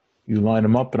You line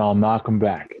them up, and I'll knock them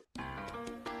back.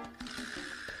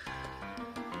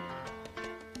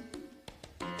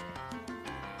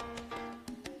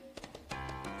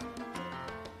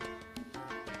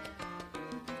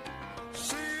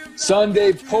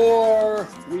 Sunday Pour,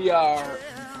 we are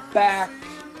back,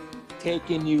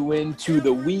 taking you into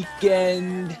the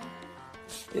weekend.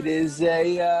 It is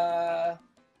I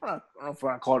don't know if I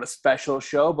want to call it a special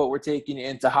show, but we're taking you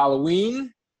into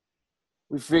Halloween.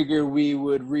 We figured we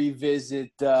would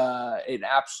revisit an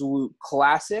absolute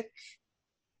classic,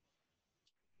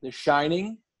 The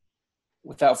Shining.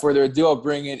 Without further ado, I'll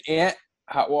bring in Ant.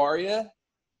 How are you?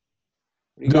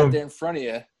 What do you got there in front of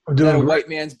you? I'm Is doing that a great. white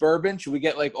man's bourbon? Should we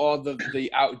get like all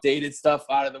the outdated stuff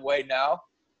out of the way now?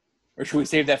 Or should we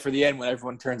save that for the end when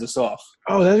everyone turns us off?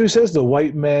 Oh, that's what it says, the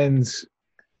white man's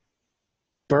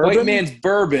bourbon? White man's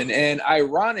bourbon. And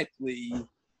ironically,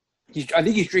 I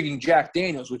think he's drinking Jack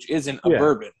Daniels, which isn't a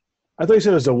bourbon. I thought you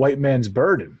said it was a white man's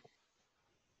burden.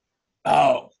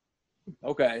 Oh,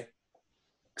 okay.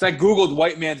 Because I Googled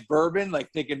white man's bourbon,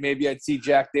 like thinking maybe I'd see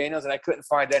Jack Daniels, and I couldn't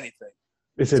find anything.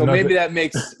 So maybe that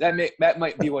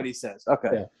might be what he says. Okay.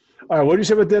 Yeah. All right. What did you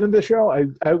say about that in the show?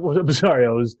 I'm sorry.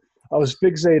 I was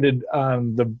fixated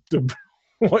on the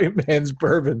white man's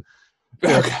bourbon,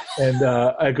 Okay. and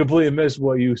I completely missed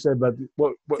what you said about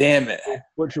what. Damn it!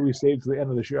 What should we save to the end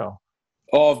of the show?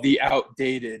 All of the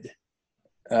outdated.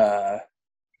 I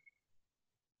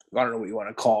don't know what you want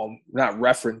to call them. Not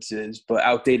references, but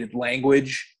outdated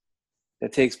language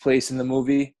that takes place in the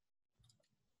movie.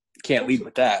 Can't lead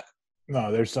with that. No,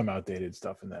 there's some outdated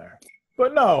stuff in there.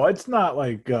 But no, it's not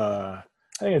like I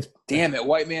think it's damn it,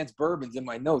 white man's bourbon's in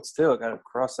my notes too. I gotta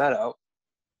cross that out.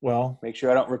 Well, make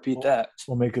sure I don't repeat that.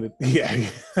 We'll make it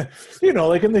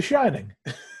like in The Shining.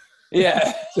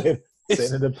 Yeah.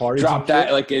 saying at the party. Drop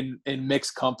that like in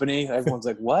mixed company. Everyone's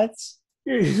like, what?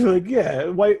 You're like, yeah,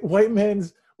 white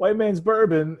man's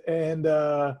bourbon, and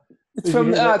it's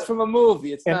from a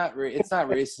movie. It's not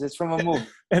racist. It's from a movie.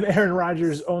 And Aaron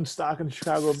Rodgers owns stock in the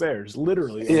Chicago Bears.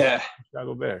 Literally. Yeah.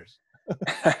 Chicago Bears.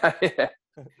 Yeah.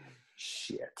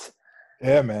 Shit.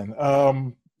 Yeah, man.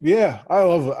 Yeah,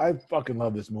 I fucking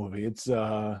love this movie. It's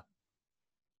far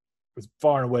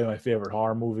and away my favorite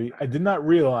horror movie. I did not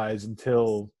realize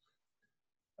until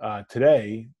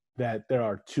today that there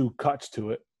are two cuts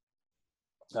to it.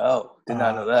 Oh, did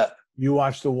not know that. You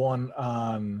watched the one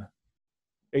on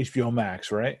HBO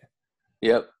Max, right?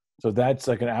 Yep. So that's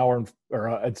like an hour,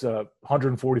 it's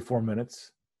 144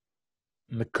 minutes.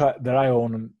 And the cut that I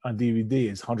own on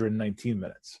DVD is 119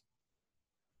 minutes.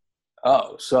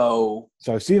 Oh, so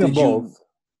I've seen them both.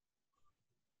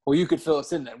 Well, you could fill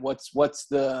us in then. What's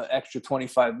the extra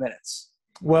 25 minutes?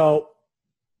 Well,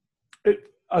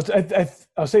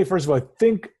 I'll say first of all, I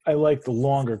think I like the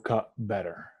longer cut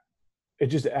better. It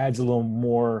just adds a little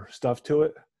more stuff to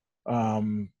it.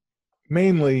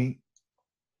 Mainly,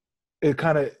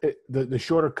 the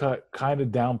shorter cut kind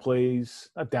of not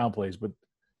downplays, but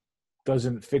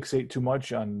doesn't fixate too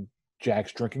much on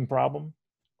Jack's drinking problem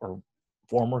or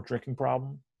former drinking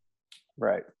problem.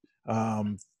 Right.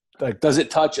 Does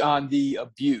it touch on the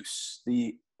abuse,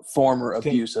 the former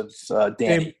abuse of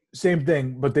Danny? Same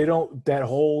thing, but they don't.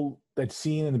 That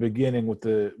scene in the beginning with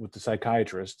the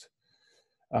psychiatrist.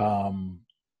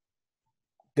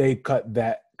 They cut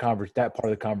that part of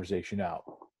the conversation out.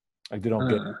 Like they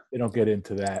don't get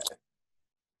into that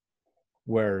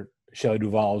where Shelley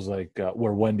Duvall's like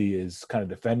where Wendy is kind of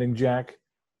defending Jack.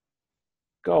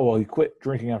 He quit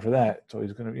drinking after that, so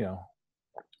he's gonna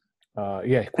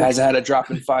hasn't had a drop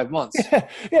in 5 months.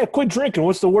 Yeah, quit drinking.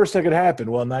 What's the worst that could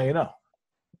happen? Well, now you know.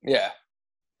 Yeah.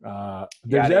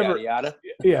 Yada.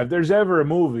 Yeah, if there's ever a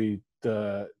movie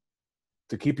to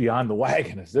keep you on the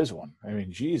wagon, it's this one. I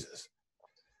mean, Jesus.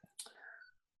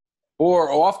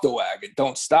 Or off the wagon.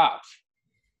 Don't stop.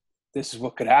 This is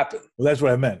what could happen. Well, that's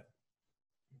what I meant.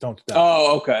 Don't stop.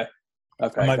 Oh, okay.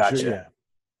 Okay, gotcha. Sure,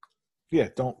 yeah,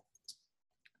 don't.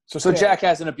 So Jack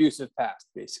has an abusive past,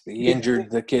 basically. He injured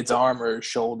the kid's arm or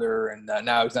shoulder, and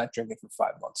now he's not drinking for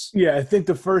 5 months. Yeah, I think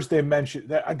the first they mentioned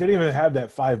that I didn't even have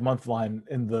that 5-month line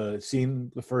in the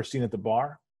first scene at the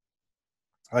bar.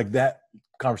 Like that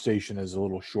conversation is a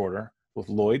little shorter with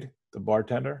Lloyd, the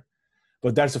bartender.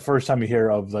 But that's the first time you hear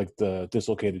of like the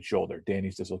dislocated shoulder,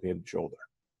 Danny's dislocated shoulder.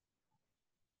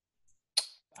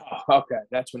 Oh, okay,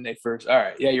 that's when they first. All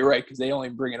right, yeah, you're right because they only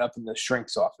bring it up in the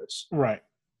shrink's office. Right.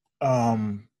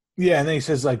 Yeah, and then he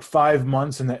says like 5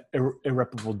 months and the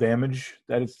irreparable damage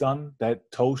that it's done. That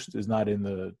toast is not in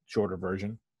the shorter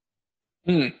version.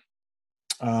 And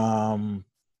one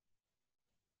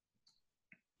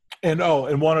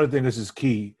other thing, this is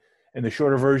key in the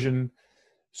shorter version.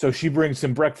 So she brings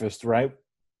him breakfast, right?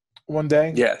 one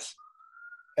day, Yes.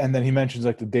 and then he mentions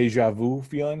like the deja vu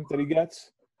feeling that he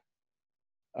gets,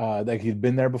 like he'd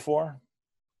been there before,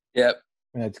 Yep.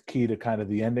 and that's key to kind of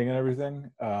the ending and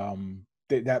everything.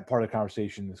 That part of the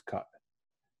conversation is cut.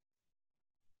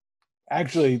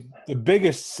 Actually, the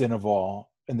biggest sin of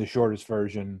all in the shortest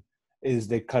version is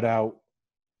they cut out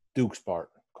Duke's part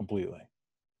completely.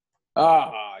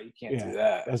 You can't do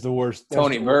that. That's the worst.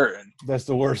 Tony Burton. That's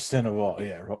the worst sin of all.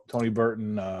 Yeah, Tony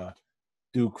Burton,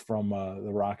 Duke from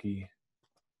the Rocky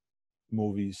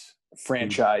movies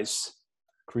Franchise.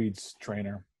 Creed's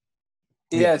trainer.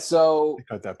 Yeah, so they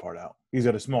cut that part out. He's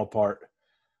got a small part.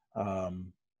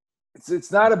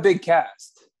 It's not a big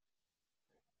cast.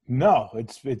 No,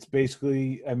 it's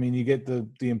basically. I mean, you get the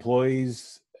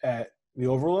employees at the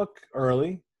Overlook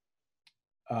early.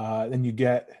 Then you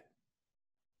get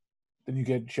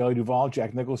Shelley Duvall,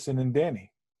 Jack Nicholson, and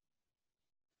Danny.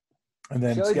 And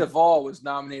then Shelley Duvall was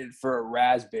nominated for a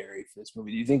Raspberry for this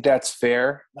movie. Do you think that's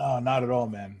fair? No, not at all,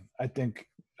 man. I think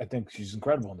she's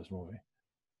incredible in this movie.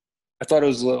 I thought it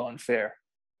was a little unfair.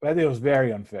 I think it was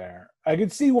very unfair. I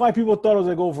could see why people thought it was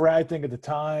like overacting at the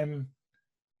time.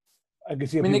 I could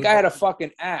see. I mean, the guy had a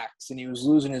fucking axe and he was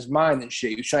losing his mind and shit.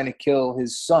 He was trying to kill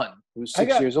his son, who was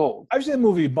 6 years old. I've seen the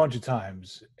movie a bunch of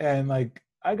times, and like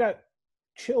I got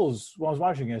chills when I was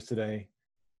watching yesterday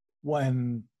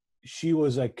when she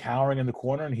was like cowering in the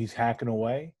corner and he's hacking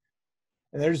away.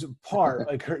 And there's a part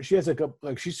like she has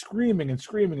like she's screaming and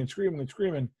screaming and screaming and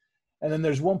screaming. And then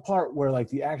there's one part where like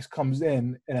the axe comes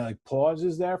in and it like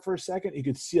pauses there for a second. You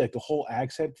could see like the whole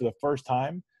axe head for the first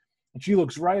time. And she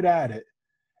looks right at it.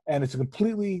 And it's a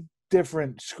completely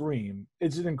different scream.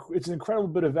 It's an incredible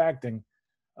bit of acting,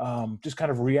 just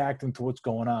kind of reacting to what's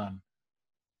going on.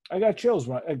 I got chills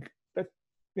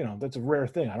that's a rare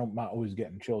thing. I'm not always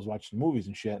getting chills watching movies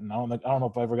and shit. And I don't know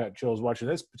if I ever got chills watching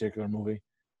this particular movie.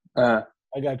 I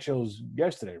got chills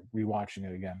yesterday rewatching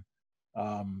it again.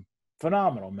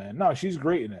 Phenomenal, man. No, she's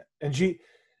great in it, and she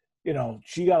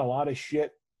got a lot of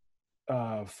shit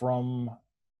from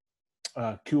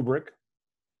Kubrick.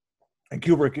 And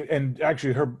Kubrick, and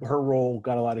actually her role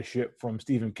got a lot of shit from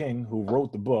Stephen King, who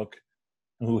wrote the book,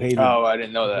 and who hated. Oh, I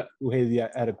didn't know that. Who hated the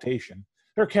adaptation.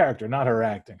 Her character, not her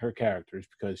acting. Her character is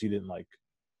because he didn't like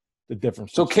the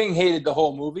difference. So King hated the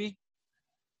whole movie?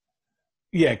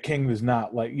 Yeah, King was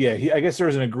not like. Yeah, I guess there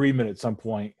was an agreement at some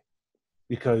point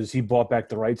because he bought back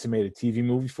the rights and made a TV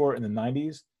movie for it in the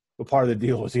 90s. But part of the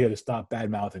deal was he had to stop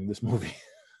bad-mouthing this movie.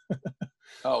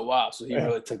 Oh, wow. So he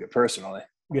really took it personally.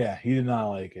 Yeah, he did not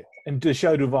like it. And the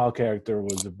Shelley Duvall character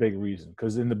was a big reason.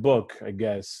 Because in the book, I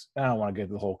guess, I don't want to get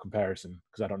the whole comparison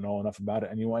because I don't know enough about it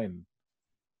anyway. And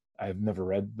I've never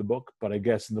read the book. But I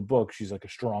guess in the book, she's like a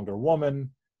stronger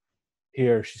woman.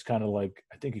 Here, she's kind of like,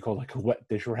 I think he called like a wet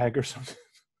dish rag or something.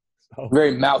 So,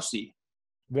 very mousy.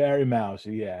 Very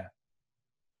mousy, yeah.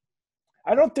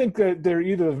 I don't think that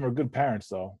either of them are good parents,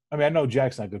 though. I mean, I know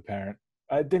Jack's not a good parent.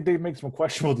 I think they make some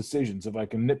questionable decisions, if I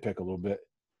can nitpick a little bit.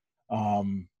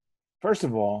 First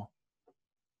of all,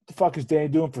 what the fuck is Danny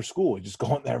doing for school? He's just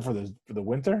going there for the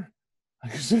winter?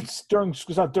 It's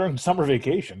not during summer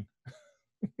vacation.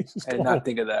 I did not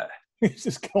think of that. He's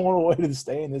just going away to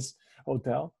stay in this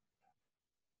hotel.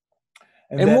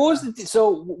 And then, what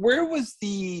was where was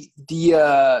the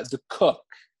cook,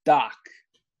 Doc?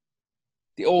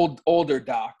 The older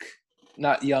Doc,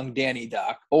 not young Danny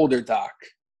Doc, older Doc.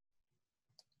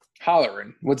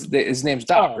 Hollering. His name's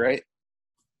Doc, right?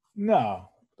 No.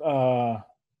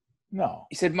 No.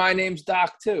 He said, "My name's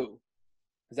Doc too."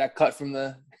 Is that cut from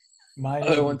the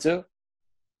other one too?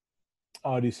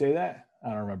 Oh, did he say that? I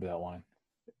don't remember that line.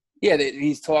 Yeah,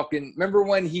 he's talking. Remember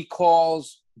when he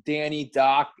calls Danny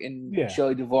Doc and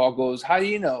Shelley Duvall goes, "How do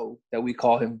you know that we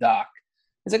call him Doc?"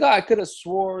 He's like, "Oh, I could have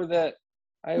swore that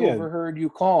I overheard you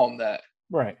call him that."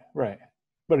 Right.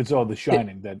 But it's all The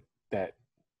Shining that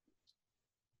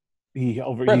he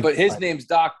over. Right, but his name's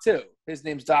Doc too. His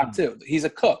name's Doc too. He's a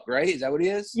cook, right? Is that what he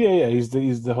is? Yeah. He's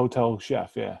the hotel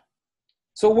chef. Yeah.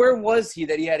 So where was he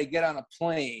that he had to get on a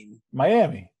plane?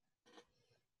 Miami.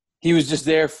 He was just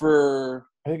there for.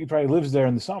 I think he probably lives there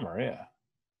in the summer. Yeah.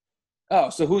 Oh,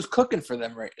 so who's cooking for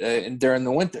them during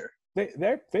the winter?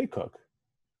 They cook.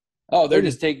 Oh, they're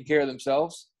just taking care of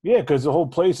themselves? Yeah, because the whole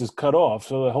place is cut off.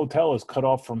 So the hotel is cut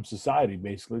off from society,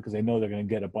 basically, because they know they're going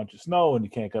to get a bunch of snow and you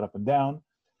can't get up and down.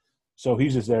 So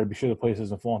he's just there to be sure the place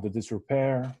doesn't fall into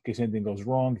disrepair. In case anything goes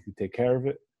wrong, he can take care of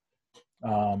it.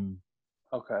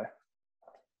 Okay.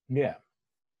 Yeah.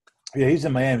 Yeah, he's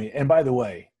in Miami. And by the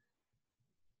way,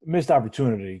 missed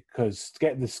opportunity because the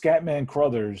Scatman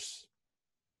Crothers,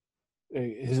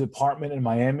 his apartment in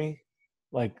Miami,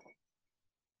 like,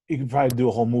 you could probably do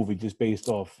a whole movie just based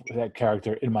off that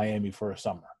character in Miami for a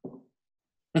summer.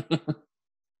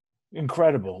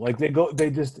 Incredible. Like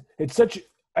it's such,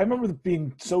 I remember it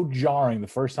being so jarring the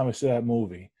first time I saw that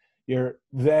movie. You're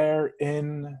there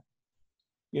in,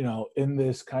 in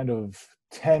this kind of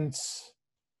tense,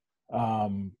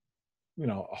 horror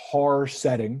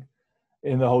setting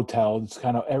in the hotel. It's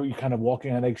you're kind of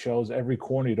walking on eggshells every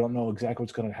corner. You don't know exactly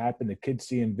what's going to happen. The kid's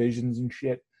seeing visions and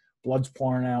shit. Blood's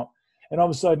pouring out. And all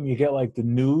of a sudden you get like the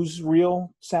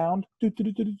newsreel sound.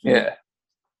 Yeah.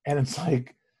 And it's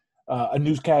like a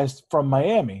newscast from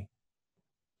Miami.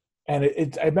 And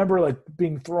I remember like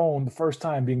the first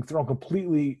time being thrown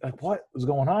completely, like, what was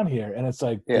going on here? And it's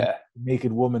like the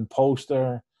naked woman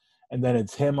poster. And then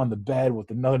it's him on the bed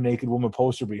with another naked woman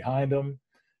poster behind him.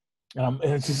 And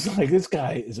it's just like, this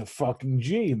guy is a fucking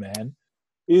G, man.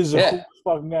 He's the coolest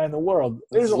fucking guy in the world.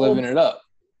 He's living it up.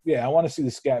 Yeah, I want to see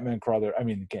the Scatman Crothers. I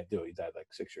mean, you can't do it. He died like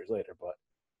 6 years later, but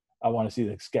I want to see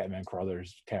the Scatman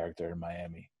Crothers character in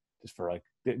Miami. Just for like,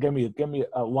 give me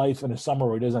a life in a summer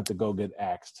where he doesn't have to go get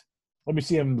axed. Let me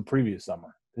see him the previous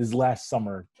summer, his last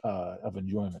summer of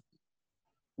enjoyment.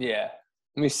 Yeah.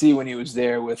 Let me see when he was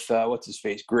there with, what's his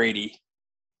face, Grady.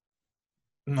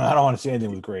 No, I don't want to see anything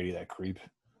with Grady, that creep.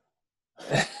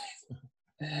 A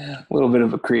little bit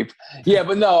of a creep. Yeah,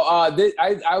 but no,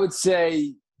 I would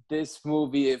say this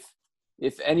movie,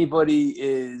 if anybody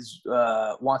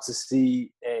wants to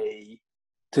see a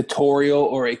tutorial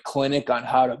or a clinic on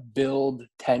how to build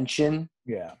tension,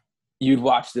 you'd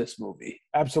watch this movie.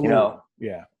 Absolutely.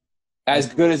 Yeah.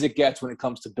 As good as it gets when it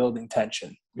comes to building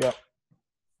tension. Yep.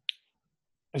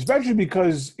 Especially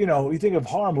because, you think of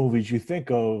horror movies, you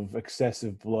think of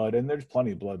excessive blood, and there's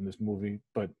plenty of blood in this movie,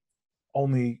 but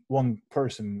only one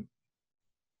person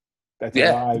that's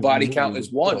alive. The body count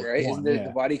is one, right? Isn't there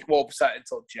the body? Well, besides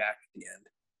until Jack at the end.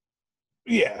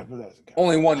 Yeah, but that doesn't count.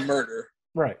 Only one murder.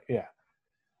 Right, yeah.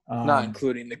 Not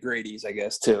including the Grady's, I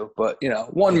guess, too. But,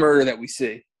 one murder that we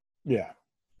see. Yeah.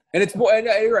 And it's more,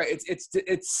 you're right.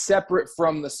 It's separate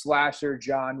from the slasher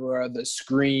genre, the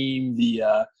Scream, the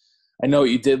I Know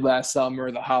What You Did Last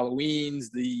Summer, the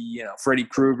Halloweens, the Freddy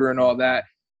Krueger and all that.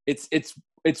 It's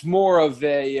more of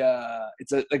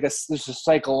it's a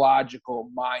psychological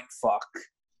mind fuck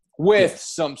with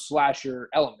some slasher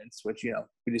elements, which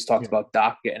we just talked about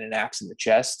Doc getting an axe in the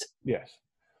chest. Yes.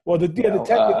 Well, the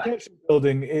tension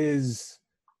building is,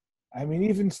 I mean,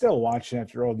 even still watching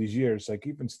after all these years, like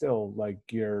even still, like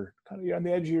you're on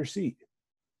the edge of your seat.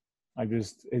 Like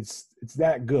it's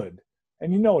that good,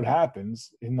 and what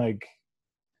happens in like,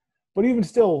 but even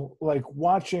still, like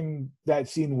watching that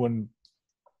scene when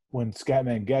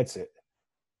Scatman gets it,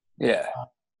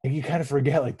 you kind of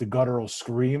forget like the guttural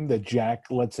scream that Jack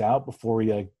lets out before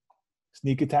he like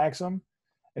sneak attacks him.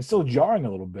 It's still jarring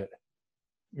a little bit.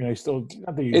 Still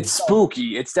not that it's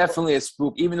spooky. It's definitely a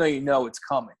spook, even though it's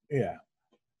coming. Yeah,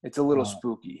 it's a little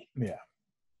spooky. Yeah,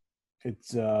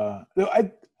 it's I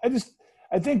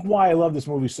think why I love this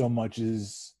movie so much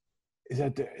is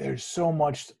that there's so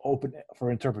much open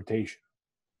for interpretation,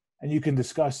 and you can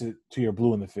discuss it to your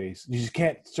blue in the face. You just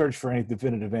can't search for any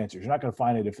definitive answers. You're not going to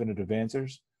find any definitive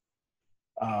answers.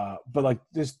 But like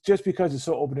this, just because it's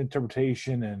so open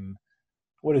interpretation and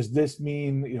what does this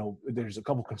mean? There's a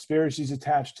couple conspiracies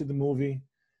attached to the movie.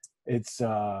 It's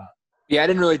I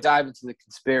didn't really dive into the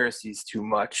conspiracies too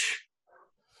much.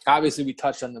 Obviously, we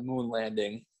touched on the moon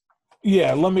landing.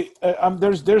 Yeah, let me.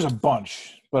 There's a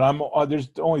bunch, but there's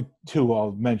only two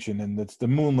I'll mention, and that's the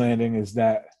moon landing. Is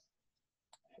that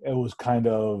it was kind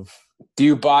of. Do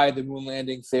you buy the moon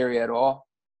landing theory at all?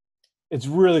 It's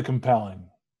really compelling.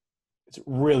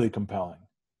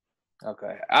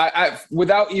 Okay. I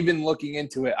without even looking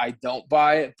into it, I don't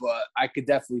buy it, but I could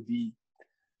definitely be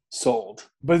sold.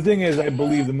 But the thing is, I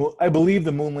believe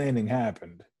the moon landing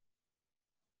happened.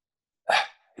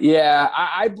 Yeah,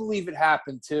 I believe it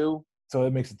happened too. So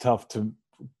it makes it tough to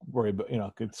worry about,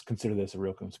 consider this a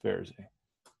real conspiracy.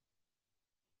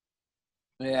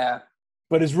 Yeah.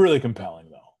 But it's really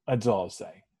compelling though. That's all I'll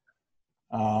say.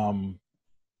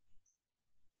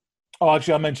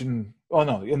 Actually I'll mention,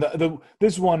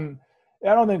 this one,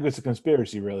 I don't think it's a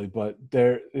conspiracy really, but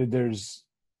there's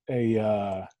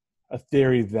a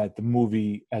theory that the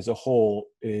movie as a whole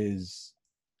is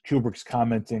Kubrick's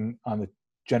commenting on the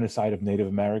genocide of Native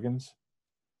Americans.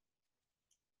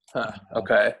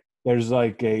 Okay. There's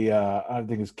like I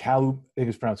think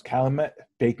it's pronounced calumet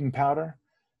baking powder.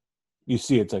 You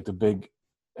see it's like the big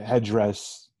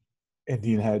headdress,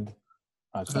 Indian head.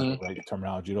 That's not the right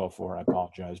terminology at all for it. I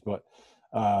apologize, but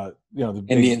the big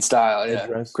Indian style,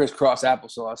 headdress. Crisscross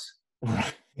applesauce.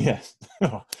 Yes.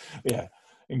 Yeah,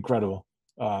 incredible.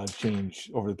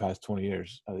 change over the past 20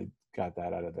 years. They got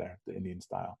that out of there, the Indian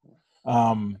style.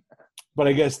 But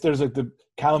I guess there's like the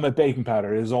Calumet baking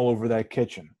powder is all over that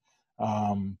kitchen.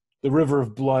 The river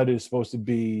of blood is supposed to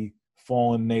be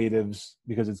fallen natives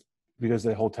because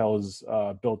the hotel is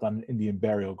built on Indian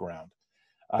burial ground.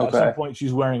 At some point,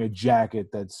 she's wearing a jacket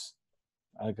that's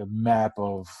like a map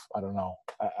of, I don't know,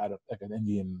 like an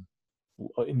Indian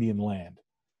land.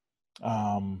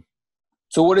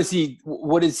 So what is he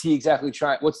exactly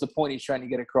trying? What's the point he's trying to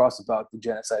get across about the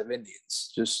genocide of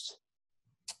Indians? Just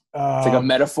it's like a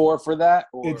metaphor for that?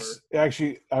 Or? It's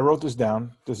actually, I wrote this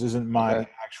down. This isn't my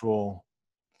actual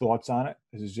thoughts on it.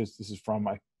 This is from,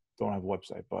 I don't have a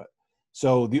website, but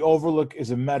so the Overlook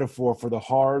is a metaphor for the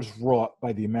horrors wrought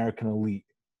by the American elite.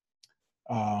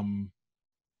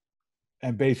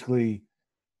 And basically,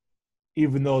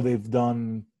 even though they've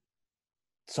done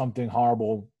something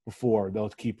horrible before, they'll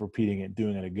keep repeating it,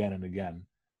 doing it again and again.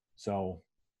 So,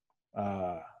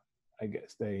 I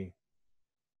guess there's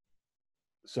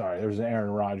an Aaron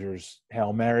Rodgers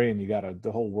Hail Mary, and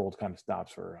the whole world kind of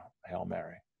stops for Hail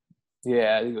Mary.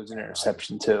 Yeah, I think it was an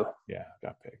interception too. Yeah,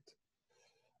 got picked.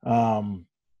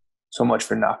 So much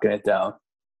for knocking it down.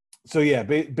 So yeah,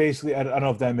 basically, I don't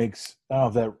know if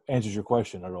that answers your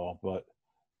question at all, but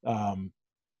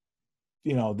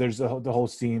there's the whole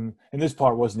scene, and this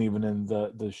part wasn't even in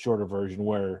the shorter version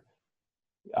where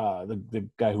the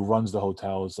guy who runs the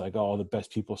hotel is like, "Oh, the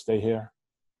best people stay here."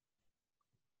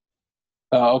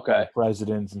 Oh, okay.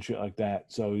 Presidents and shit like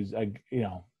that. So he's like,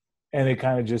 and it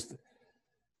kind of just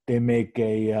they make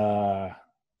a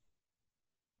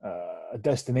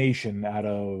destination out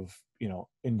of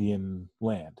Indian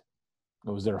land. It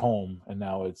was their home, and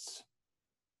now it's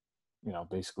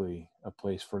basically a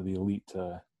place for the elite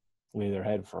to lay their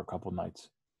head for a couple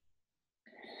nights.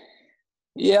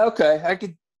 Yeah, okay, I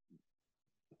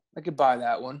could buy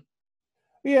that one.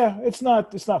 Yeah, it's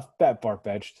not that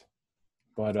far-fetched,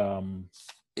 but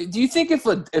do you think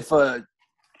if a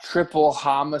triple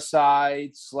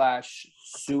homicide /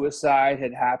 suicide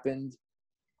had happened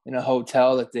in a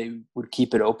hotel that they would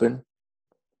keep it open?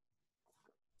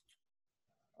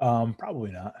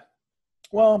 Probably not.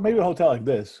 Well, maybe a hotel like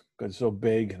this because it's so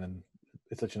big and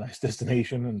it's such a nice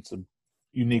destination and it's a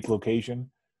unique location.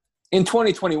 In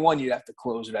 2021, you'd have to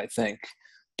close it, I think.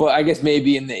 But I guess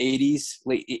maybe in the 80s,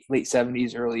 late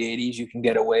 70s, early 80s, you can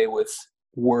get away with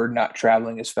word not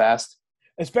traveling as fast.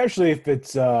 Especially if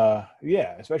it's in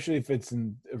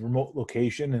a remote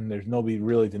location and there's nobody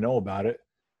really to know about it.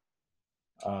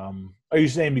 Are you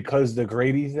saying because the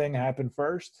Grady thing happened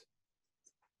first?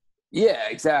 Yeah,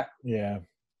 exactly. Yeah.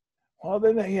 Well,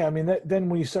 then, yeah, I mean, then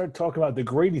when you start talking about the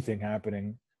Grady thing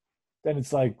happening, then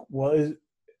it's like, well,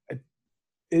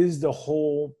 is the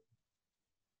whole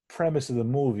premise of the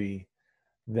movie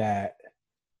that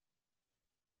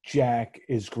Jack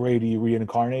is Grady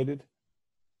reincarnated?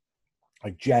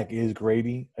 Like Jack is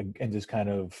Grady and just kind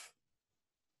of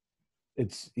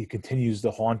he continues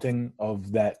the haunting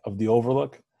of the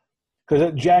Overlook,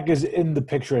 because Jack is in the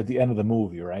picture at the end of the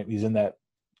movie, right? He's in that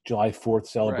July 4th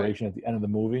celebration at the end of the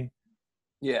movie.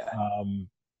 Yeah.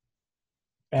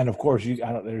 And of course,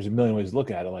 there's a million ways to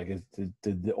look at it. Like,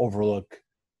 did the Overlook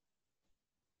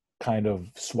kind of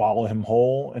swallow him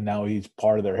whole, and now he's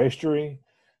part of their history?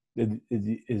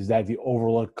 Is that the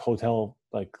Overlook Hotel,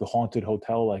 like the haunted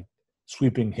hotel, like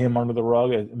sweeping him under the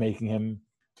rug and making him,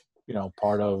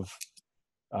 part of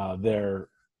their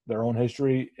own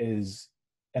history?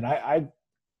 And I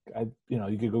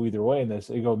you could go either way in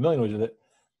this. You go a million ways with it.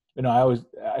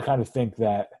 I kind of think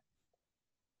that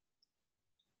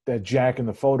Jack in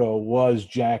the photo was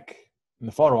Jack in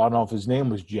the photo. I don't know if his name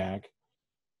was Jack,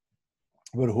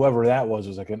 but whoever that was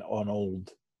like an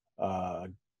old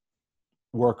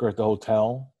worker at the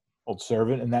hotel, old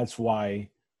servant, and that's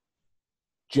why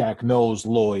Jack knows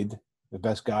Lloyd, the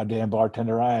best goddamn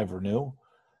bartender I ever knew.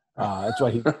 That's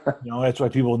why that's why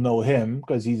people know him,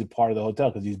 because he's a part of the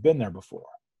hotel, because he's been there before.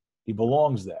 He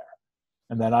belongs there.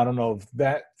 And then I don't know if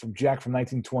that from Jack from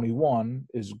 1921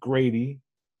 is Grady.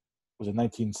 Was it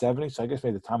 1970? So I guess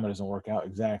maybe the timeline doesn't work out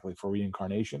exactly for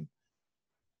reincarnation.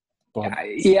 But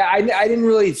yeah, I didn't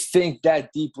really think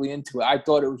that deeply into it. I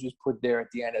thought it was just put there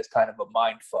at the end as kind of a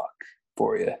mind fuck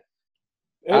for you.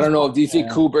 I don't know. Do you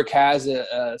think Kubrick has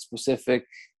a specific?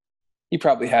 He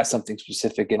probably has something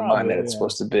specific in mind that it's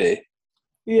supposed to be.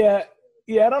 Yeah.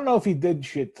 I don't know if he did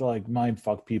shit to like mind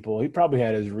fuck people. He probably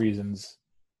had his reasons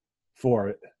for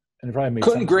it, and it probably made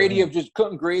sense. Couldn't Grady have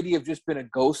just been a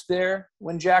ghost there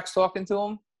when Jack's talking to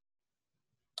him?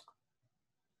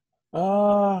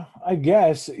 I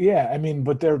guess, yeah. I mean,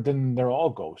 but they're all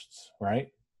ghosts,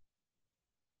 right?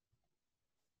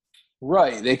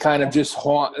 Right. They kind of just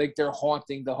haunt, like they're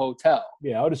haunting the hotel.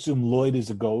 Yeah, I would assume Lloyd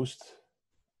is a ghost.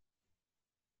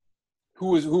 Who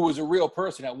was a real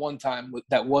person at one time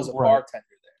that was a Right. bartender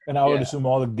there. And I would Yeah. assume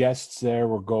all the guests there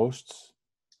were ghosts.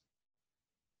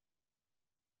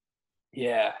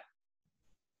 Yeah.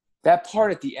 That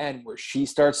part at the end where she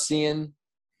starts seeing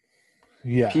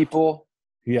Yeah. people.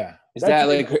 Yeah. Is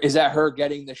that her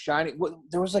getting the shining?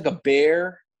 There was like a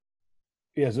bear.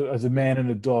 Yeah, so as a man in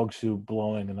a dog suit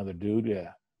blowing another dude,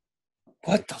 yeah.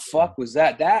 What the fuck was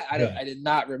that? Yeah. I did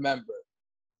not remember.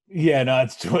 Yeah, no,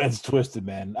 it's twisted,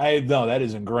 man. That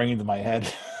is ingrained in my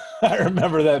head. I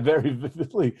remember that very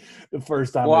vividly the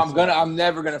first time. Well, I'm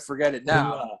never gonna forget it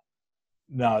now.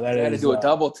 No, that I had to do a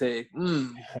double take.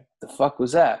 The fuck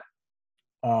was that?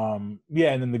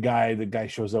 Yeah, and then the guy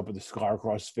shows up with a scar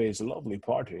across his face. A lovely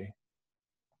party.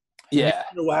 Yeah.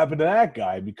 I don't know what happened to that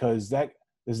guy, because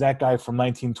there's that guy from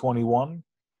 1921,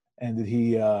 and did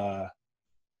he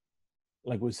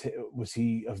was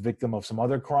he a victim of some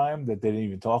other crime that they didn't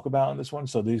even talk about in this one?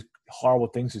 So these horrible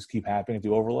things just keep happening at the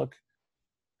Overlook.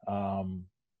 Like,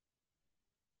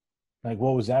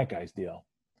 what was that guy's deal?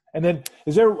 And then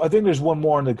I think there's one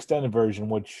more in the extended version,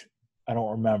 which I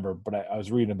don't remember, but I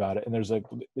was reading about it, and there's like,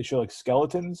 they show like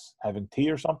skeletons having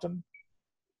tea or something.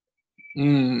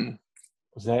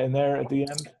 Was that in there at the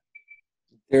end?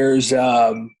 There's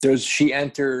she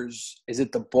enters, is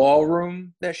it the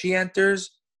ballroom that she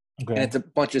enters? Okay. And it's a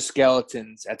bunch of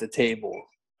skeletons at the table.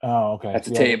 Oh, okay. At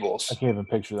the tables. I can't even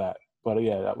picture that. But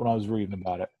yeah, when I was reading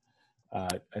about it,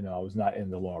 I know I was not in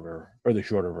the longer or the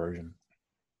shorter version.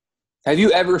 Have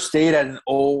you ever stayed at an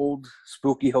old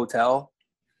spooky hotel?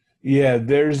 Yeah,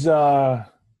 there's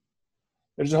a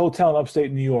hotel in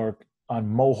upstate New York on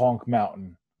Mohonk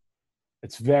Mountain.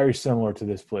 It's very similar to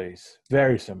this place.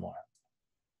 Very similar.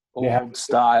 Old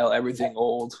style, everything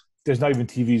old. There's not even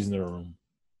TVs in the room.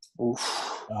 Oof.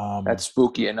 That's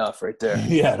spooky enough right there.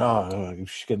 Yeah, no,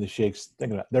 getting the shakes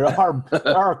thinking about it.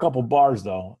 There are a couple bars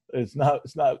though. It's not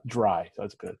dry, so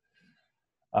it's good.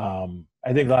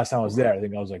 I think last time I was there, I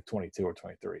think I was like 22 or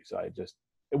 23. So I just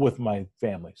with my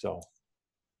family, so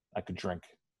I could drink,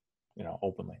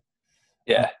 openly.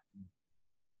 Yeah.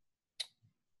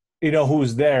 You know who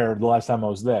was there the last time I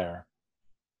was there?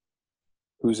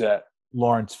 Who's that?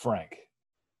 Lawrence Frank.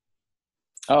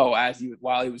 Oh,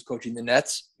 while he was coaching the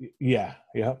Nets? Yeah.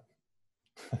 Yep.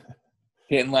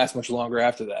 He didn't last much longer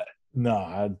after that.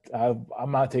 No,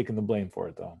 I'm not taking the blame for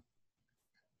it though.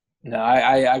 No,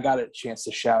 I got a chance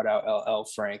to shout out LL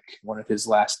Frank, one of his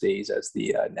last days as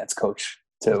the Nets coach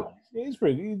too. He's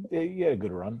pretty. He had a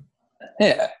good run.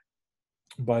 Yeah.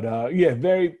 But yeah,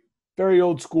 very, very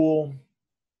old school.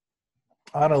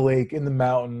 On a lake in the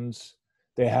mountains,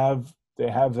 they have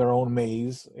their own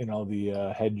maze.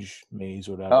 The hedge maze,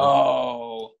 or whatever.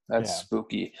 Oh, that's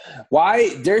spooky.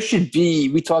 Why there should be?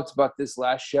 We talked about this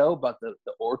last show about the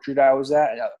orchard I was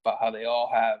at, about how they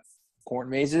all have corn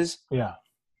mazes. Yeah.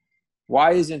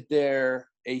 Why isn't there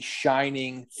a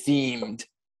Shining themed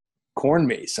corn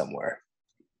maze somewhere?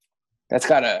 That's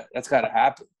gotta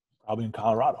happen. Probably in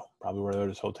Colorado. Probably where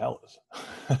this hotel is.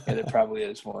 Yeah, there probably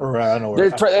is one. Or I don't know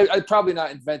where. I'm probably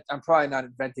not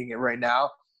inventing it right now,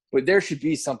 but there should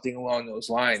be something along those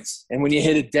lines. And when you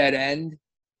hit a dead end,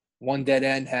 one dead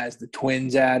end has the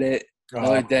twins at it.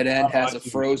 Another dead end has a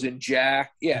frozen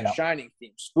Jack. Yeah, Shining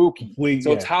theme, spooky.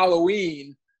 It's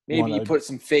Halloween. Maybe you put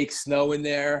some fake snow in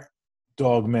there.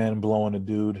 Dog man blowing a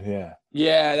dude. Yeah.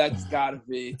 Yeah, that's got to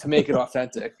be to make it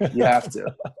authentic. You have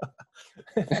to.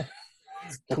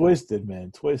 Twisted,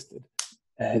 man. Twisted.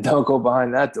 Don't go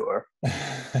behind that door.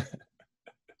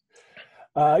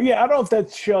 I don't know if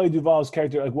that's Shelley Duvall's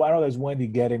character. Like, I don't know if that's Wendy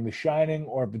getting The Shining,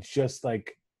 or if it's just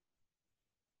like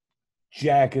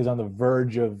Jack is on the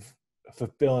verge of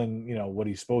fulfilling, what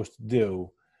he's supposed to do,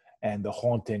 and the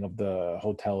haunting of the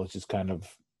hotel is just kind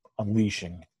of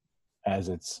unleashing as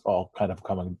it's all kind of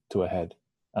coming to a head.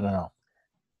 I don't know.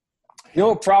 You know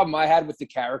what problem I had with the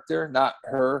character, not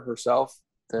herself?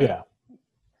 Yeah.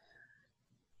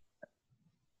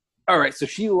 All right, so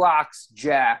she locks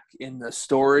Jack in the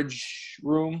storage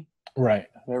room. Right.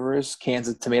 Whatever it is, cans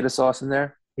of tomato sauce in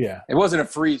there. Yeah. It wasn't a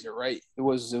freezer, right? It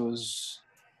was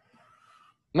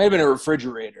might have been a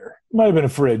refrigerator. Might have been a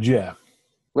fridge, yeah.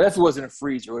 Well, if it wasn't a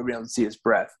freezer, we'd be able to see his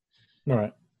breath. All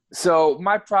right. So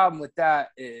my problem with that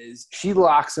is she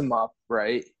locks him up,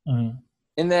 right? Mm-hmm.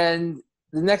 And then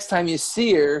the next time you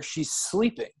see her, she's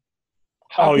sleeping.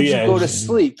 How could you go to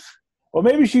sleep? Well,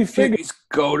 maybe she figured.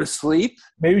 Go to sleep?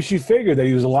 Maybe she figured that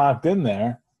he was locked in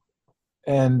there,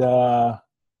 and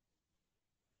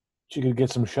she could get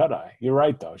some shut-eye. You're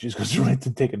right, though. She's going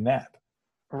to take a nap.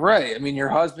 Right. I mean, your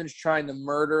husband's trying to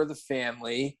murder the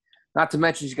family. Not to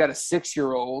mention she's got a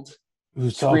 6-year-old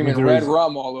Who's talking screaming through red his,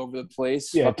 rum all over the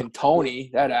place. Yeah, Fucking Tony,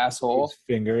 that asshole. his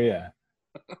finger, yeah.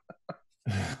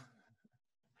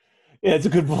 Yeah, it's a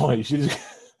good point. She just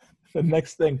the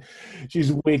next thing,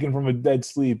 she's waking from a dead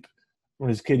sleep when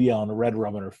his kid yelling red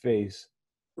rum in her face.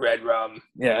 Red rum,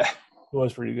 yeah. It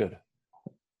was pretty good.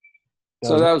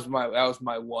 So that was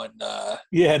my one.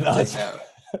 Yeah, no, thing that,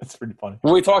 that's pretty funny.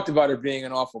 we talked about her being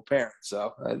an awful parent,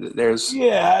 so there's.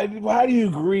 Yeah, how do you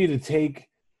agree to take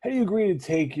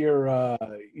your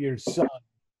son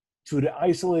to an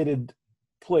isolated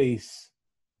place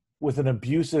with an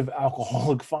abusive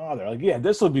alcoholic father? Like, yeah,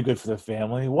 this will be good for the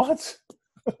family. What?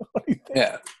 What do you think?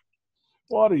 Yeah.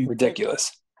 What are you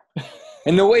ridiculous?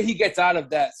 And the way he gets out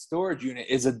of that storage unit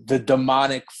is the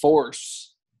demonic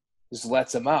force just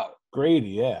lets him out. Grady,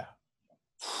 yeah.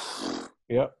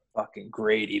 Yep. Fucking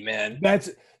Grady, man. That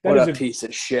what is a piece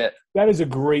of shit. That is a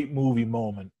great movie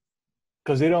moment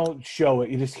because they don't show it.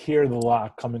 You just hear the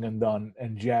lock coming undone,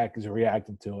 and Jack is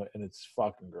reacting to it, and it's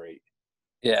fucking great.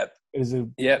 Yeah. It is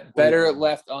better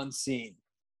left unseen.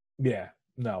 Yeah.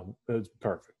 No, it was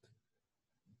perfect.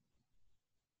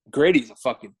 Grady's a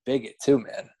fucking bigot too,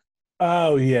 man.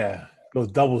 Oh yeah,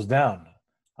 doubles down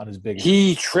on his bigot.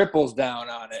 He triples down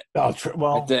on it. Oh,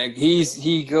 well, I think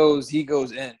he goes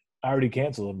in. I already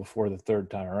canceled him before the third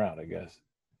time around, I guess.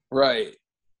 Right.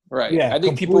 Yeah, I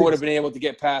think people would have been able to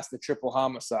get past the triple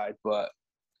homicide, but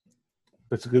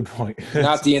that's a good point.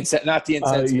 not the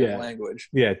insensitive yeah. language.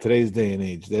 Yeah, today's day and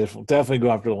age, they definitely go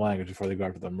after the language before they go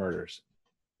after the murders.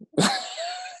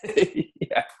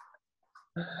 Yeah.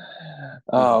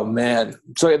 Oh man.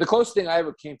 So yeah, the closest thing I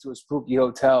ever came to a spooky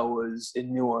hotel was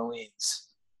in New Orleans,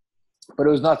 but it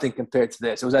was nothing compared to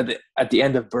this. It was at the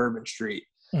end of Bourbon Street,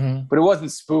 but it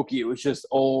wasn't spooky. It was just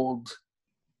old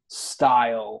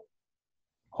style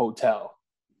hotel.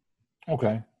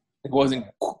 Okay. It wasn't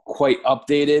quite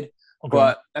updated,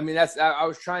 but I mean I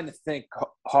was trying to think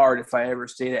hard if I ever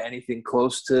stayed at anything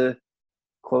close to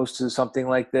something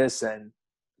like this, and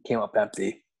it came up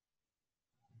empty.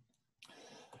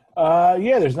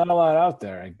 Yeah, there's not a lot out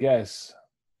there, I guess.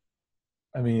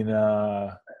 I mean,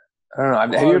 I don't know.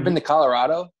 Have you ever been to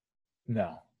Colorado?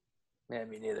 No. Yeah,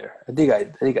 me neither. I think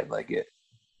I'd like it.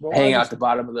 Well, hang out at the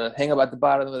bottom of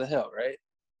the hill, right?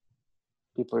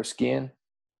 People are skiing.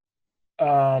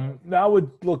 I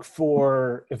would look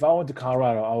for, if I went to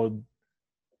Colorado, I would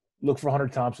look for Hunter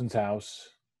Thompson's house,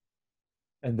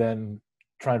 and then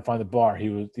try and find the bar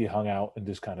he hung out and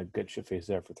just kind of get shit faced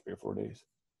there for 3 or 4 days.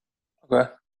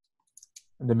 Okay.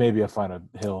 And then maybe I find a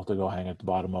hill to go hang at the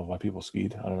bottom of while people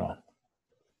skied. I don't know.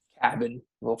 Cabin,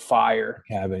 a little fire.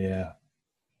 Cabin, yeah.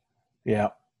 Yeah.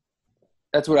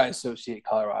 That's what I associate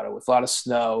Colorado with. A lot of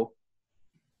snow.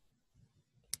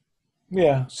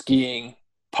 Yeah. Skiing,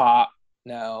 pot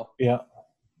now. Yeah.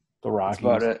 The Rockies.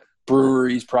 That's about it.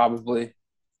 Breweries, probably.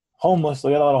 Homeless. They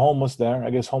got a lot of homeless there.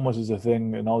 I guess homeless is a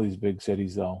thing in all these big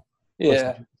cities, though.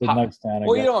 Yeah. It's a nice town.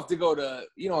 Well, you don't have to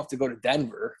go to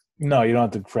Denver. No, you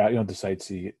don't have to you don't have to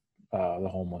sightsee the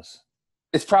homeless.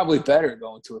 It's probably better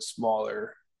going to a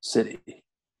smaller city.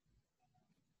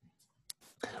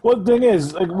 Well, the thing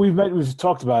is, like we've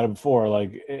talked about it before.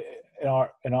 Like in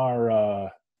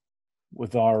our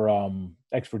with our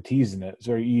expertise in it, it's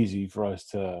very easy for us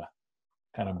to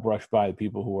kind of brush by the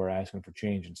people who are asking for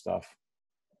change and stuff.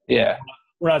 Yeah,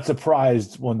 we're not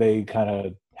surprised when they kind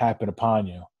of happen upon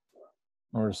you.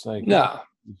 Or it's like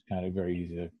it's kind of very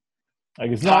easy to.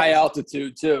 Like it's high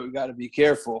altitude too. You got to be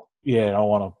careful. Yeah, I don't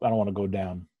want to go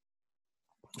down.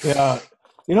 Yeah,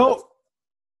 you know,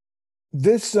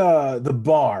 this the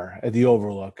bar at the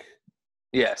Overlook.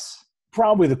 Yes,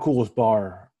 probably the coolest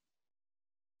bar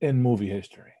in movie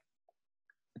history.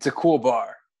 It's a cool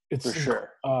bar. It's for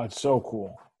sure. It's so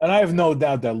cool, and I have no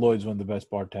doubt that Lloyd's one of the best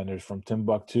bartenders from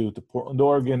Timbuktu to Portland,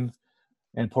 Oregon,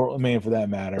 and Portland, Maine, for that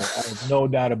matter. I have no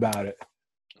doubt about it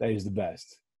that he's the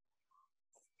best.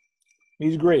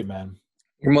 He's great, man.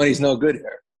 Your money's no good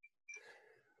here.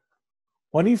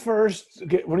 When he first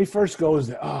goes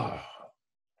there,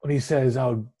 when he says,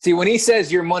 see, when he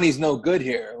says your money's no good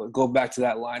here, we'll go back to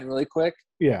that line really quick.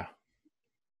 Yeah.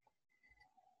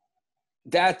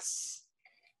 That's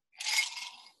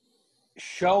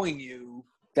showing you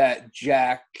that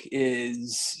Jack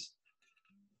is,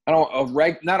 not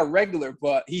a regular,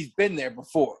 but he's been there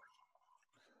before.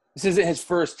 This isn't his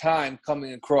first time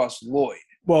coming across Lloyd.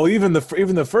 Well, even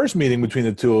the first meeting between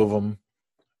the two of them,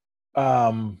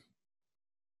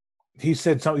 he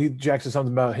said something. Jack said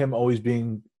something about him always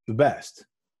being the best.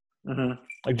 Mm-hmm.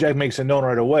 Like Jack makes it known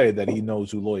right away that he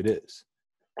knows who Lloyd is.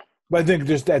 But I think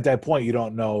just at that point, you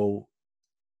don't know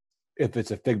if it's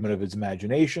a figment of his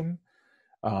imagination,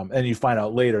 And you find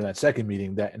out later in that second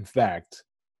meeting that, in fact,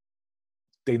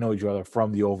 they know each other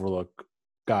from the Overlook,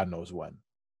 God knows when.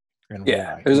 And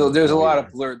Yeah, why. there's a Why lot even.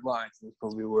 of blurred lines in this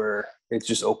movie where it's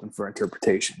just open for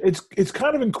interpretation. It's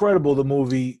kind of incredible, the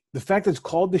movie. The fact that it's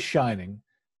called The Shining.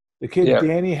 The kid, Yeah.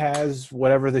 Danny, has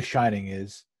whatever The Shining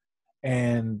is.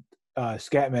 And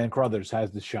Scatman Crothers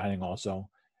has The Shining also.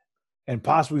 And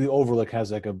possibly the Overlook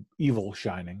has like a evil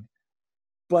Shining.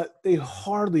 But they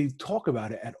hardly talk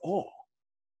about it at all.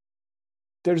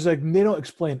 There's like, they don't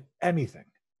explain anything.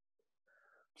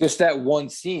 Just that one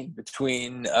scene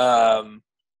between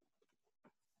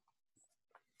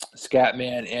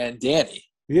Scatman and Danny.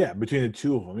 Yeah, between the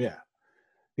two of them, yeah.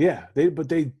 Yeah,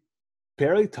 they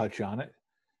barely touch on it.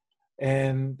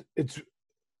 And it's,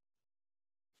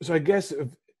 so I guess,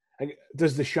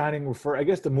 does The Shining refer, I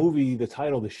guess the movie, the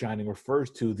title The Shining refers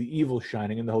to the evil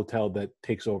Shining in the hotel that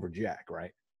takes over Jack,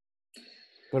 right?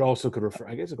 But also could refer,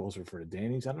 I guess it could also refer to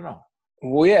Danny's, I don't know.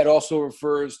 Well, yeah, it also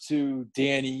refers to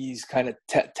Danny's kind of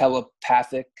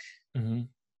telepathic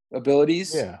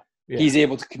abilities. Yeah. He's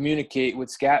able to communicate with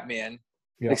Scatman.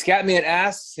 Yeah. Like Scatman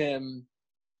asks him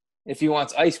if he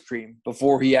wants ice cream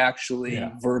before he actually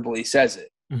verbally says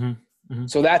it.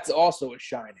 So that's also a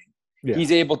Shining. Yeah.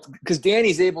 He's able to, because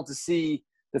Danny's able to see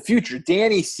the future.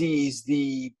 Danny sees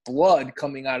the blood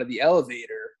coming out of the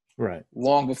elevator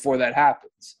long before that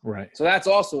happens. Right. So that's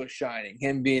also a Shining.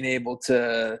 Him being able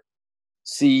to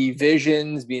see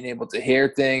visions, being able to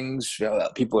hear things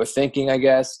that people are thinking, I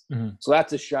guess. So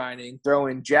that's a Shining. Throw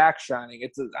in Jack Shining. I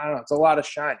don't know. It's a lot of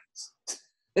Shinings.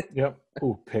 Yep.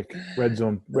 Ooh, pick. Red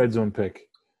zone pick.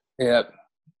 Yep.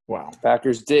 Wow.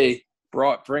 Packers D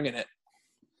bringing it.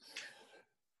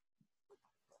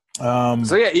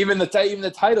 So yeah, even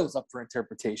the title's up for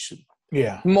interpretation.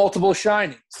 Yeah. Multiple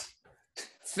Shinings.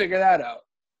 Figure that out.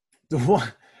 The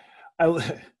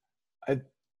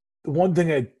one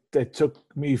thing that took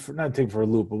me for, not take for a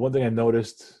loop, but one thing I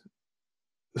noticed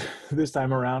this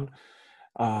time around,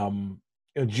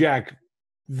 Jack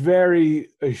very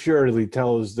assuredly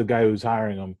tells the guy who's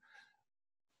hiring him,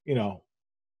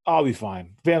 I'll be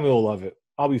fine. Family will love it.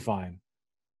 I'll be fine.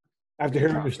 After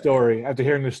hearing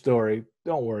the story,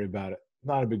 don't worry about it.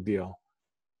 Not a big deal.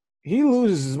 He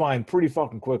loses his mind pretty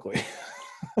fucking quickly.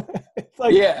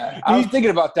 I was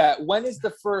thinking about that. When is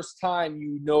the first time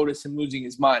you notice him losing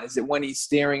his mind? Is it when he's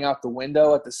staring out the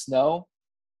window at the snow?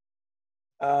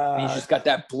 And he's just got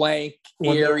that blank,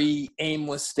 eerie,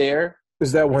 aimless stare.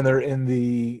 Is that when they're in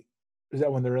the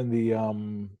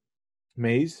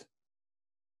maze?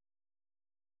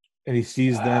 And he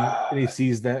sees them,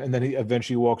 and then he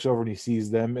eventually walks over and he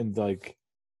sees them in like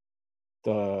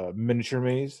the miniature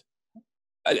maze.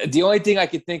 The only thing I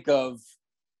could think of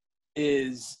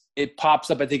is it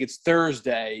pops up. I think it's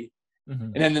Thursday,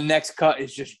 and then the next cut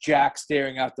is just Jack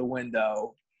staring out the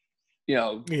window.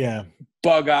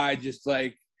 Bug-eyed, just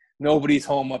like nobody's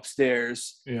home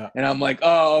upstairs. Yeah, and I'm like,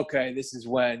 oh, okay, this is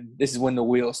when the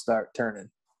wheels start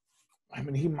turning. I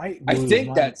mean, he might. I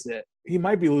think that's it. He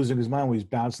might be losing his mind when he's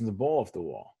bouncing the ball off the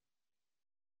wall.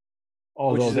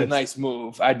 Which is a nice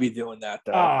move. I'd be doing that,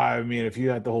 though. I mean, if you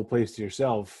had the whole place to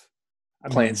yourself.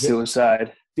 Playing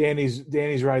suicide. Danny's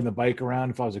riding the bike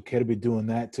around. If I was a kid, I'd be doing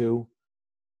that, too.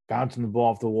 Bouncing the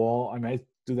ball off the wall. I mean, I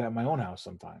do that in my own house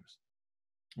sometimes.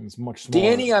 And it's much smaller.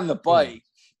 Danny on the bike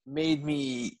made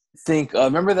me think,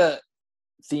 remember the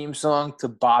theme song to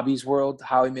Bobby's World,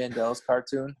 Howie Mandel's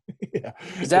cartoon? Yeah.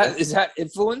 Is that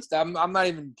influenced? I'm not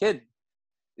even kidding.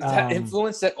 Is that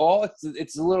influenced at all?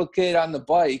 It's a little kid on the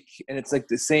bike, and it's like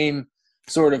the same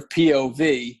sort of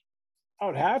POV. I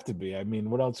would have to be. I mean,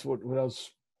 what else? What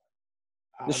else?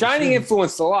 The Shining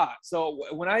influenced a lot. So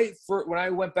when I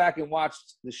went back and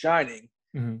watched The Shining,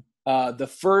 the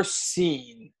first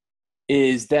scene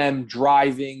is them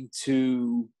driving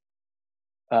to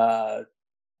the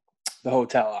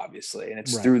hotel, obviously, and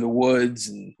it's through the woods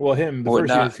and the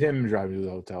first scene is him driving to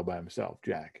the hotel by himself,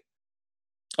 Jack.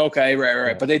 Okay, right.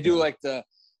 Yeah, but they do like the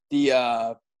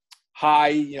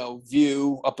high,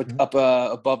 view up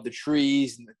above the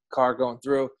trees and the car going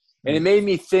through, and it made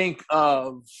me think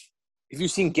of. Have you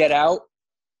seen Get Out?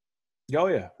 Oh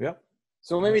yeah, yep.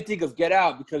 So it made me think of Get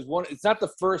Out because it's not the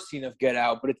first scene of Get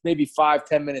Out, but it's maybe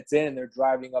 5-10 minutes in, and they're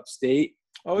driving upstate.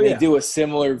 Oh yeah. They do a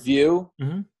similar view,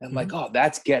 and I'm like, oh,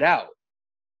 that's Get Out.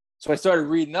 So I started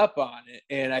reading up on it,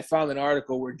 and I found an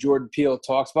article where Jordan Peele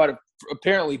talks about it.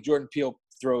 Apparently, Jordan Peele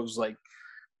throws like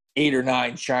 8 or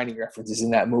 9 Shining references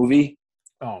in that movie.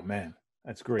 Oh man,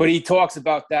 that's great. But he talks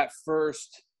about that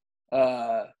first,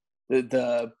 the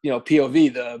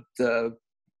POV, the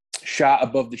shot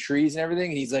above the trees and everything.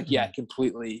 And he's like, yeah, I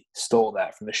completely stole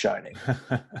that from The Shining.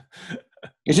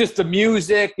 It's just the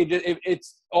music.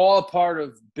 It's all a part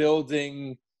of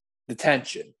building the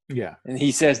tension. Yeah. And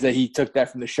he says that he took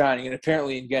that from The Shining, and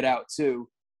apparently in Get Out too.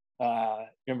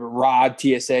 Remember Rod,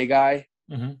 TSA guy?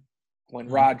 Mm-hmm. When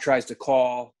Rod tries to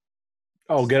call.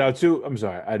 Oh, Get Out 2? I'm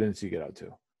sorry. I didn't see Get Out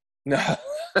 2. No.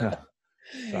 No.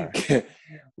 Sorry.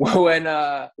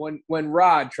 when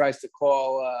Rod tries to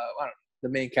call I don't know, the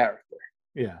main character.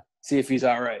 Yeah. See if he's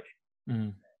all right. Mm-hmm.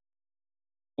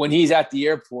 When he's at the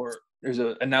airport, there's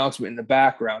an announcement in the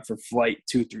background for Flight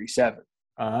 237.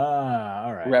 Ah,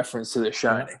 all right. Reference to The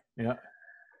Shining. Yeah.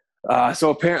 So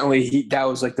apparently that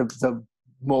was like the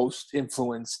most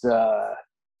influenced, or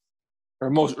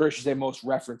I should say most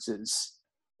references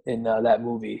in that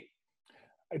movie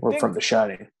or from The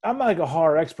Shining. I'm not like a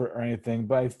horror expert or anything,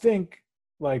 but I think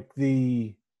like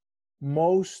the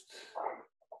most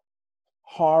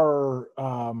horror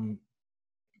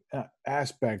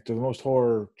aspect or the most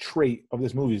horror trait of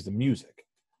this movie is the music.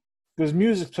 Because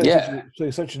music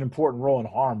plays such an important role in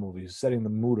horror movies, setting the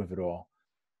mood of it all.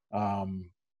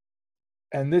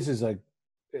 And this is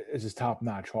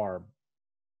top-notch horror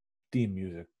theme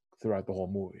music throughout the whole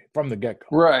movie from the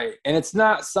get-go. Right. And it's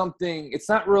not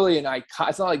really an icon.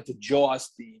 It's not like the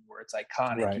Jaws theme where it's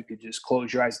iconic. Right. You could just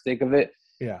close your eyes and think of it.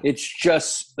 Yeah. It's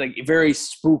just like very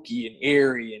spooky and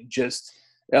airy and just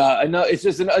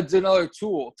it's another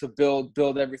tool to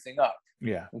build everything up.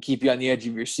 Yeah. And keep you on the edge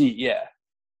of your seat. Yeah.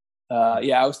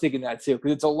 I was thinking that too,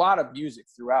 because it's a lot of music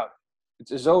throughout.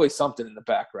 There's always something in the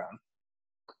background.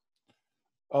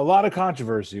 A lot of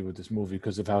controversy with this movie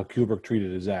because of how Kubrick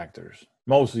treated his actors,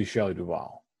 mostly Shelley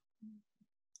Duvall.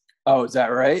 Oh, is that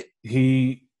right?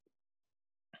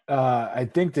 I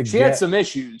think she had some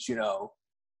issues, you know.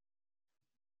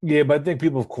 Yeah, but I think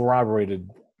people have corroborated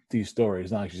these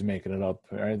stories. Not like she's making it up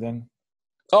or anything.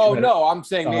 Oh, no, I'm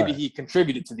saying maybe he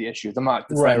contributed to the issues. I'm not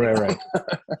right.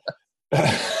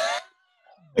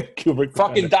 Kubrick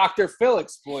fucking Dr. Phil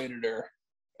exploited her.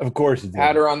 Of course he did.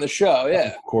 Had her on the show,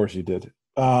 yeah. Of course he did.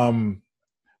 But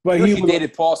he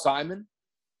dated Paul Simon?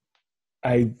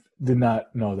 I did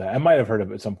not know that. I might have heard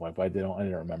of it at some point, but I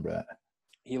didn't remember that.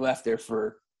 He left there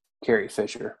for Carrie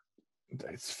Fisher.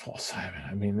 It's Paul Simon.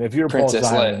 I mean, if you're Paul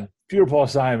Simon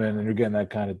and you're getting that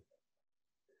kind of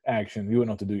action, you wouldn't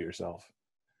know what to do yourself.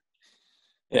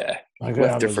 Yeah. Like,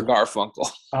 left her for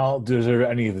Garfunkel. I don't deserve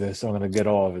any of this. I'm gonna get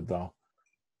all of it though.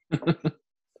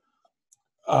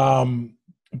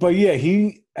 But yeah,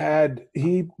 he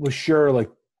was sure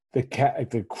like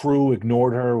the crew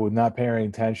ignored her, would not pay any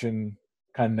attention,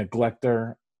 kind of neglect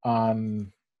her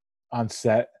on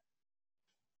set.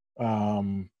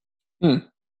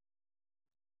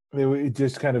 They would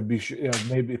just kind of be,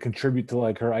 maybe contribute to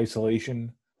like her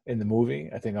isolation in the movie.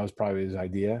 I think that was probably his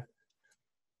idea.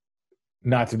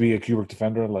 Not to be a Kubrick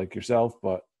defender like yourself,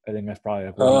 but I think that's probably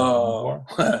what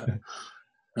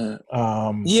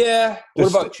yeah. What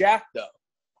about Jack though?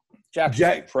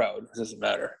 Jack proud. It doesn't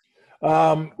matter.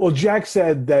 Well, Jack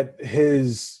said that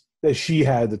she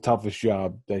had the toughest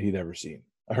job that he'd ever seen.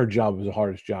 Her job was the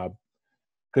hardest job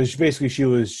because basically she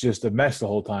was just a mess the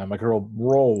whole time. Like her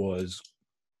role was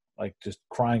like just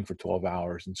crying for 12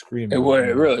 hours and screaming. It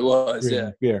really was,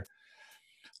 yeah. Yeah.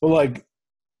 But like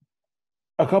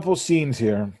a couple scenes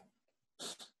here.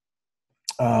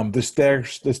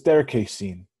 The staircase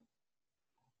scene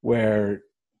where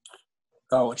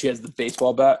when she has the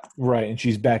baseball bat, right, and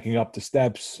she's backing up the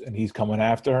steps and he's coming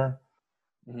after her.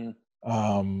 Mm-hmm.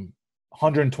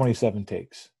 127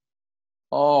 takes.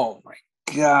 Oh my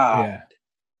god!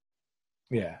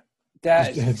 Yeah.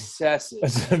 That is excessive.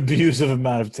 That's an abusive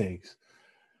amount of takes.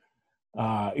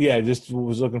 Just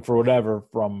was looking for whatever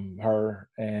from her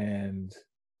and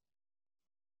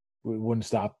we wouldn't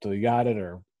stop till you got it,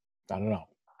 or I don't know.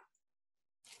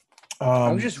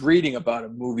 I'm just reading about a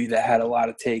movie that had a lot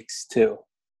of takes too.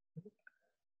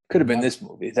 Could have been this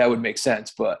movie. That would make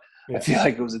sense, but I feel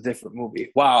like it was a different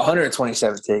movie. Wow,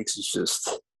 127 takes is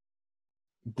just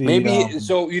maybe.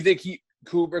 So you think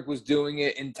Kubrick was doing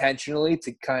it intentionally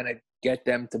to kind of get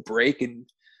them to break and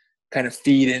kind of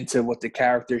feed into what the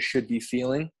characters should be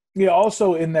feeling? Yeah.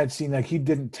 Also, in that scene, like he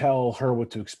didn't tell her what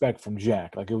to expect from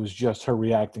Jack. Like it was just her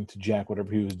reacting to Jack,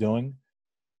 whatever he was doing.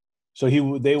 So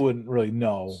they wouldn't really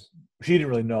know. She didn't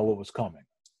really know what was coming.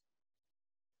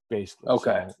 Basically.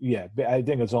 Okay. So, yeah, I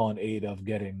think it's all in aid of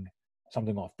getting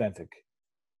something authentic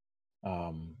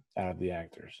out of the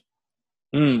actors.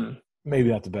 Maybe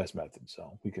not the best method,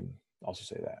 so we can also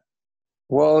say that.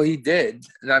 Well, he did.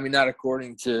 I mean, not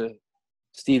according to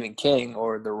Stephen King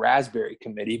or the Raspberry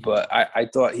Committee, but I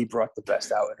thought he brought the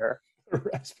best out in her. The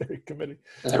Raspberry Committee.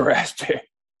 The Raspberry.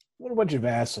 What a bunch of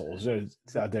assholes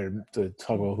out there to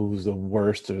talk about who's the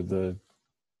worst or the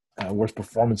Worst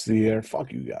performance of the year.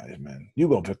 Fuck you guys, man.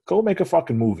 You go make a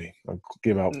fucking movie. Or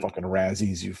give out fucking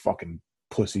Razzies, you fucking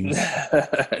pussies.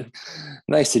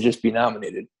 Nice to just be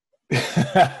nominated.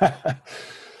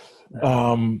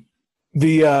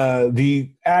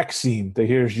 The axe scene, the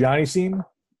Here's Johnny scene.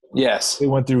 Yes. They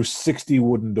went through 60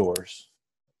 wooden doors,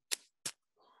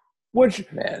 which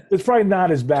Man. it's probably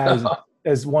not as bad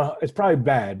as one. It's probably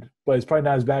bad, but it's probably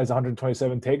not as bad as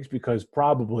 127 takes because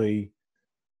probably,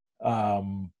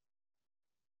 you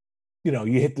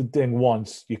hit the thing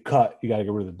once, you cut, you got to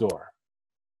get rid of the door.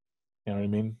 You know what I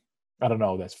mean? I don't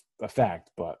know. That's a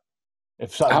fact, but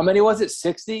if how many was it?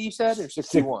 60 you said, or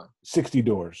 61? 60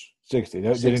 doors. 60.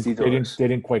 They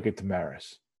didn't quite get to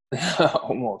Maris.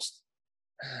 Almost.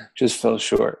 Just fell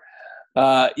short.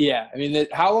 Yeah. I mean,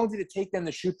 how long did it take them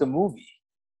to shoot the movie?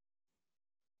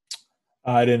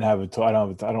 I didn't have it. I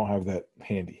don't have that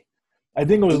handy. I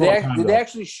think it was. Did they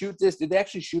actually shoot this? Did they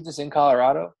actually shoot this in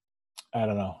Colorado? I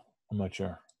don't know. I'm not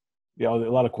sure. Yeah, a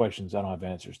lot of questions I don't have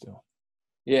answers to.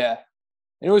 Yeah,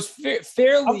 and it was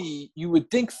fairly. You would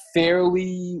think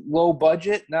fairly low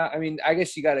budget. Not. I mean, I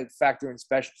guess you got to factor in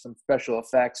some special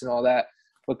effects and all that,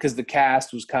 because the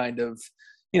cast was kind of,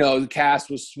 the cast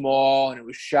was small and it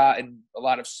was shot in a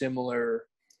lot of similar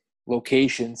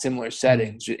locations, similar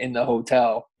settings in the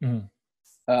hotel. Mm.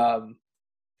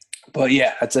 But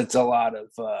yeah, that's a lot of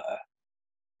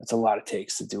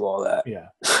takes to do all that. Yeah,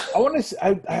 I want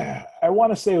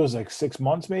to say it was like 6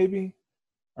 months, maybe,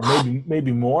 or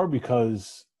maybe more,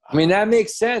 because I mean that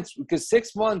makes sense, because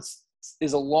 6 months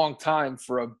is a long time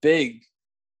for a big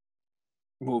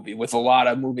movie with a lot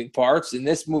of moving parts. And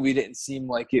this movie didn't seem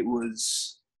like it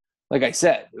was, like I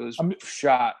said, it was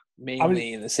shot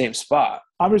mainly in the same spot.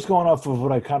 I'm just going off of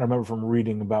what I kind of remember from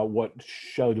reading about what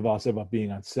Shelley Duvall said about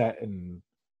being on set, and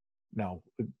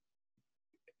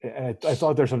and I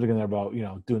thought there's something in there about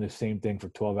doing the same thing for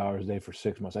 12 hours a day for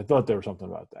 6 months. I thought there was something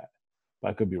about that, but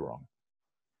I could be wrong.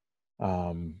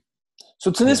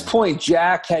 So to this point,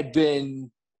 Jack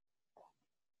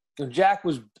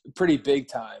was pretty big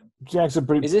time. Jack's a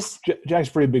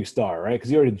pretty big star, right? Because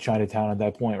he already did Chinatown at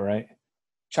that point, right?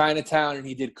 Chinatown, and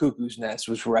he did Cuckoo's Nest,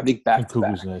 which were, I think, back to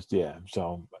Cuckoo's Nest, yeah.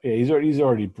 So yeah, he's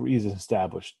an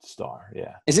established star,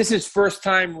 yeah. Is this his first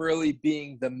time really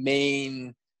being the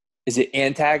main? Is it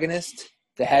antagonist,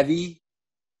 the heavy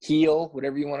heel,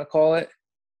 whatever you want to call it?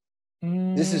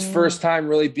 This is his first time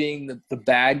really being the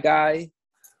bad guy.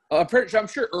 I'm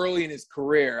sure early in his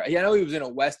career, I know he was in a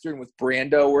Western with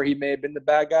Brando where he may have been the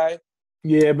bad guy.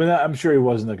 Yeah, but I'm sure he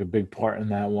wasn't like a big part in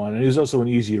that one. And he was also an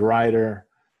Easy Rider.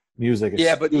 He was like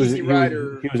Easy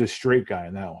Rider. He was a straight guy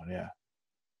in that one. Yeah,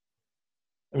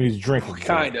 I mean, he's drinking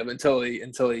kind of until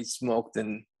he smoked,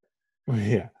 and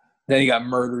yeah, then he got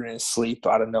murdered in his sleep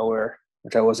out of nowhere,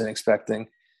 which I wasn't expecting.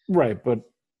 Right, but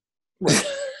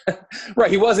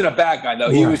right, he wasn't a bad guy though.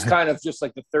 He was kind of just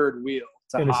like the third wheel.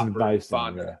 Innocent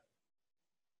bystander.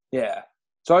 Yeah.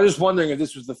 So I was just wondering if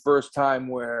this was the first time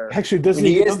where actually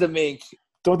is the main.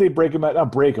 Don't they break him out?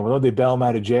 Not break him, but don't they bail him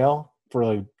out of jail for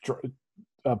like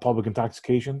public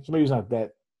intoxication? So maybe he's not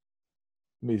that.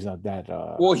 Maybe he's not that.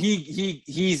 Well,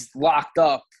 he's locked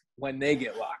up when they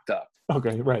get locked up.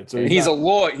 Okay, right. So he's a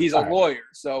lawyer. He's a lawyer,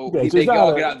 so they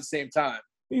all get out at the same time.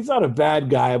 He's not a bad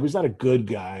guy, but he's not a good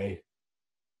guy.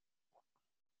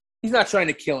 He's not trying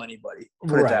to kill anybody.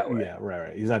 Put it that way. Yeah,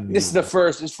 right. He's not. This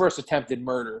is his first attempted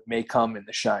murder may come in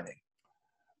The Shining.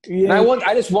 Yeah. And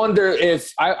I just wonder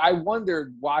if I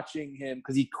wondered watching him,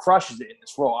 because he crushes it in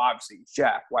this role. Obviously, he's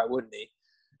Jack. Why wouldn't he?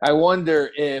 I wonder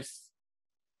if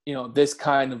this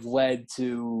kind of led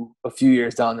to a few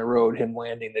years down the road him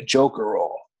landing the Joker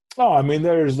role. Oh, I mean,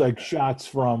 there's like shots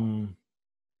from.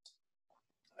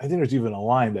 I think there's even a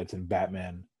line that's in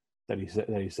Batman that he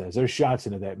says. There's shots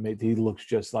in it that he looks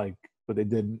just like what they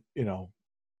did,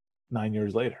 9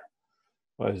 years later.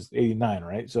 Well, was 89,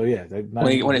 right? So yeah,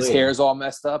 when his hair's all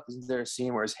messed up, isn't there a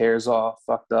scene where his hair's all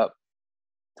fucked up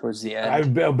towards the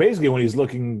end? Basically, when he's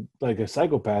looking like a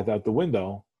psychopath out the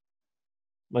window,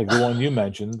 like the one you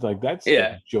mentioned, like that's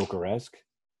Joker-esque.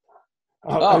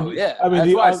 I mean,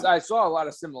 that's why I saw a lot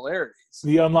of similarities.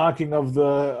 The unlocking of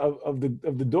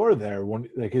the door there, when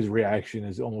like his reaction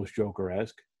is almost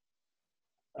Joker-esque.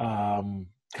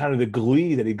 Kind of the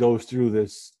glee that he goes through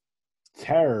this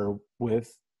terror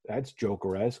with, that's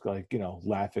Joker-esque, like,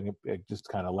 laughing, just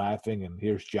kind of laughing, and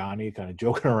here's Johnny kind of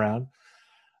joking around.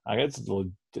 I guess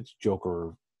it's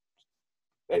Joker.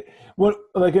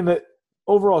 Like in the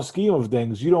overall scheme of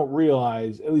things, you don't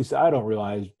realize, at least I don't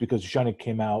realize, because Shining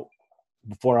came out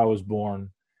before I was born,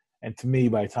 and to me,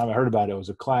 by the time I heard about it, it was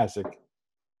a classic.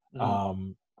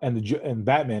 Mm-hmm. And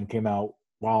Batman came out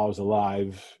while I was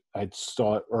alive. I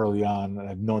saw it early on, and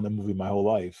I've known the movie my whole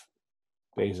life,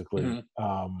 basically.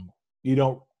 You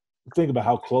don't think about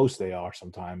how close they are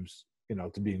sometimes,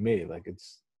 to being made. Like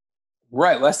it's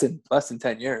right, less than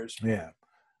 10 years. yeah.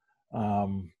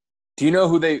 Do you know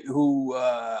who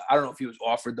I don't know if he was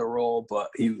offered the role, but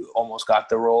he almost got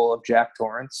the role of Jack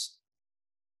Torrance?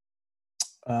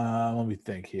 Let me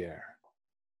think here.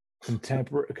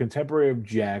 Contemporary of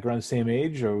Jack, around the same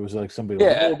age, or was it like somebody a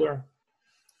little older?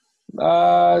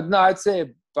 No, I'd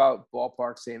say about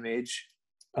ballpark same age.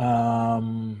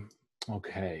 Okay.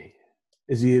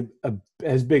 Is he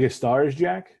as big a star as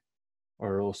Jack,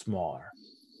 or a little smaller?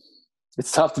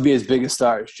 It's tough to be as big a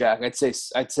star as Jack. I'd say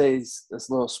he's a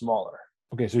little smaller.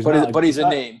 Okay, so he's a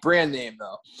name, brand name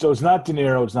though. So it's not De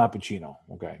Niro, it's not Pacino.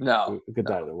 Okay, no, we'll get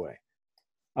that out of the way.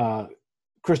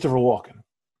 Christopher Walken.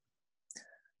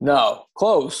 No,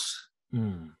 close.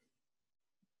 On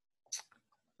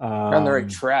the right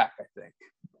track, I think.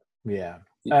 Yeah,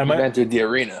 he entered the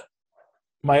arena.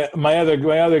 My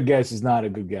other guess is not a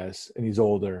good guess, and he's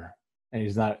older, and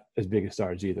he's not as big a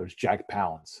star as either. It's Jack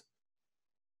Palance.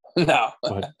 No,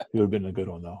 but he would have been a good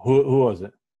one though. Who was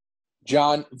it?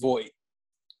 Jon Voight.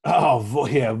 Oh,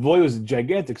 Voight was a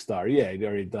gigantic star. Yeah, he'd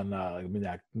already done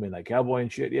Midnight Cowboy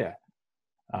and shit. Yeah.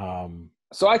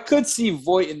 So I could see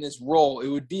Voight in this role. It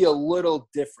would be a little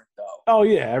different though. Oh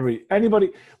yeah,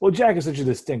 anybody. Well, Jack is such a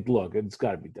distinct look. It's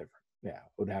got to be different. Yeah,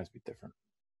 it would have to be different.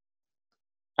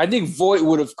 I think Voight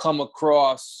would have come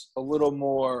across a little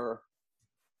more.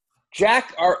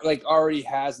 Jack already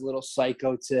has a little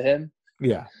psycho to him.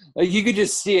 Yeah, like you could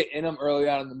just see it in him early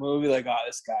on in the movie. Like, oh,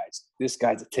 this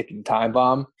guy's a ticking time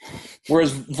bomb.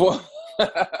 Whereas Voight,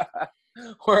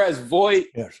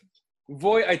 yes.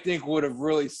 Voight, I think would have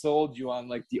really sold you on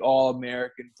like the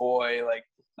all-American boy. Like,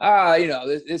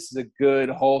 this is a good,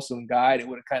 wholesome guy. And it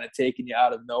would have kind of taken you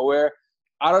out of nowhere.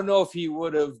 I don't know if he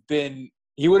would have been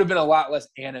a lot less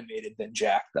animated than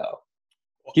Jack, though.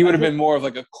 He would have been more of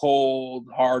like a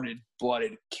cold-hearted,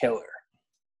 blooded killer.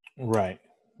 Right.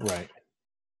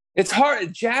 It's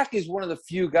hard. Jack is one of the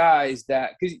few guys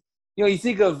that, because you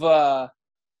think of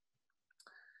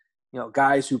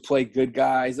guys who play good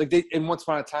guys. Like in Once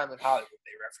Upon a Time in Hollywood,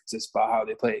 they reference this about how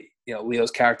they play.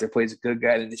 Leo's character plays a good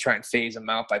guy, and they try and phase him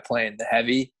out by playing the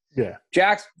heavy. Yeah.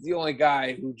 Jack's the only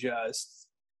guy who just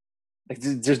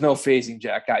there's no phasing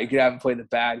Jack out. You could have him play the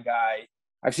bad guy.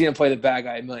 I've seen him play the bad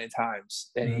guy a million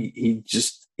times, and you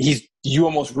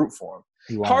almost root for him.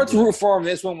 Hard to root for him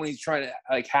this one when he's trying to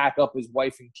hack up his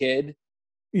wife and kid.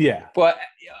 Yeah. But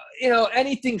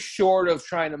anything short of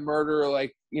trying to murder a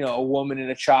woman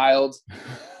and a child,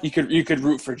 you could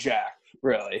root for Jack,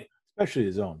 really. Especially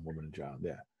his own woman and child,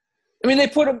 yeah. I mean, they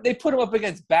put him up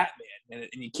against Batman, and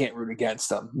you can't root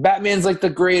against him. Batman's like the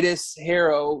greatest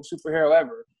superhero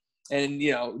ever, and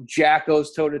Jack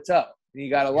goes toe to toe. You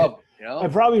gotta love him.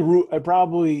 I'd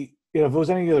probably if it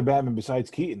was any other Batman besides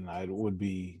Keaton, I'd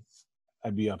be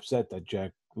upset that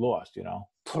Jack lost.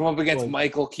 Put him up against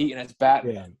Michael Keaton as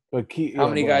Batman. Yeah, but Keaton. How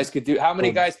many guys could do? How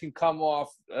many guys can come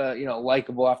off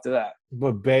likable after that?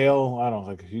 But Bale, I don't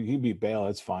think he beat Bale.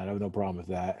 That's fine. I have no problem with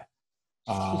that.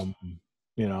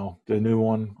 The new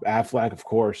one, Affleck, of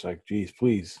course. Like, geez,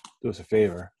 please do us a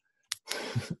favor.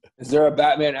 Is there a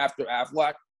Batman after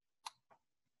Affleck?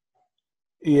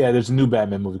 Yeah, there's a new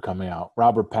Batman movie coming out.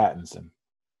 Robert Pattinson.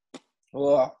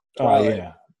 Well,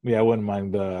 yeah. I wouldn't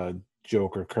mind the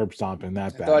Joker curb stomping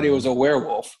that Batman. I thought he was a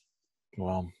werewolf.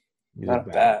 Well, he's not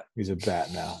a bat. He's a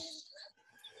bat now.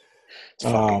 It's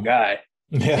a fucking guy.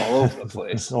 Yeah. All over the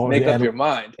place. Make up your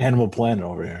mind. Animal Planet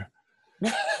over here.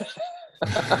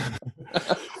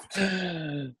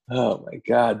 Oh my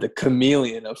God, the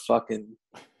chameleon of fucking.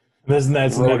 That's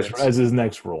his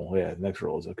next role. Yeah, next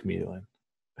role is a chameleon.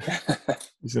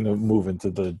 He's gonna move into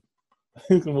the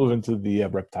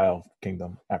reptile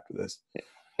kingdom after this.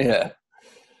 Yeah.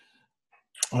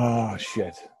 Oh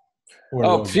shit.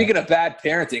 Speaking of bad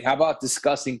parenting, how about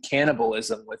discussing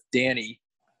cannibalism with Danny?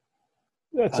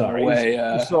 That's all right.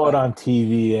 You saw it on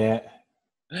TV. Yeah.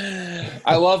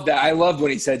 I love that. I loved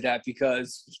when he said that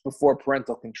because it's before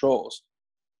parental controls.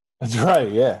 That's right.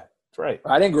 Yeah, that's right.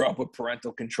 I didn't grow up with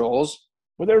parental controls.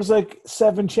 Well, there's like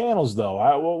 7 channels though.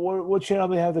 What channel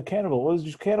do they have the cannibal? What is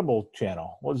this cannibal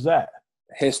channel? What is that?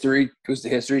 History. Was the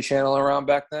History Channel around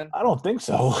back then? I don't think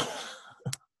so.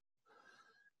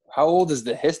 How old is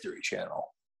the History Channel?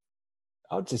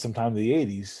 I would say sometime in the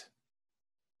 80s.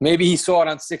 Maybe he saw it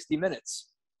on 60 Minutes.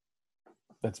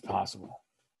 That's possible.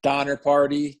 Donner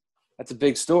Party. That's a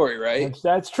big story, right?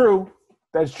 That's true.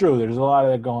 That's true. There's a lot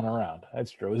of that going around.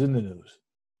 That's true. It was in the news.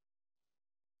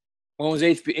 When was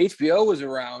HBO was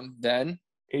around then?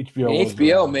 HBO was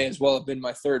HBO may as well have been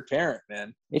my third parent,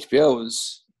 man. HBO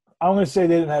was I'm going to say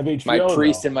they didn't have HBO, my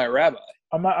priest though. and my rabbi.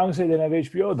 I'm going to say they didn't have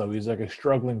HBO, though. He's like a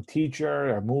struggling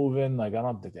teacher or moving. Like, I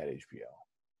don't think they had HBO.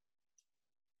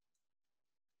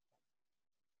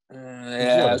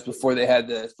 Yeah, it was before they had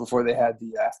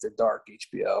the After Dark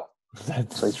HBO.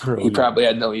 That's true. He probably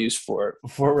had no use for it.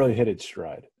 Before it really hit its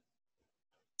stride.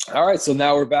 All right, so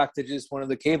now we're back to just one of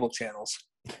the cable channels.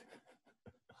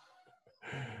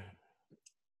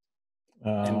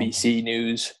 NBC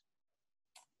News.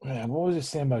 Man, what was I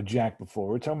saying about Jack before?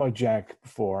 We were talking about Jack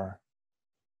before.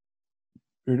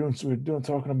 We were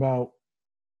talking about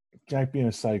Jack being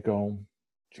a psycho.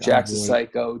 Jack's a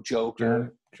psycho,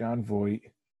 Joker. John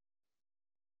Voight.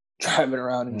 Driving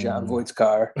around in John Voight's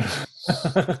car.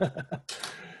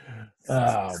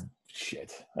 Oh,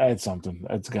 shit. I had something.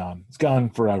 It's gone. It's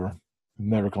gone forever.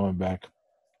 Never coming back.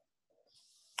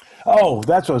 Oh,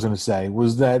 that's what I was going to say.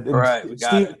 Was that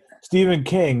Stephen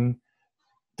King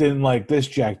didn't like this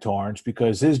Jack Torrance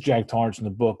because his Jack Torrance in the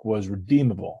book was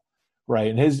redeemable, right?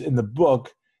 And in the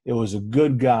book, it was a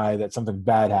good guy that something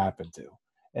bad happened to.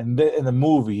 And in the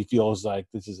movie, he feels like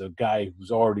this is a guy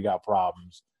who's already got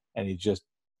problems, and he just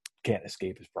can't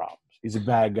escape his problems. He's a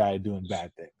bad guy doing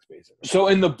bad things, basically. So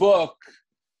in the book,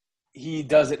 he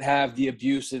doesn't have the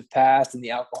abusive past and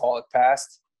the alcoholic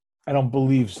past? I don't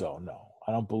believe so, no.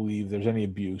 I don't believe there's any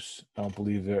abuse. I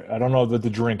don't know that the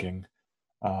drinking,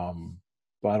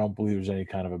 but I don't believe there's any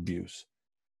kind of abuse.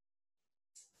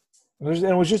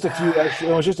 It was just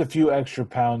a few extra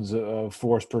pounds of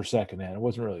force per second, and it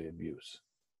wasn't really abuse.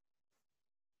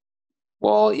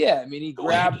 Well, yeah, I mean, he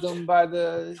grabbed him by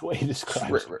the way he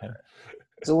describes it.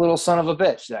 He's a little son of a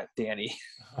bitch, that Danny.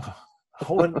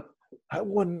 I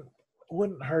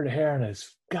wouldn't hurt a hair on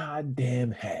his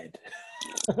goddamn head.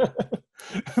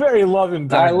 Very loving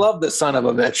parent. I love the son of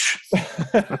a bitch.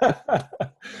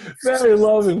 Very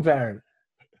loving parent.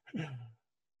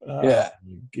 Oh, yeah.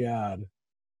 My God.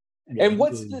 Yeah, and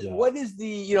what is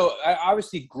the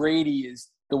obviously Grady is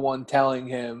the one telling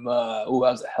him, that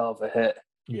was a hell of a hit.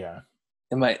 Yeah.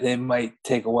 They might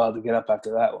take a while to get up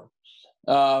after that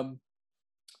one.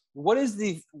 What's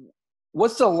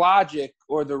the logic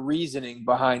or the reasoning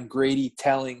behind Grady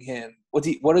telling him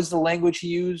what is the language he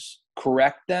used?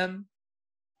 Correct them?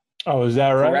 Oh, is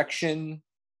that right? Correction.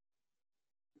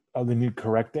 Oh, they need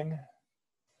correcting?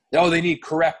 Oh, they need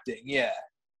correcting, yeah.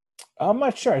 I'm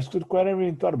not sure. It's good. I never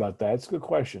even thought about that. It's a good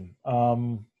question.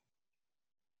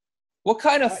 What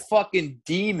kind of fucking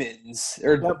demons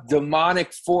or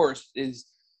demonic force is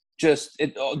just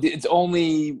its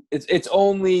only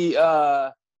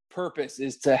purpose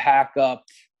is to hack up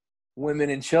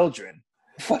women and children?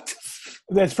 What?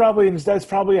 That's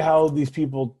probably how these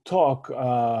people talk.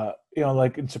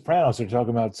 Like in Sopranos, they're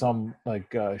talking about some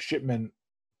shipment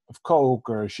of coke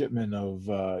or a shipment of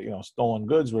stolen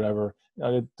goods, whatever.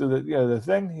 The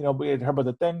thing. We had heard about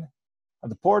the thing on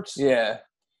the ports. Yeah.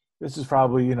 This is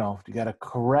probably you got to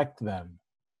correct them.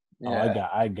 Yeah. Oh,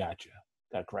 I got you.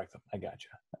 Got to correct them. I got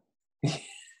you.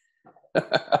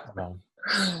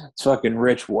 It's fucking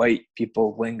rich white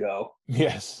people lingo.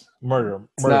 Yes, murder.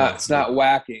 It's not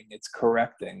whacking. It's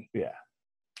correcting. Yeah.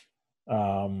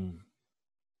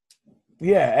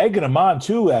 Yeah, egging him on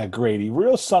too at Grady.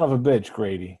 Real son of a bitch,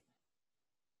 Grady.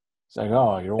 It's like,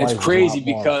 your wife. It's crazy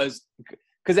because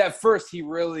at first he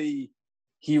really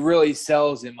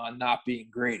sells him on not being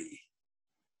Grady.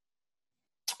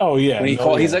 Oh yeah.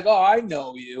 When he's like, "Oh, I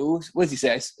know you." What does he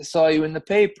say? I saw you in the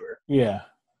paper. Yeah.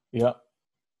 Yep.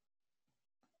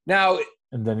 Now,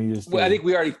 and then he just. I think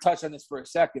we already touched on this for a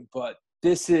second, but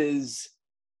is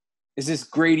this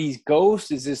Grady's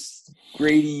ghost? Is this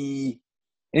Grady?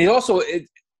 And he also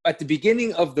at the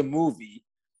beginning of the movie,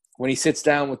 when he sits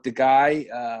down with the guy,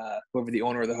 whoever the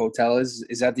owner of the hotel is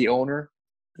that the owner?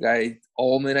 The guy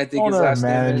Ullman, I think his last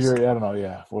name is. I don't know.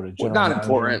 Yeah, not manager.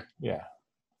 Important. Yeah.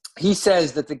 He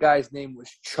says that the guy's name was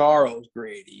Charles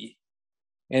Grady,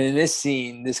 and in this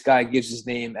scene, this guy gives his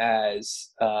name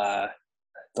as I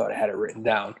thought I had it written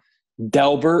down,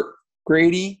 Delbert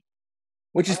Grady,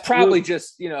 which is probably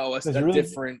just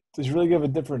different. Does he really give a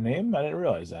different name? I didn't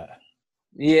realize that.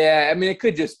 Yeah, I mean, it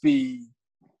could just be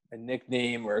a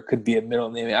nickname or it could be a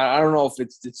middle name. I don't know if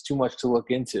it's too much to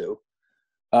look into.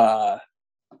 But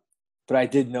I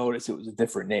did notice it was a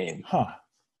different name. Huh.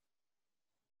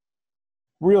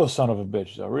 Real son of a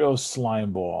bitch, though. Real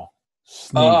slime ball.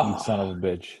 Sneaky son of a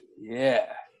bitch. Yeah.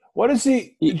 What is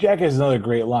he? Jack has another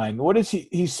great line. What is he?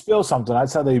 He spills something.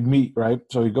 That's how they meet, right?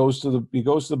 So he goes to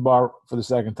the bar for the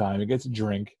second time. He gets a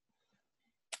drink.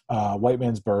 White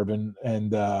man's bourbon.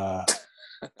 And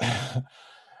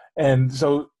and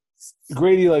so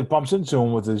Grady bumps into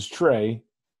him with his tray.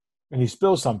 and he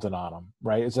spills something on him.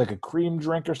 Right? It's like a cream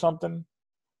drink or something.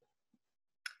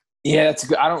 Yeah, that's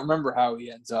good. I don't remember how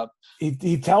he ends up.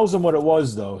 He tells him what it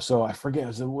was though, so I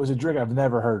forget. It was a drink I've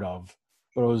never heard of,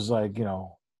 but it was like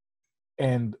Andorf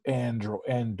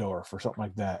or something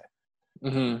like that.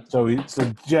 Mm-hmm. So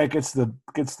Jack gets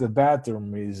the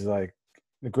bathroom. He's like,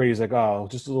 Grady's like, oh,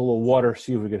 just a little water,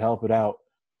 see if we could help it out.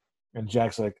 And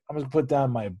Jack's like, I'm gonna put down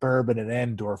my bourbon and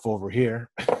Andorf over here,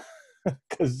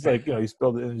 because he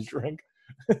spilled it in his drink.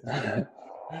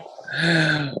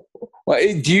 Well,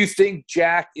 do you think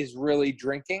Jack is really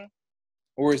drinking,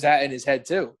 or is that in his head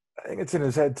too? I think it's in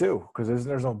his head too, because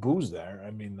there's no booze there.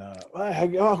 I mean,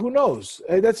 who knows?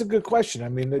 Hey, that's a good question. I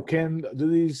mean, do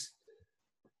these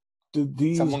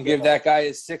Someone give that guy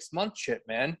his 6-month shit,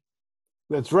 man.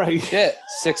 That's right. Shit,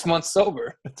 6 months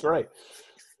sober. That's right.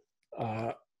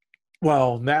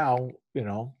 Well, now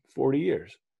 40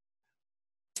 years.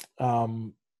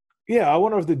 Yeah, I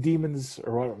wonder if the demons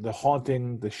or the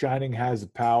haunting, the shining has the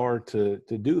power to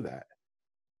do that.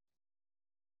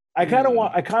 I kind of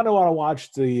want to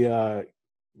watch the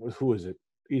who is it?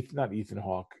 Not Ethan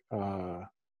Hawke.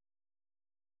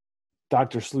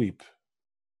 Dr. Sleep.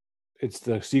 It's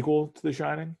the sequel to The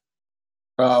Shining.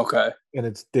 Oh, okay. And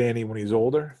it's Danny when he's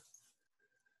older.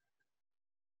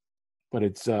 But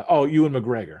it's Ewan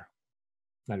McGregor,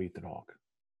 not Ethan Hawke.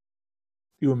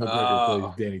 Ewan McGregor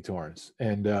plays Danny Torrance,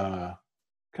 and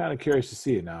kind of curious to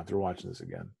see it now after watching this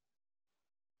again.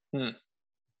 I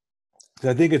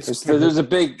think there's a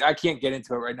big. I can't get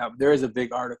into it right now, but there is a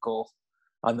big article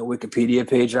on the Wikipedia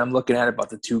page I'm looking at about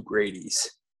the two Gradys.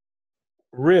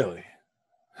 Really?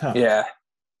 Huh. Yeah,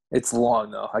 it's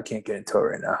long though. I can't get into it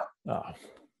right now. Oh,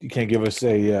 you can't give us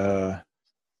your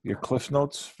Cliff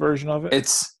Notes version of it?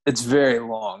 It's very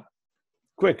long.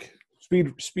 Quick,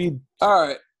 speed. All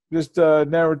right, just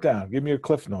narrow it down. Give me your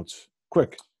Cliff Notes,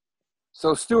 quick.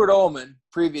 So Stuart Ullman,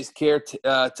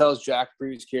 tells Jack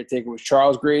previous caretaker was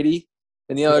Charles Grady,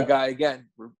 and the other guy again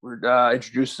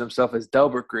introduces himself as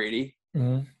Delbert Grady.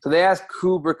 Mm-hmm. So they asked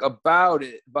Kubrick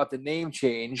about the name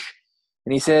change,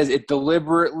 and he says it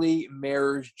deliberately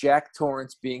mirrors Jack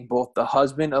Torrance being both the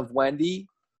husband of Wendy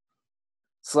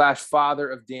 / father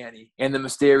of Danny and the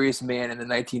mysterious man in the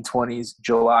 1920s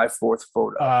July 4th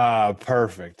photo.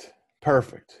 Perfect.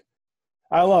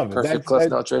 I love it. Perfect Cliff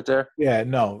Notes right there. Yeah,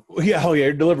 no. Yeah,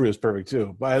 your delivery was perfect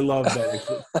too. But I love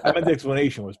that. I meant the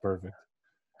explanation was perfect.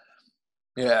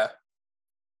 Yeah.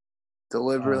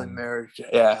 Deliberately marriage.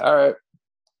 Yeah, all right.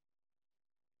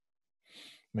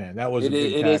 Man, that was it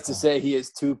is to say he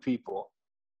is two people.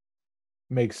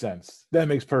 Makes sense. That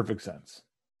makes perfect sense.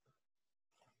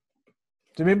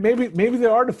 So maybe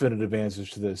there are definitive answers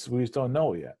to this. We just don't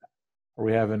know yet. Or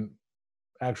we haven't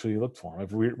actually looked for them.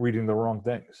 If we're reading the wrong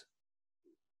things.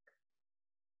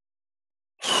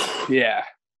 Yeah.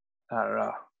 I don't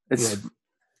know. It's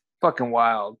fucking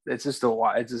wild. It's just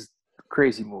a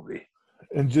crazy movie.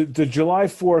 And the July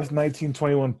 4th,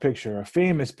 1921 picture, a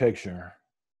famous picture.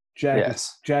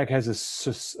 Jack has a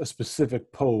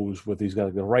specific pose with he's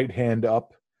got the right hand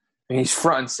up. And he's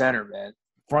front and center, man.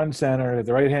 Front and center,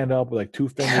 the right hand up with like two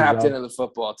fingers Captain up. of the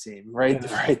football team, right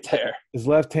there. His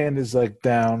left hand is like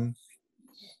down,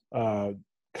 kind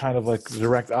of like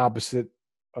direct opposite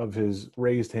of his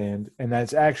raised hand, and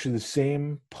that's actually the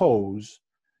same pose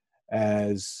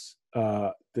as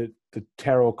the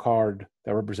tarot card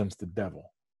that represents the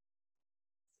devil.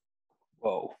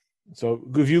 Whoa. So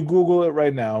if you Google it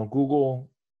right now, Google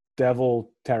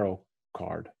devil tarot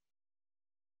card.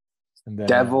 And then,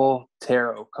 devil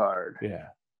tarot card. Yeah.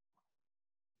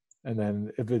 And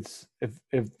then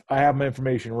if I have my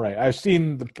information right, I've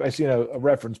seen a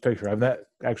reference picture. I've not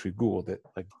actually Googled it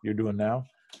like you're doing now.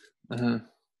 Mm-hmm.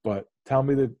 But tell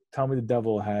me the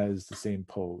devil has the same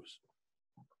pose.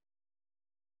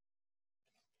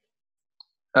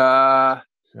 Not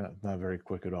very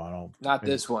quick at all.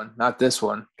 This one. Not this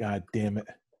one. God damn it!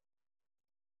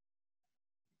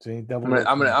 See, devil.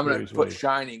 I'm gonna put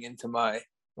Shining into my.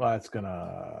 Well, that's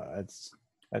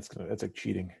like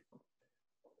cheating.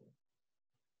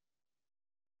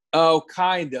 Oh,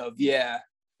 kind of, yeah.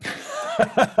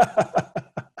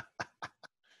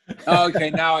 Okay,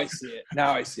 now I see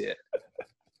it.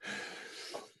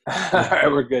 All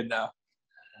right, we're good now.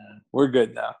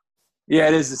 Yeah,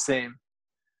 it is the same.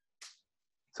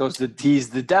 So he's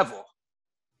the devil.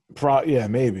 Yeah,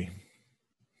 maybe.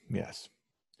 Yes.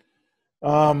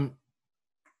 So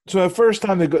the first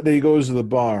time that he goes to the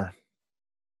bar.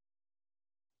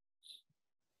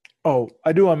 Oh,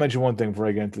 I do want to mention one thing before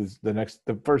I get into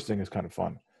the first thing is kind of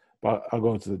fun, but I'll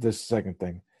go into this second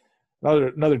thing.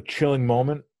 Another chilling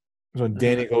moment is when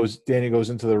Danny goes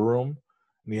into the room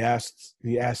And he asked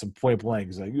him point blank,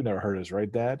 he's like, "You never hurt us,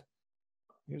 right, Dad?"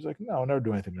 He was like, "No, I'll never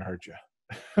do anything to hurt you."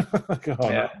 Like, oh,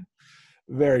 Yeah. no.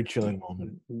 Very chilling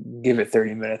moment. Give it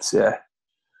 30 minutes, yeah.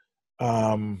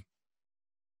 I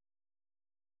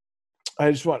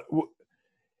just want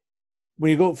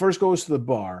when he first goes to the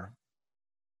bar,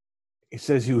 he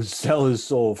says he would sell his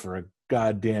soul for a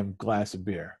goddamn glass of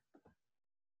beer.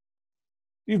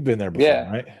 You've been there before,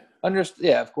 Yeah. right?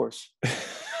 Yeah, of course.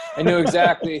 I knew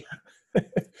exactly.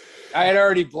 I had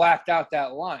already blacked out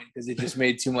that line because it just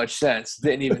made too much sense.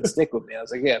 Didn't even stick with me. I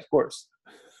was like, yeah, of course.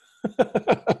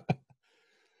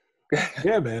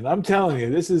 Yeah, man. I'm telling you,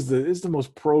 this is the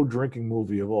most pro drinking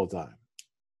movie of all time.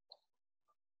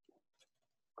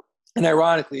 And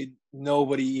ironically,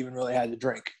 nobody even really had to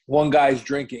drink. One guy's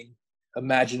drinking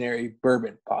imaginary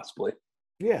bourbon, possibly.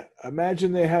 Yeah.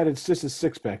 Imagine they had it's just a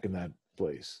 6-pack in that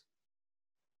place.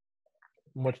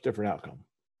 Much different outcome.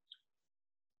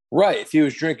 Right. If he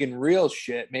was drinking real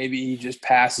shit, maybe he just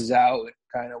passes out and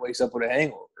kind of wakes up with a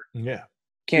hangover. Yeah.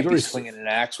 Can't be swinging an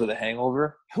axe with a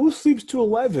hangover. Who sleeps to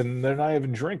 11? They're not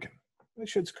even drinking. That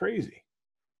shit's crazy.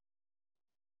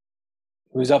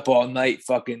 He was up all night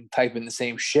fucking typing the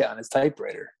same shit on his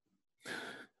typewriter.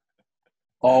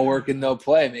 All work and no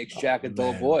play makes Jack a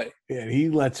dull boy. Yeah, he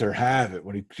lets her have it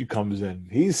when she comes in.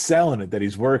 He's selling it that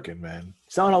he's working, man.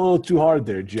 Selling a little too hard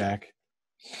there, Jack.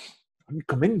 When you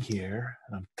come in here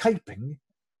and I'm typing,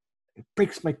 it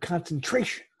breaks my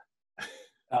concentration.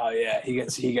 Oh yeah,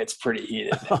 he gets pretty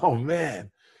heated. Oh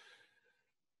man,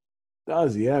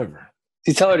 does he ever?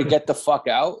 Does he tell her to get the fuck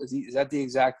out? Is that the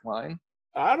exact line?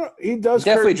 I don't. He does. He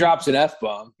definitely drops an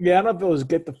F-bomb. Yeah, I don't know if it was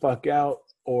 "get the fuck out"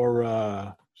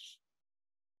 or.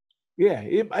 Yeah,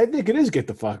 I think it is "get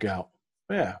the fuck out."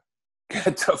 Yeah,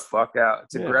 get the fuck out.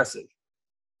 It's aggressive.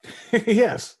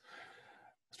 Yes,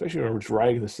 especially when we're just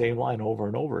writing the same line over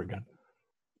and over again.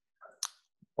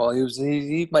 Well,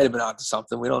 he might have been onto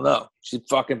something. We don't know. She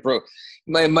fucking broke.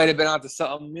 He might have been onto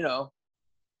something, until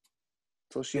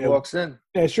she walks in.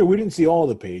 Yeah, sure. We didn't see all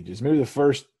the pages. Maybe the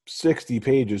first 60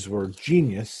 pages were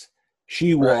genius.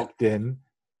 She walked in,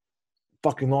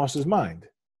 fucking lost his mind.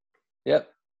 Yep.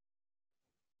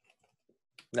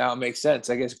 Now it makes sense.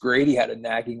 I guess Grady had a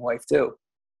nagging wife too.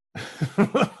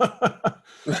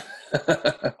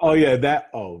 Oh yeah,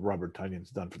 Robert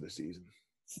Tunyon's done for the season.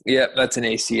 Yep, that's an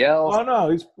ACL. Oh no,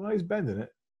 he's bending it.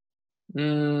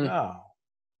 No.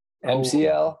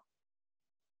 MCL.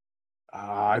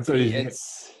 I thought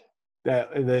it's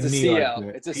a CL.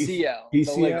 It's a CL.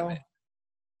 PCL.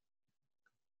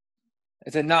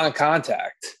 It's a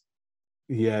non-contact.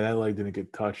 Yeah, that leg didn't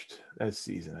get touched that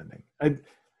season, I think.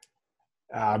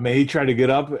 Man, he tried to get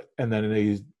up, and then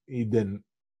he didn't.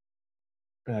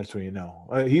 That's when you know.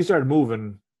 He started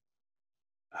moving.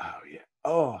 Oh, yeah.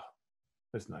 Oh,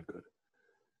 that's not good.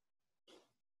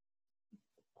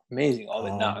 Amazing, all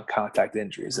the non-contact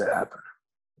injuries that happen.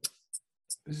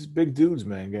 This is big dudes,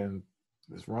 man,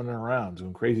 just running around,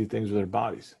 doing crazy things with their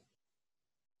bodies.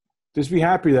 Just be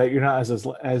happy that you're not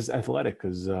as athletic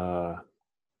as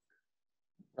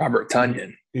Robert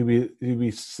Tunyon. You'd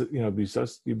be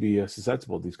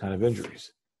susceptible to these kind of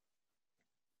injuries.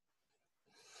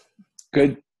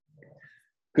 Good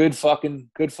fucking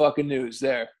news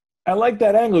there. I like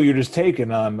that angle you're just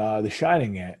taking on The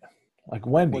Shining. Like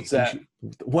Wendy. What's that?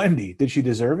 Wendy, did she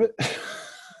deserve it?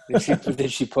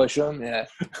 Did she push him? Yeah.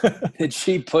 Did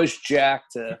she push Jack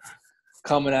to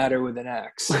coming at her with an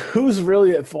axe? Who's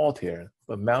really at fault here?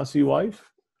 The mousy wife?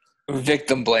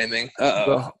 Victim blaming.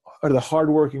 Uh-oh. Or the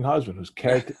hardworking husband who's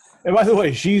character. And by the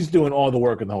way, she's doing all the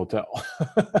work in the hotel.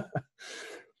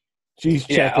 She's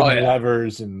checking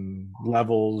levers and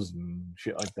levels and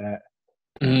shit like that.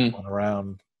 Going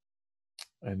around.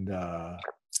 And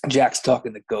Jack's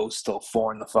talking to ghosts till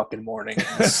 4 a.m,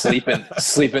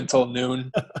 sleeping till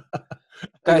noon.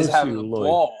 Guy's having a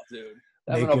ball, dude.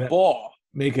 Having a ball.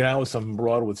 Making out with some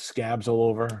broad with scabs all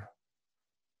over.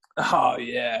 Oh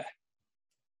yeah.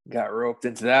 Got roped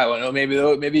into that one. Oh,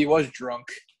 maybe he was drunk.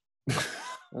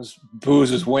 Those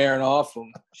booze was wearing off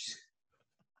him.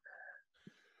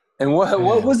 And what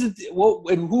was it?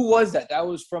 And who was that? That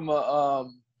was from a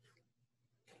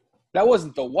that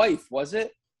wasn't the wife, was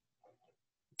it?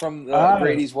 From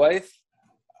Brady's wife?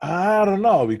 I don't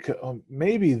know, because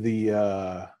maybe the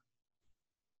I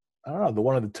don't know, the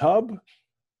one in the tub?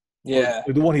 Yeah.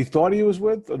 Or the one he thought he was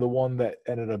with, or the one that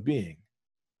ended up being?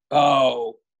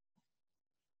 Oh.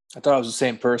 I thought it was the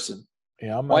same person.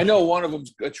 Yeah, I know one of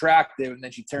them's attractive, and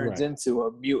then she turns into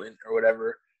a mutant or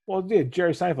whatever. Well, yeah,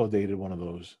 Jerry Seinfeld dated one of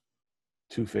those,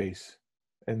 Two-Face,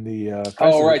 in the.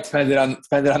 Depended on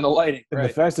the lighting. In the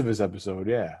Festivus episode,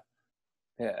 yeah.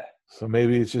 Yeah. So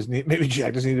maybe it's just maybe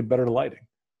Jack just needed better lighting.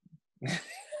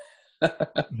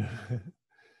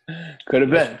 Could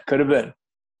have been. Could have been.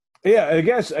 Yeah, I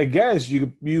guess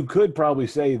you could probably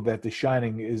say that The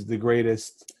Shining is the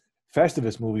greatest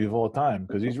Festivus movie of all time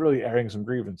because he's really airing some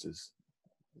grievances.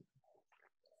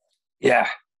 Yeah.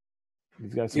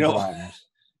 He's got some problems.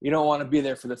 You don't want to be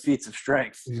there for the feats of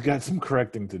strength. He's got some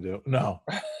correcting to do. No.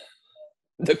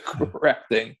 The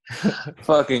correcting.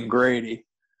 Fucking Grady.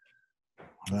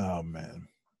 Oh, man.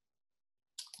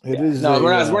 No,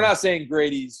 we're not saying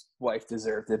Grady's wife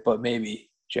deserved it, but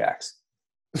maybe Jack's.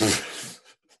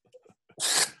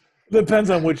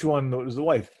 Depends on which one was the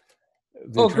wife.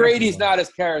 Well, Grady's not as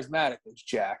charismatic as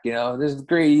Jack.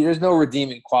 There's no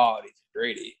redeeming quality to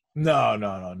Grady. No,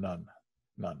 none.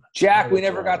 Jack, we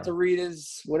never got to read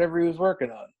his whatever he was working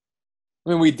on. I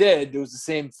mean, we did. It was the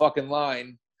same fucking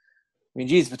line. I mean,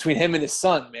 geez, between him and his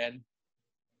son, man.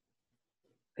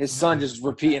 His son just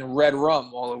repeating red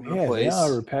rum all over the place. They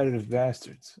are repetitive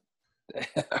bastards.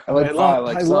 I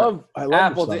love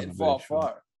Apple didn't fall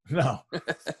far. No.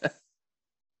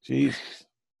 Jesus.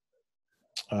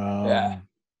 Yeah.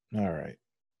 All right.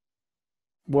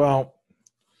 Well,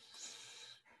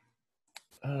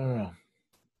 I don't know.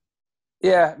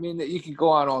 Yeah, I mean, you can go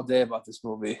on all day about this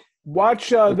movie.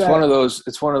 Watch It's one of those.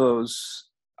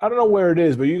 I don't know where it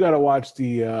is, but you got to watch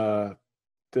the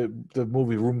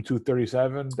movie Room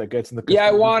 237 that gets in the. Yeah,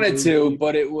 I wanted to,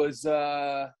 but it was.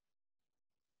 I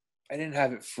didn't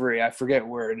have it free. I forget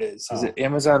where it is. Is it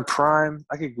Amazon Prime?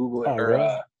 I could Google it.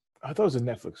 Really? I thought it was a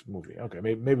Netflix movie. Okay,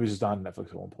 maybe it was just on Netflix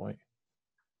at one point.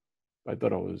 I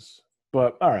thought it was,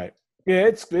 but all right. Yeah,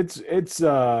 it's.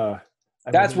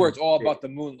 That's where it's all about the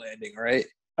moon landing, right?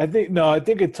 I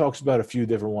think it talks about a few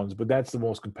different ones, but that's the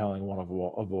most compelling one of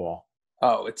all.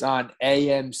 Oh, it's on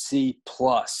AMC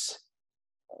Plus.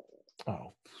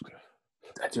 Oh,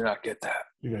 I do not get that.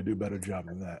 You gotta do a better job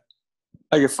than that.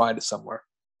 I can find it somewhere.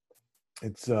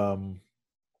 It's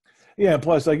yeah.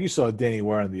 Plus, like you saw Danny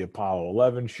wearing the Apollo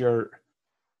 11 shirt.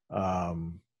 Like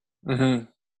one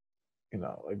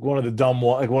of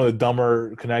the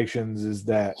dumber connections is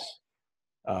that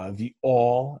the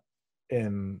all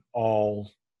in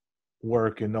all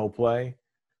work and no play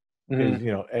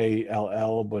is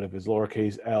ALL, but if it's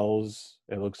lowercase L's,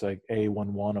 it looks like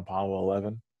A11 Apollo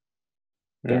 11.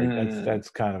 That's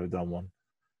kind of a dumb one.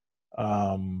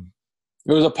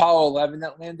 It was Apollo 11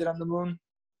 that landed on the moon?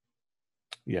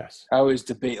 Yes. I always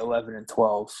debate 11 and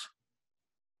 12.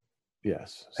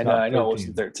 Yes. I know it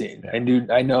wasn't 13. Yeah.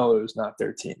 I know it was not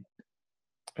 13.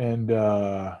 And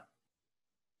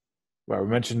we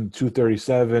mentioned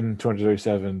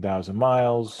 237,000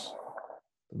 miles.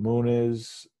 The moon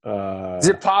is. Is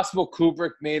it possible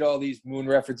Kubrick made all these moon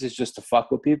references just to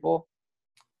fuck with people?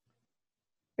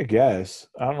 I guess.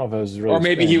 I don't know if it was really. Or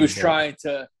maybe he was trying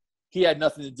to. He had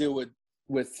nothing to do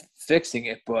with fixing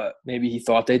it, but maybe he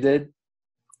thought they did.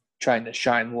 Trying to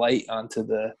shine light onto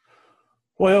the.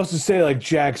 Well, I also say like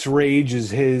Jack's rage is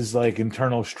his like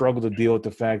internal struggle to deal with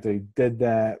the fact that he did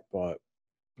that, but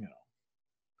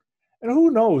and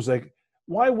who knows? Like,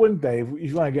 why wouldn't they? If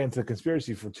you want to get into the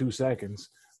conspiracy for 2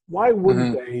 seconds, why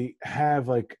wouldn't they have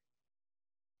like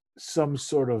some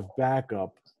sort of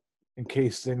backup in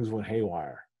case things went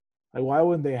haywire? Like, why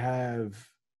wouldn't they have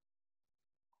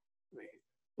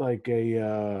like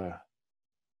a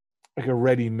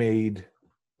ready-made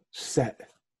set?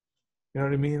 You know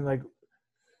what I mean? Like,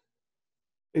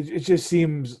 it just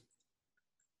seems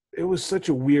it was such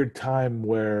a weird time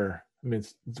where. I mean,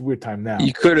 it's a weird time now.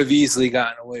 You could have easily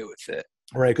gotten away with it.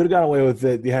 Right, could have gotten away with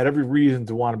it. You had every reason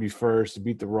to want to be first, to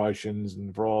beat the Russians,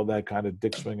 and for all that kind of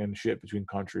dick swinging shit between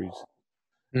countries.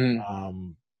 Which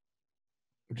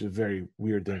is a very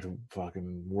weird thing to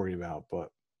fucking worry about, but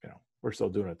we're still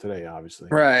doing it today, obviously.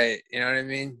 Right, you know what I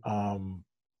mean?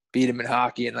 Beat him in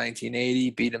hockey in 1980.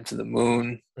 Beat him to the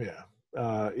moon. Yeah,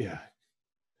 yeah.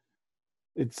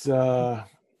 It's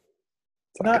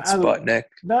not Sputnik.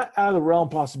 Not out of the realm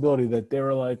possibility that they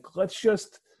were like, let's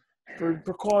just, for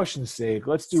precaution's sake,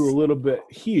 let's do a little bit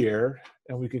here,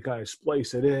 and we could kind of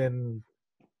splice it in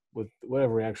with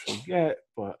whatever we actually get.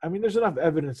 But I mean, there's enough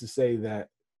evidence to say that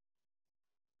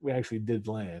we actually did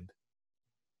land.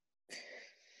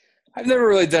 I've never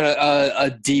really done a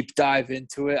deep dive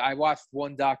into it. I watched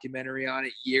one documentary on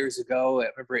it years ago. I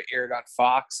remember it aired on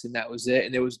Fox, and that was it.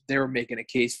 And they were making a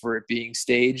case for it being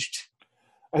staged.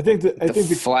 I think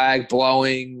the flag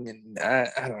blowing, and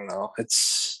I don't know.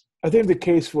 I think the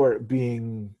case for it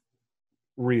being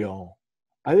real.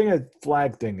 I think that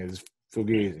flag thing is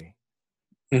fugazi.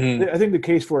 I think the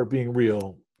case for it being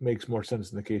real makes more sense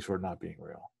than the case for it not being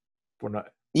real.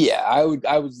 Yeah, I would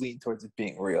lean towards it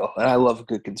being real, and I love a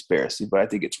good conspiracy, but I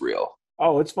think it's real.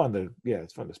 Oh, it's fun to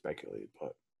speculate,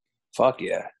 but Fuck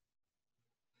yeah.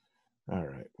 all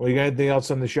right. Well, you got anything else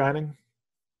on The Shining?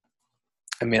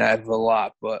 I mean, I have a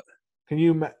lot, but Can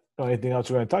you anything else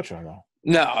we're going to touch on though?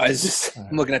 no, it's just All I'm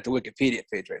right. looking at the Wikipedia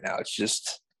page right now. It's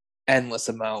just endless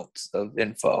amounts of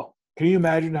info. Can you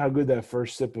imagine how good that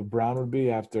first sip of brown would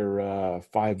be after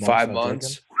 5 months Five not drinking?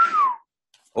 months.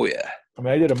 Oh yeah. I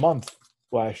mean, I did a month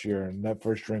last year, and that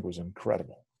first drink was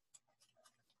incredible.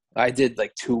 I did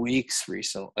like 2 weeks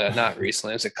recently. Not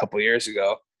recently. It was a couple years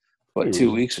ago, but Pretty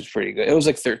 2 weeks was pretty good. It was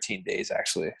like 13 days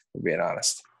actually, to be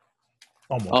honest.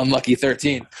 Almost. Unlucky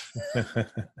 13.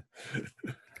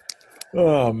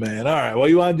 Oh man! All right. Well,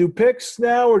 you want to do picks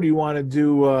now, or do you want to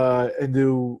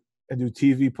do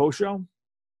TV post show?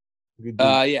 We could do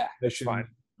Yeah, that's session. fine.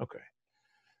 Okay.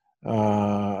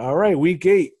 All right. Week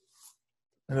 8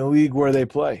 in a league where they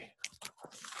play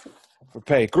for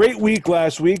pay. Great week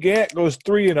last week. Ant goes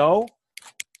 3-0.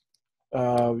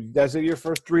 That's it. Your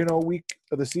first 3-0 week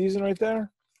of the season, right there.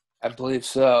 I believe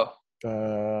so.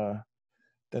 Then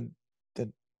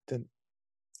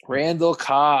Randall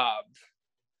Cobb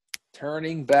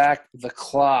turning back the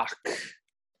clock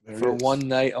for one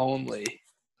night only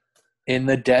in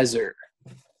the desert.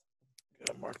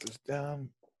 Gotta mark this down.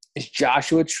 Is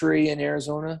Joshua Tree in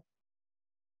Arizona?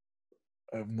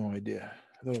 I have no idea.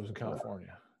 I thought it was in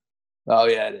California. Oh,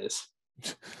 yeah, it is.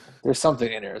 There's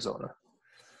something in Arizona.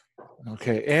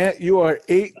 Okay, and you are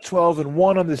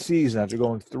 8-12-1 on the season after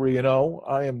going 3-0.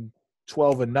 I am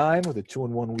 12-9 with a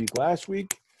 2-1 week last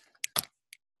week.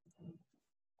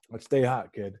 Let's stay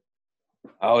hot, kid.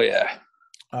 Oh, yeah.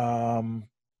 Let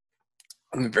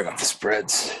me bring up the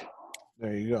spreads.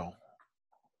 There you go.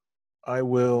 I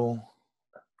will.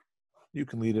 You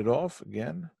can lead it off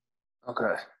again.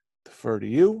 Okay. Defer to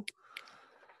you.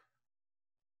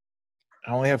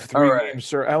 I only have 3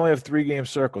 games. I only have 3 games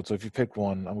circled. So if you pick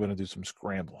one, I'm going to do some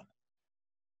scrambling.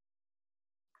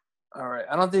 All right.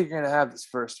 I don't think you're going to have this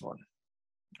first one.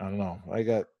 I don't know. I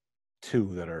got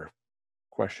 2 that are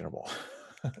questionable.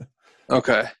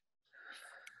 Okay.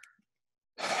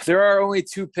 There are only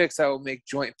 2 picks I will make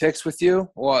joint picks with you.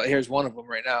 Well, here's one of them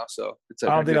right now. So it's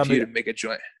up to you to make a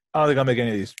joint. I don't think I'll make any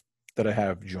of these that I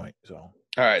have joint. So. All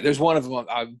right. There's one of them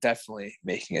I'm definitely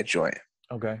making a joint.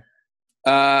 Okay.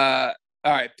 All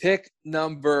right. Pick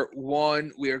number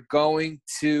 1. We are going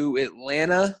to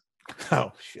Atlanta.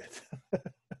 Oh, shit.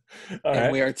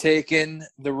 We are taking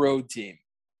the road team.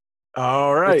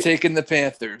 All right. We're taking the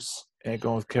Panthers. And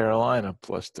going with Carolina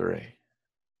 +3.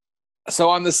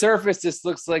 So on the surface, this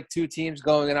looks like 2 teams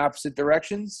going in opposite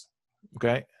directions.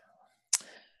 Okay.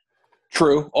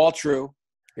 True. All true.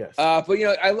 Yes. But,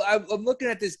 I'm looking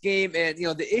at this game, and,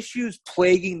 the issues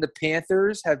plaguing the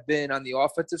Panthers have been on the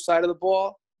offensive side of the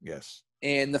ball. Yes.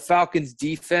 And the Falcons'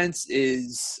 defense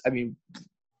is,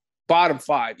 bottom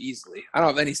 5 easily. I don't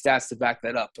have any stats to back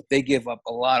that up, but they give up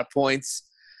a lot of points.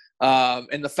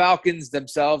 And the Falcons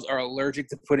themselves are allergic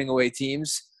to putting away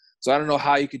teams. So I don't know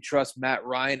how you could trust Matt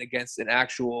Ryan against an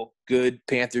actual good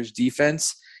Panthers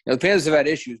defense. The Panthers have had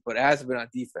issues, but it hasn't been on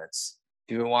defense.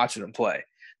 If you've been watching them play,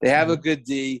 they have a good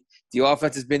D. The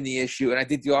offense has been the issue, and I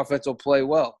think the offense will play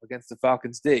well against the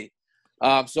Falcons D.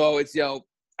 So it's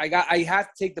I have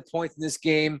to take the points in this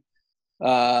game.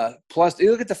 Plus,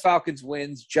 you look at the Falcons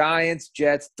wins: Giants,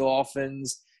 Jets,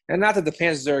 Dolphins, and not that the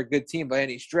Panthers are a good team by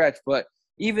any stretch, but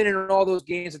even in all those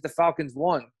games that the Falcons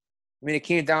won, it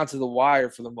came down to the wire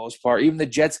for the most part. Even the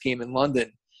Jets game in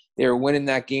London, they were winning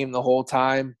that game the whole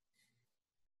time.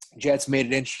 Jets made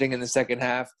it interesting in the second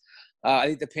half. I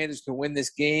think the Panthers can win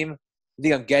this game. I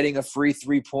think I'm getting a free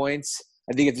 3 points.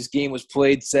 I think if this game was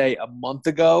played, say, a month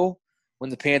ago when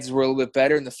the Panthers were a little bit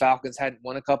better and the Falcons hadn't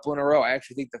won a couple in a row, I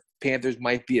actually think the Panthers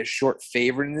might be a short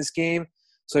favorite in this game.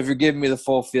 So if you're giving me the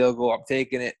full field goal, I'm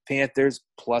taking it. Panthers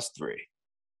 +3.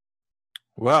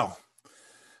 Well,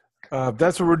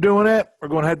 that's what we're doing it. We're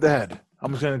going head to head.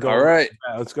 I'm just going to go. All right.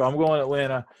 Let's go. I'm going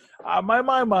Atlanta. In my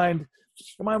mind,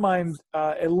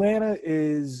 Atlanta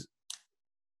is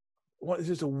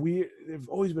just a weird. They've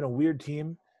always been a weird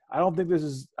team. I don't think this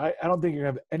is. I don't think you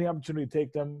have any opportunity to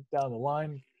take them down the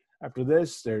line after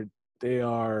this. They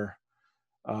are.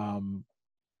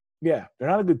 They're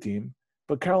not a good team.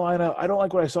 But Carolina, I don't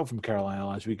like what I saw from Carolina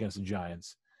last week against the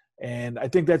Giants, and I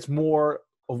think that's more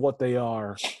of what they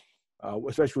are.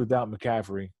 Especially without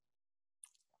McCaffrey,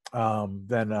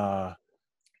 than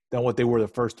what they were the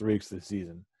first 3 weeks of the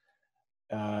season.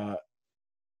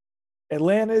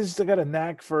 Atlanta's got a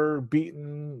knack for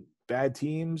beating bad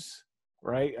teams,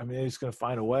 right? They're just going to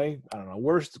find a way. I don't know.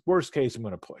 Worst case, I'm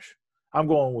going to push. I'm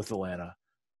going with Atlanta,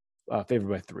 favored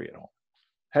by 3 at home.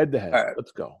 Head to head. All right.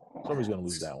 Let's go. Somebody's going to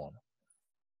lose that one.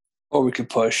 Or we could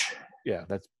push. Yeah,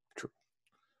 that's true.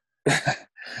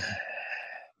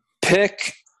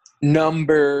 Pick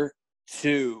number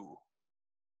 2.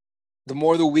 The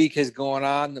more the week has gone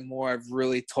on, the more I've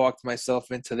really talked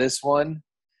myself into this one.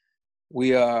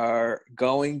 We are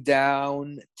going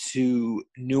down to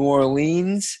New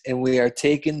Orleans, and we are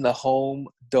taking the home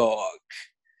dog.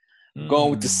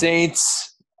 Going with the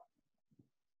Saints.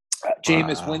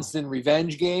 Jameis Winston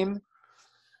revenge game.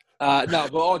 No,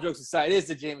 but all jokes aside, it is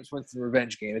the Jameis Winston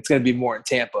revenge game. It's going to be more in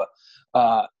Tampa.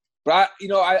 But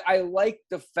I like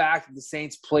the fact that the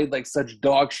Saints played like such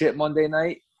dog shit Monday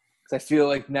night. Because I feel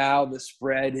like now the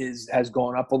spread has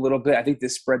gone up a little bit. I think the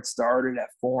spread started at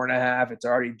 4.5. It's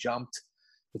already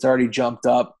jumped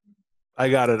up. I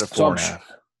got it at 4.5.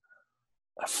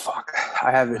 Fuck,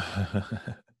 I have it.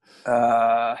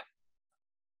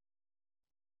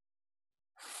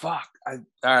 All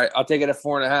right, I'll take it at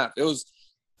 4.5. It was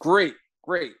great.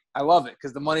 I love it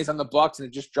because the money's on the Bucs and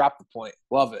it just dropped the point.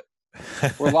 Love it.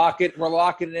 We're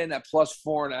locking it in at plus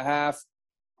 4.5.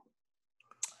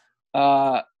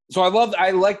 So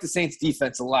I like the Saints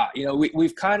defense a lot. You know,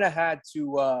 we've kind of had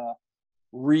to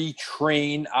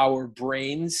retrain our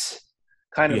brains,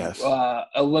 kind of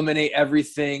eliminate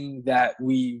everything that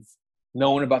we've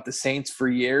known about the Saints for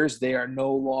years. They are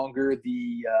no longer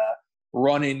the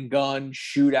run and gun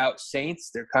shootout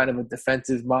Saints. They're kind of a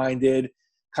defensive minded,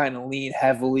 kind of lean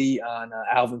heavily on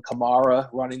Alvin Kamara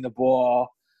running the ball,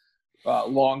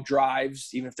 long drives.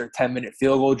 Even if they're 10-minute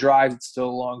field goal drives, it's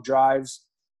still long drives.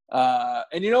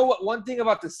 And you know what? One thing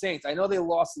about the Saints, I know they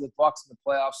lost to the Bucs in the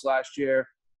playoffs last year.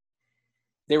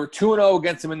 They were 2-0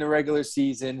 against them in the regular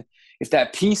season. If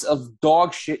that piece of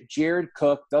dog shit Jared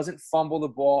Cook doesn't fumble the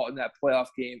ball in that playoff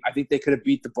game, I think they could have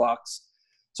beat the Bucs.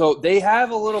 So they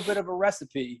have a little bit of a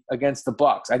recipe against the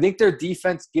Bucs. I think their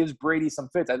defense gives Brady some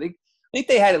fits. I think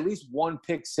they had at least one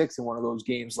pick six in one of those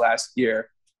games last year.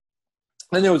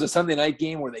 Then there was a Sunday night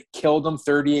game where they killed them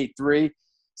 38-3.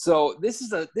 So this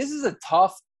is a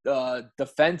tough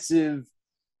defensive,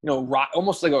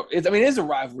 almost like it is a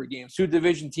rivalry game. 2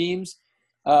 division teams.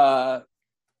 Tampa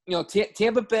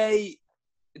Bay.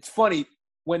 It's funny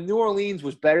when New Orleans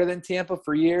was better than Tampa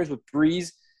for years with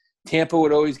Breeze. Tampa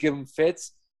would always give them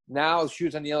fits. Now the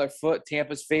shoe's on the other foot.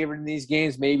 Tampa's favored in these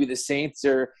games. Maybe the Saints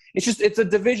are. It's a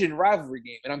division rivalry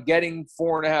game, and I'm getting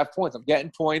 4.5 points. I'm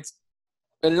getting points.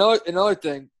 And another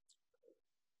thing,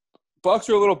 Bucs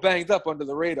are a little banged up under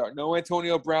the radar. No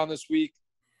Antonio Brown this week.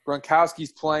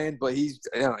 Gronkowski's playing, but he's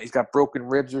got broken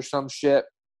ribs or some shit.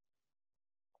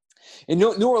 And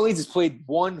New Orleans has played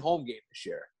one home game this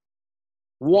year.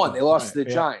 One. They lost to the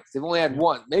Giants. They've only had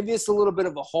one. Maybe it's a little bit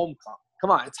of a homecoming.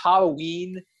 Come on, it's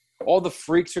Halloween. All the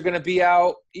freaks are going to be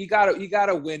out. You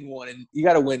gotta win one, and you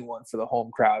gotta win one for the home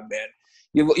crowd, man.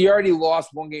 You already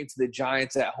lost one game to the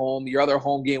Giants at home. Your other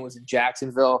home game was in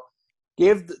Jacksonville.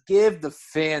 Give the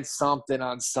fans something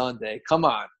on Sunday. Come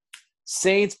on,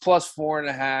 Saints plus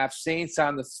 4.5. Saints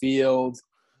on the field.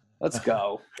 Let's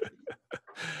go.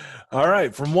 All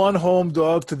right, from one home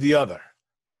dog to the other.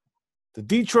 The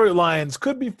Detroit Lions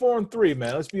could be 4-3,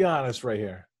 man. Let's be honest right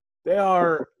here. They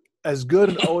are as good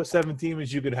an 0-7 team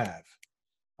as you could have.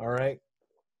 All right?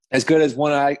 As good as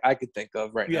one I could think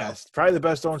of right now. Yes, probably the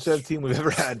best 0-7 team we've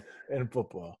ever had in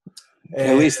football.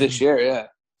 At least this year, yeah.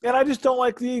 And I just don't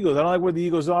like the Eagles. I don't like where the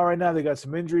Eagles are right now. They got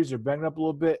some injuries. They're banged up a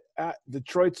little bit.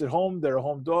 Detroit's at home. They're a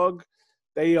home dog.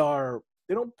 They don't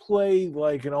play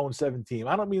like an 0-7 team.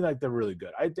 I don't mean like they're really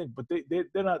good. I think, but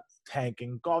they're not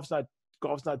tanking. Golf's not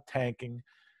tanking.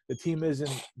 The team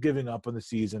isn't giving up on the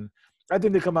season. I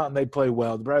think they come out and they play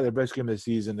well. They're probably their best game of the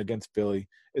season against Philly.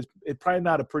 It's probably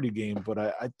not a pretty game, but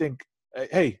I think,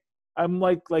 hey, I'm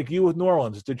like you with New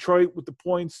Orleans. Detroit with the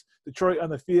points. Detroit on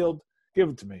the field. Give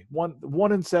it to me.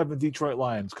 1-7 Detroit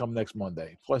Lions come next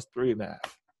Monday, plus 3.5.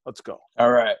 Let's go.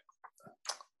 All right.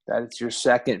 That is your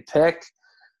second pick.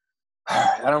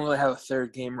 I don't really have a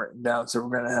third game written down, so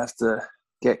we're going to have to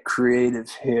get creative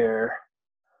here.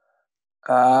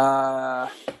 All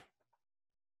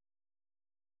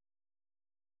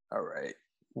right.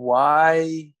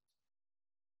 Why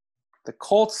the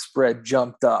Colts spread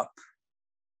jumped up?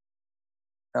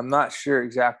 I'm not sure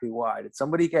exactly why. Did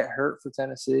somebody get hurt for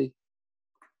Tennessee?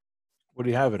 What do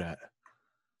you have it at?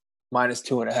 Minus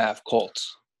 2.5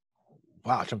 Colts.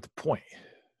 Wow, jumped a point.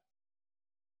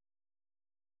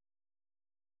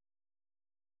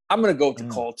 I'm going to go with the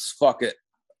Colts. Fuck it.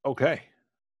 Okay.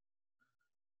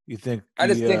 You think I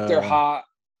just think they're hot.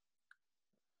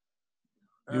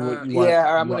 I'm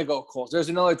going to go Colts. There's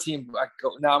another team.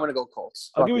 I'm going to go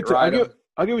Colts. I'll give you to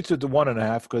the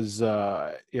 1.5 because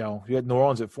you had New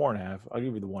Orleans at 4.5. I'll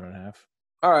give you the 1.5.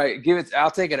 All right,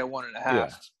 I'll take it at 1.5. Yeah.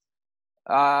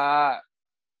 I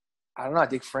don't know. I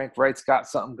think Frank Wright's got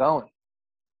something going.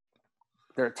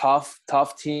 They're a tough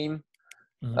team.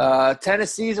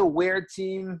 Tennessee's a weird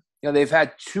team. They've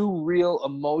had 2 real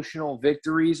emotional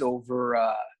victories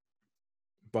over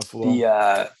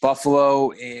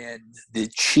Buffalo and the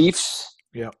Chiefs.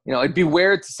 Yeah. It'd be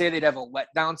weird to say they'd have a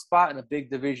letdown spot in a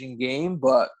big division game,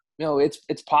 but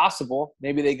it's possible.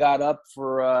 Maybe they got up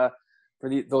for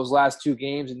those last 2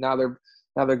 games, and now they're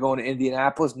going to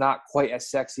Indianapolis. Not quite as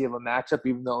sexy of a matchup,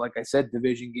 even though, like I said,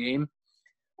 division game.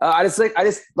 I just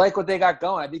like what they got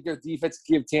going. I think their defense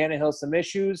give Tannehill some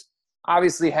issues.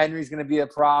 Obviously, Henry's going to be a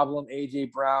problem.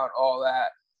 A.J. Brown, all that.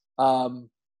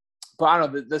 But I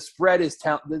don't know. The spread is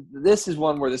this is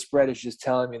one where the spread is just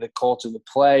telling me the Colts are the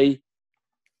play.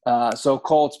 So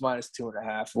Colts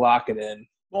 -2.5. Lock it in.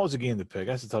 Well, it's a game to pick.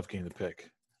 That's a tough game to pick.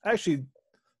 Actually,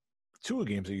 2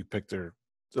 games that you picked the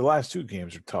last 2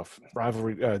 games are tough.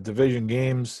 Rivalry, division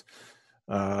games.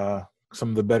 Some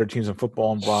of the better teams in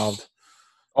football involved.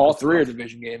 All 3 are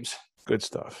division games. Good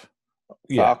stuff.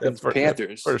 Yeah, Falcons,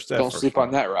 Panthers. Don't sleep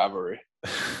on that rivalry.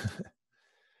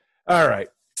 All right.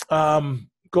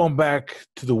 Going back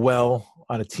to the well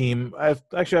on a team. I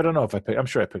don't know if I picked. I'm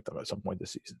sure I picked them at some point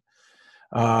this season.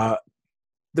 The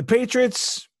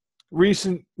Patriots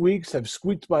recent weeks have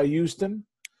squeaked by Houston,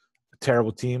 a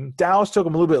terrible team. Dallas took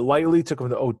them a little bit lightly, took them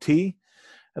to OT,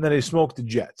 and then they smoked the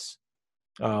Jets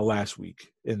last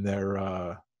week in their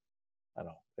I don't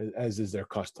know, as is their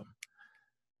custom.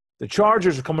 The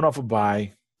Chargers are coming off a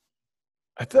bye.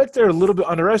 I feel like they're a little bit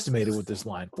underestimated with this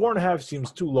line. 4.5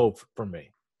 seems too low for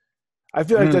me. I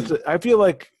feel like I feel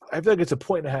like it's a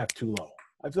 1.5 too low.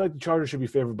 I feel like the Chargers should be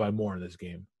favored by more in this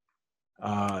game.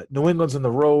 New England's on the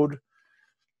road.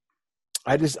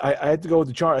 I had to go with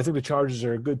the Chargers. I think the Chargers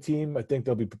are a good team. I think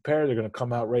they'll be prepared. They're going to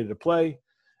come out ready to play,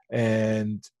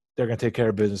 and they're going to take care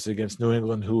of business against New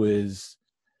England, who is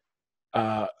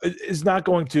not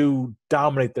going to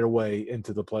dominate their way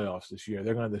into the playoffs this year.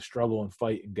 They're going to struggle and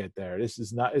fight and get there. This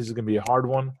is going to be a hard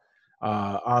one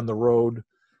on the road.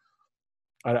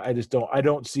 I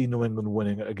don't see New England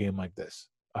winning a game like this.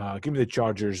 Give me the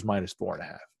Chargers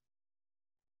 -4.5.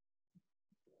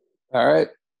 All right.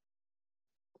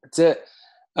 That's it.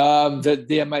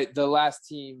 The last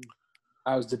team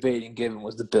I was debating giving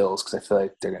was the Bills because I feel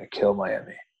like they're going to kill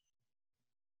Miami.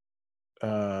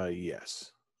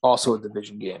 Yes. Also a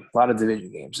division game. A lot of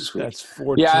division games this week. That's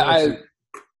 4. No,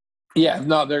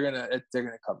 they're gonna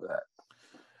cover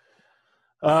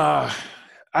that.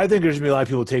 I think there's gonna be a lot of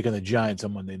people taking the Giants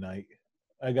on Monday night.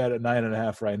 I got it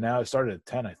 9.5 right now. It started at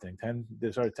 10, I think. 10.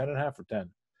 They started 10.5 or 10.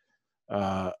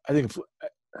 I think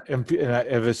if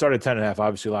it started 10.5,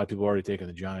 obviously a lot of people are already taking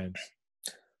the Giants.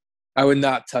 I would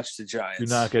not touch the Giants. Do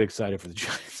not get excited for the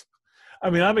Giants. I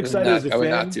mean, I'm excited as a fan. I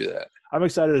would not do that. I'm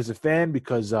excited as a fan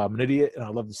because I'm an idiot, and I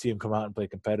love to see him come out and play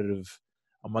competitive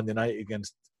on Monday night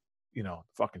against,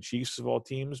 fucking Chiefs of all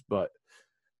teams. But,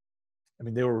 I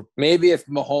mean, they were – maybe if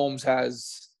Mahomes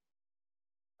has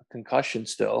a concussion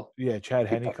still. Yeah, Chad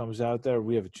Henne comes out there,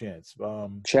 we have a chance.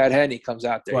 Chad Henne comes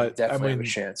out there, but, definitely have a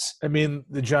chance. I mean,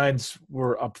 the Giants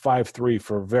were up 5-3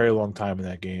 for a very long time in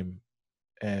that game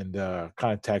and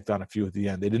kind of tacked on a few at the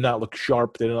end. They did not look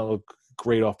sharp. They did not look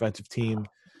great offensive team.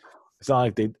 It's not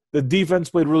like the defense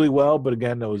played really well, but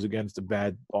again, it was against a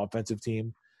bad offensive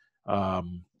team.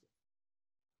 I'm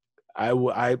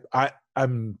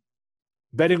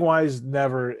betting wise,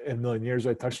 never in a million years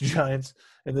would I touch the Giants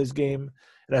in this game.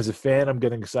 And as a fan, I'm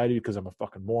getting excited because I'm a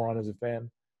fucking moron as a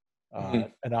fan.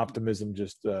 And optimism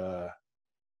just, it's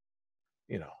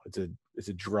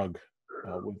a drug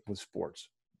with sports.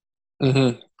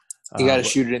 Mm-hmm. You got to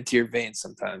shoot it into your veins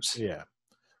sometimes. Yeah.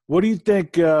 What do you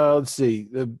think? Let's see.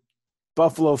 The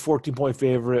Buffalo 14-point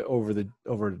favorite over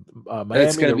Miami.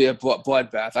 It's going to be a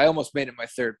bloodbath. I almost made it my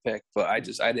third pick, but I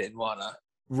didn't want to.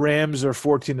 Rams are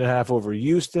 14.5 over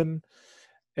Houston,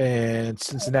 and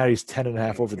Cincinnati's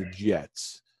 10.5 over the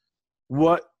Jets.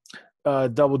 What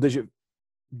double-digit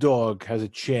dog has a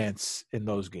chance in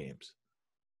those games?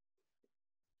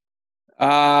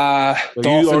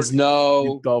 Dolphins,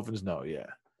 no. Dolphins, no, yeah.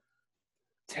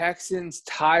 Texans,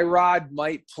 Tyrod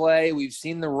might play. We've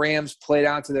seen the Rams play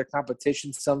down to their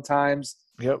competition sometimes.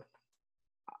 Yep.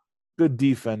 Good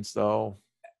defense, though.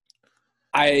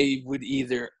 I would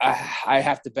I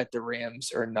have to bet the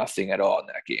Rams or nothing at all in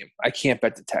that game. I can't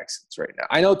bet the Texans right now.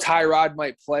 I know Tyrod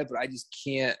might play, but I just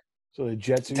can't. So the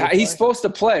Jets he's supposed to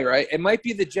play, right? It might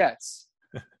be the Jets.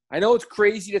 I know it's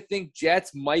crazy to think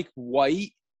Jets, Mike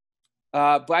White,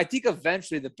 but I think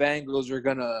eventually the Bengals are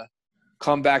going to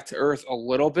come back to earth a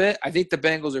little bit. I think the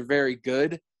Bengals are very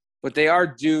good. but they are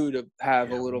due to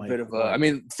have a little bit of a. I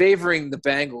mean, favoring the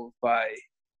Bengals by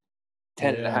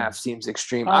 10.5 seems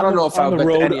extreme. I don't know if I would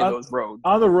bet any of those road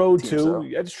on the road teams, too. though.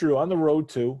 That's true. On the road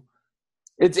too.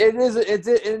 It's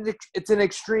an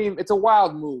extreme. It's a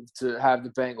wild move to have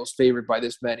the Bengals favored by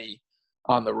this many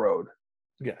on the road.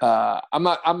 Yeah. I'm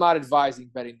not advising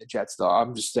betting the Jets though.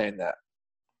 I'm just saying that.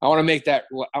 I want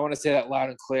to say that loud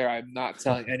and clear. I'm not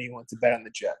telling anyone to bet on the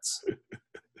Jets.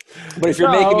 But if you're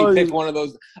making me pick one of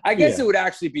those, I guess it would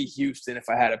actually be Houston if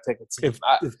I had to pick a team.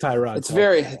 If Tyrod's it's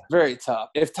very, very tough.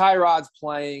 If Tyrod's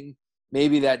playing,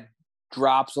 maybe that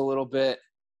drops a little bit.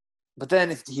 But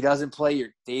then if he doesn't play, you're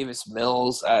Davis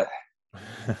Mills. I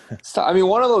mean,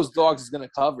 one of those dogs is going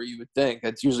to cover, you would think.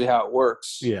 That's usually how it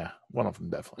works. Yeah, one of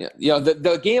them definitely. Yeah,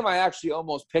 the game I actually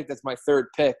almost picked, that's my third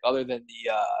pick, other than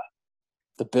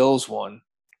the Bills one,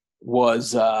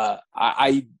 was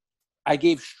I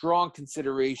gave strong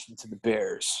consideration to the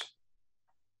Bears.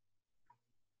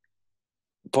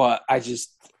 But I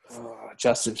just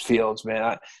Justin Fields,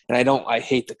 man. I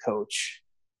hate the coach.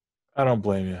 I don't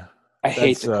blame you. I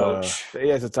hate the coach.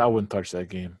 I wouldn't touch that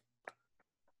game.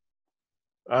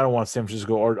 I don't want San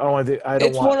Francisco or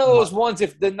it's one of those ones.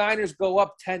 If the Niners go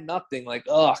up 10-0, like,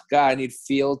 oh God, I need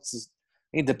Fields.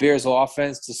 I need the Bears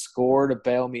offense to score to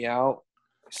bail me out.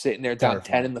 Sitting there down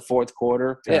 10 in the fourth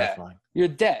quarter. Terrifying. Yeah, you're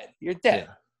dead. You're dead.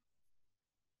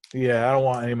 Yeah, I don't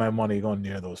want any of my money going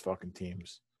near those fucking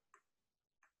teams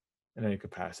in any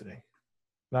capacity.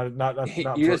 Not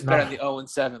you just bet on the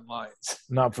 0-7 Lions.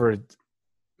 Not for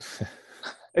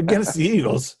against the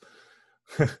Eagles.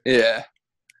 Yeah,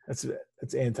 that's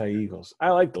anti-Eagles. I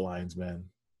like the Lions, man.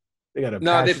 They got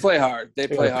they play hard. They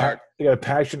play hard. They got a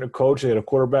passionate coach. They got a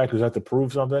quarterback who's had to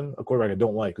prove something. A quarterback I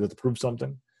don't like who's had to prove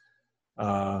something.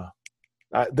 If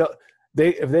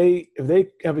they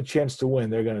have a chance to win,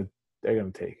 they're gonna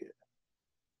take it.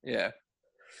 Yeah.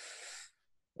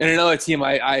 And another team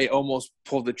I almost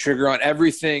pulled the trigger on.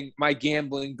 Everything, my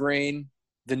gambling brain,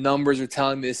 the numbers are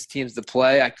telling me this team's to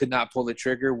play. I could not pull the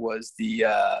trigger. Was the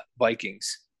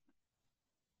Vikings.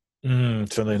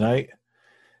 Sunday night.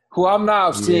 Who I'm now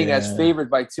seeing as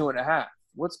favored by 2.5.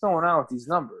 What's going on with these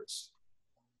numbers?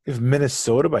 If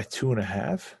Minnesota by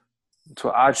 2.5. That's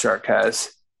what OddsShark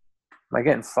has. Am I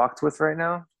getting fucked with right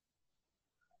now?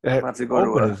 I have to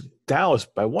go to Dallas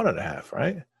by 1.5,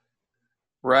 right?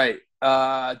 Right.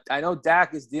 I know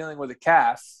Dak is dealing with a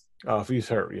calf. Oh, if he's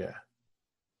hurt, yeah.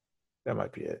 That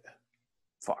might be it.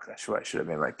 Fuck, I should have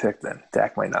made my pick then.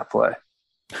 Dak might not play.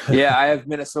 Yeah, I have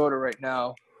Minnesota right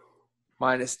now,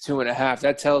 minus 2.5.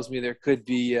 That tells me there could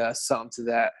be something to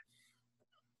that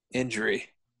injury.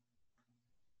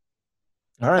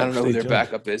 All right, I don't know who their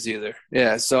backup is either.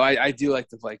 Yeah, so I do like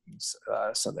the Vikings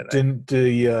Sunday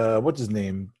night. What's his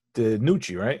name?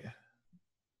 DiNucci, right?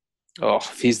 Oh,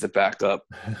 if he's the backup,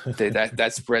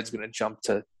 that spread's going to jump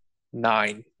to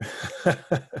 9.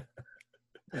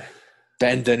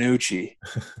 Ben DiNucci.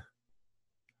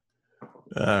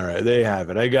 All right, there you have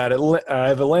it. I got it. I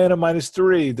have Atlanta minus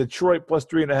 3, Detroit plus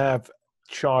 3.5,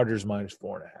 Chargers minus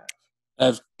 4.5. I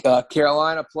have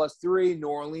Carolina plus 3, New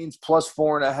Orleans plus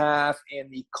 4.5, and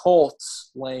the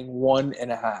Colts laying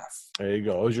 1.5. There you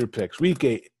go. Those are your picks. Week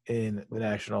 8 in the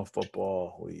National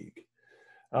Football League.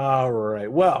 All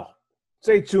right. Well,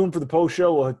 stay tuned for the post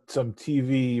show. We'll have some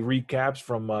TV recaps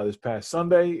from this past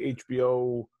Sunday,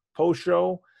 HBO post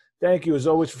show. Thank you, as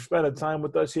always, for spending time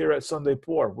with us here at Sunday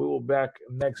Pour. We will be back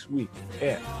next week.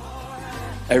 And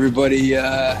everybody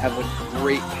have a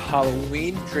great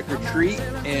Halloween, trick or treat,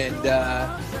 and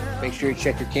make sure you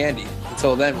check your candy.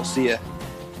 Until then, we'll see you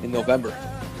in November.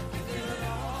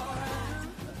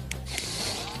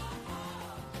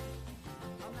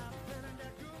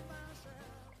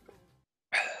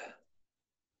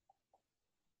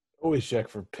 Always check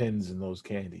for pins in those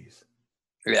candies.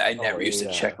 Yeah, I never used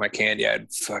to check my candy.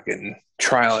 I'd fucking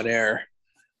trial and error.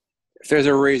 If there's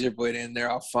a razor blade in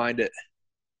there, I'll find it.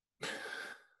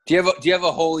 Do you have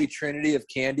a holy trinity of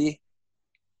candy?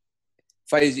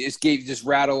 If I just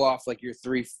rattle off like your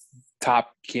 3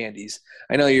 top candies.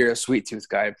 I know you're a sweet tooth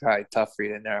guy. Probably tough for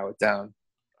you to narrow it down.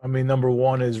 I mean, number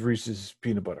 1 is Reese's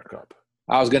Peanut Butter Cup.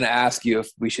 I was going to ask you if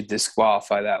we should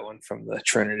disqualify that one from the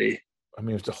trinity. I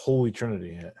mean, it's the holy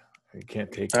trinity. You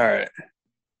can't take All right.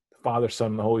 the Father,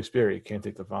 Son, and the Holy Spirit. You can't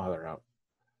take the Father out.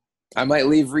 I might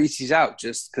leave Reese's out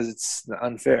just because it's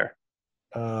unfair.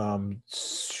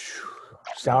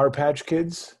 Sour Patch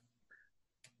Kids.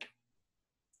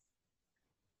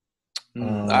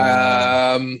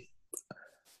 I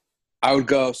would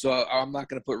go. So I'm not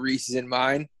going to put Reese's in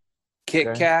mine.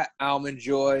 Kit Kat, Almond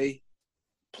Joy,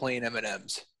 plain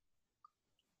M&Ms.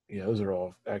 Yeah, those are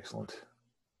all excellent.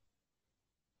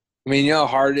 I mean, you know how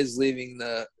hard it is leaving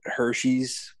the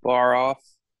Hershey's bar off?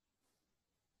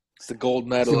 It's the gold See,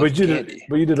 medal of candy.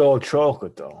 but you did all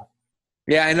chocolate though.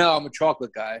 Yeah, I know. I'm a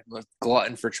chocolate guy. I'm a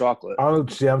glutton for chocolate. I'm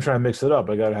trying to mix it up.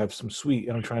 I gotta have some sweet,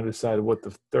 and I'm trying to decide what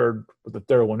the third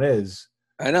one is.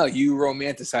 I know you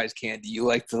romanticize candy. You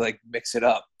like to mix it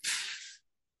up.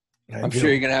 I'm do. sure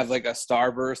you're gonna have like a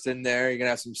Starburst in there. You're gonna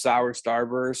have some sour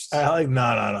Starburst. I like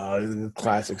no, the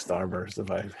classic Starburst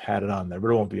if I had it on there, but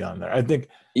it won't be on there. I think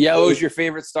Yellow's your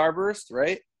favorite Starburst,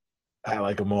 right? I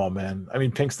like them all, man. I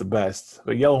mean, pink's the best,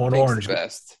 but yellow and Pink's orange, the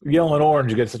best. yellow and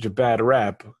orange get such a bad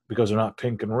rap because they're not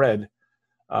pink and red.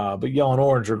 But yellow and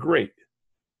orange are great.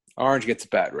 Orange gets a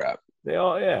bad rap. They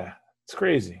all, yeah, it's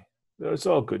crazy. It's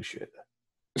all good shit.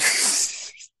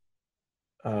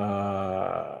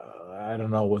 I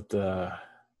don't know what the.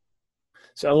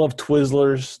 So I love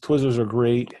Twizzlers. Twizzlers are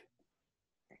great.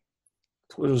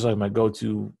 Twizzlers are like my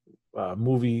go-to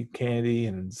movie candy,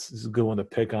 and it's a good one to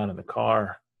pick on in the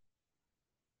car.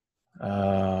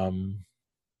 I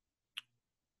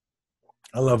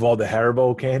love all the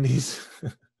Haribo candies.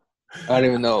 I don't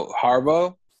even know.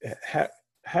 Haribo?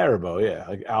 Haribo, yeah,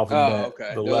 like alphabet. Oh,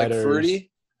 okay. The They're letters, like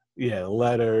fruity? yeah, the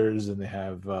letters, and they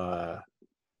have I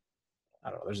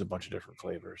don't know. There's a bunch of different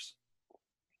flavors.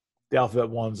 The alphabet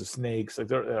ones, the snakes, like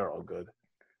they're all good.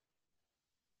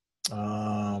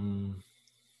 I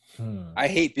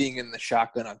hate being in the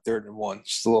shotgun on 3rd and 1.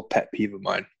 Just a little pet peeve of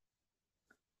mine.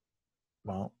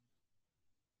 Well,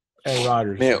 Aaron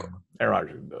Rodgers. Yeah. Aaron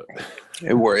Rodgers can do it.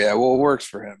 It works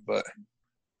for him, but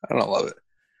I don't love it.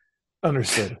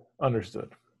 Understood. You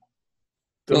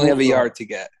only have a yard to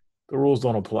get. The rules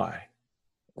don't apply.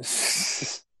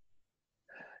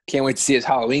 Can't wait to see his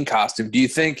Halloween costume. Do you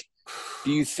think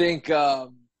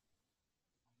I'm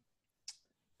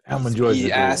enjoying he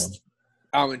the asked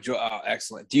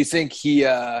excellent. Do you think he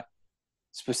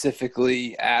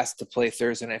specifically asked to play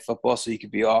Thursday Night Football so he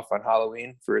could be off on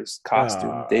Halloween for his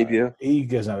costume debut? He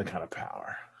doesn't have the kind of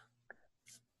power.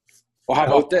 Well, how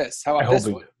about this? How about this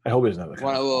one? I hope he doesn't have the kind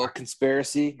Want a little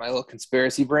conspiracy? My little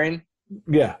conspiracy brain?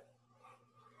 Yeah.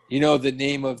 You know the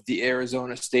name of the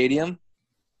Arizona stadium?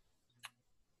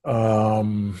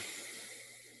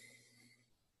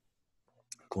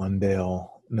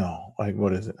 Glendale. No. Like,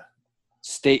 what is it?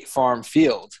 State Farm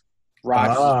Field.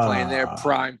 Rodgers is playing there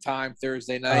prime time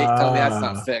Thursday night. Tell me that's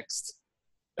not fixed.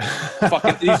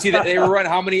 Fucking, did you see that they were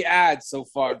running how many ads so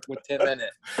far with Tim in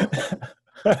it?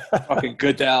 Fucking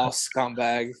Goodell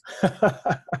scumbag.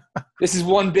 This is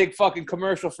one big fucking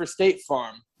commercial for State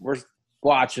Farm. We're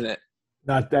watching it.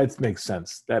 That makes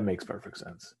sense. That makes perfect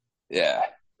sense. Yeah.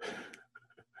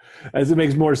 As it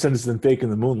makes more sense than faking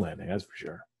the moon landing, that's for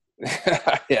sure.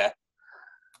 Yeah.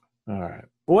 All right.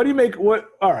 What do you make? All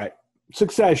right.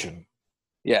 Succession.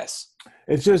 Yes.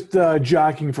 It's just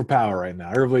jockeying for power right now.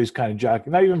 Everybody's kind of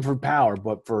jockeying, not even for power,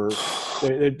 but for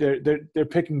they're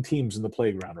picking teams in the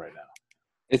playground right now.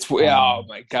 It's oh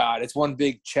my god! It's one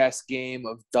big chess game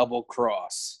of double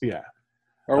cross. Yeah.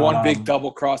 Or one big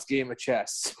double cross game of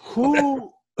chess. Who's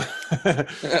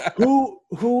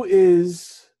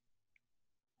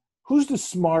the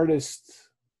smartest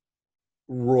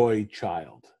Roy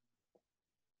child?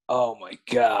 Oh my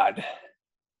god.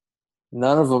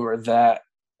 None of them are that.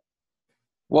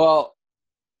 Well,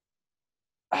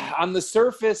 on the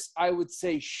surface, I would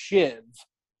say Shiv,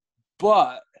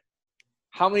 but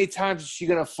how many times is she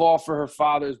going to fall for her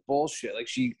father's bullshit? Like,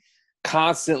 she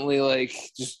constantly,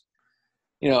 just,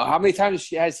 how many times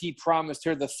has he promised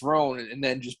her the throne and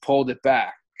then just pulled it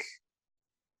back?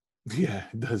 Yeah,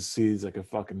 it does. He's like a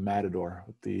fucking matador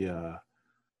with the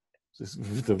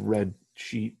red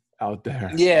sheet out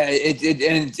there. Yeah,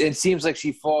 it seems like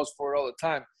she falls for it all the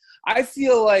time. I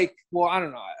feel like, well, I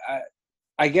don't know.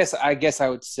 I guess I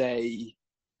would say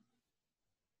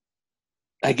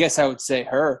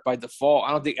her by default.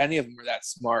 I don't think any of them are that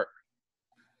smart,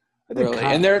 really.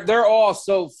 And they're all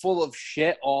so full of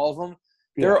shit. All of them.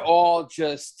 Yeah. They're all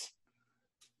just.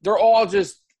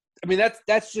 I mean,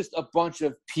 that's just a bunch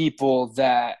of people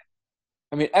that.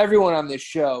 I mean, everyone on this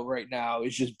show right now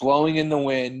is just blowing in the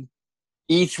wind,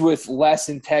 each with less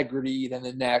integrity than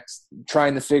the next,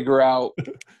 trying to figure out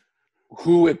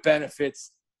who it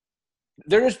benefits.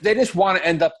 They just want to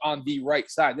end up on the right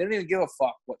side. They don't even give a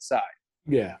fuck what side.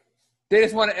 Yeah. They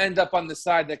just want to end up on the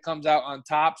side that comes out on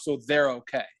top, so they're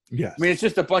okay. Yes. I mean, it's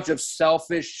just a bunch of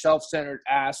selfish, self-centered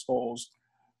assholes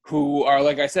who are,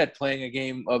 like I said, playing a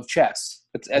game of chess.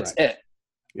 That's it.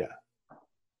 Yeah.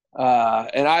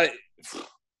 And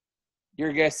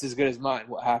your guess is as good as mine.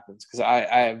 What happens? Because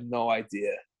I have no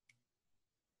idea.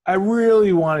 I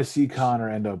really want to see Connor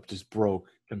end up just broke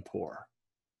and poor.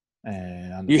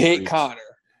 And you hate Connor.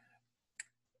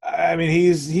 I mean,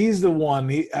 he's the one.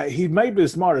 He might be the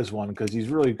smartest one because he's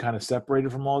really kind of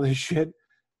separated from all this shit.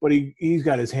 But he's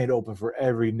got his hand open for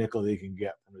every nickel that he can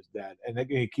get from his dad, and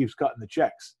he keeps cutting the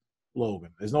checks. Logan,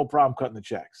 there's no problem cutting the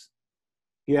checks.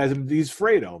 He has him. He's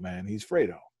Fredo, man. He's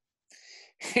Fredo.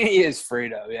 He is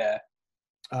Fredo, yeah.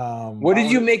 What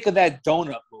did you make of that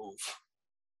donut move?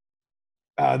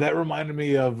 That reminded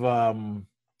me of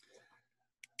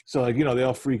so like they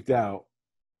all freaked out,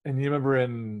 and you remember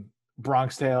in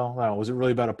Bronx Tale, was it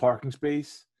really about a parking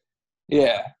space?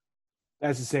 Yeah,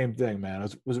 that's the same thing, man.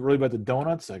 Was it really about the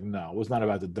donuts? Like, no, it was not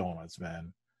about the donuts,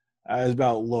 man. It was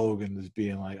about Logan just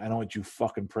being like, I know what you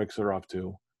fucking pricks are up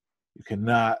to. You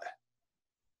cannot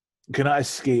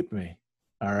escape me.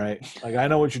 All right, like I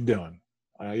know what you're doing.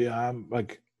 Yeah, I'm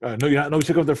like, no, you're not. No, you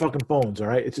took off their fucking phones. All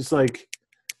right, it's just like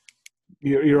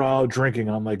you're all drinking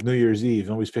on like New Year's Eve.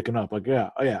 Nobody's picking up. Like,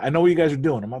 yeah, oh yeah, I know what you guys are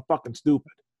doing. I'm not fucking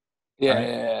stupid.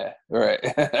 Yeah, right.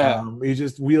 He's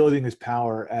just wielding his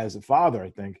power as a father, I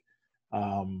think.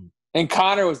 And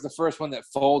Connor was the first one that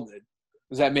folded.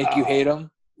 Does that make you hate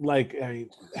him? Like, I mean,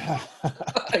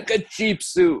 like a cheap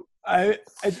suit. I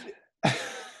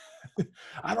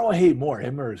don't hate more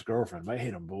him or his girlfriend. I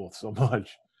hate them both so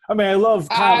much. I mean, I love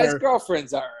Connor. His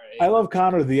girlfriend's all right. I love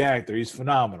Connor the actor. He's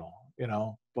phenomenal,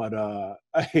 but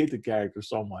I hate the character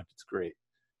so much. It's great.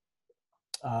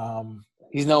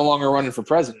 He's no longer running for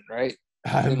president, right?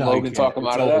 Didn't Logan talk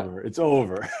about it? It's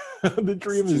over. The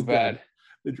dream is bad. Dead.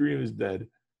 The dream is dead.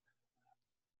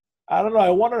 I don't know. I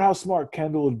wonder how smart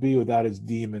Kendall would be without his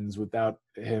demons, without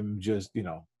him just,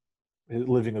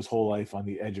 living his whole life on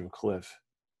the edge of a cliff.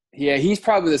 Yeah, he's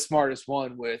probably the smartest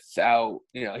one without,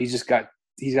 he's got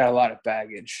a lot of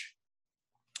baggage.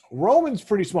 Roman's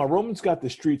pretty smart. Roman's got the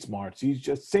street smarts. He's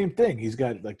just same thing. He's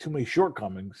got like too many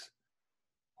shortcomings.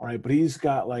 All right, but he's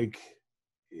got like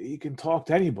he can talk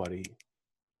to anybody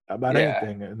about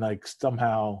anything, and like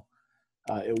somehow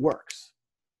it works.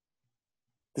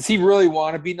 Does he really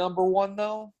want to be number one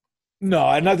though? No,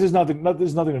 and there's nothing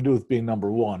to do with being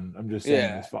number one. I'm just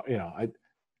saying,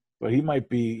 but he might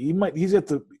be. He's at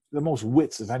the most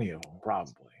wits of any of them,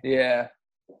 probably. Yeah.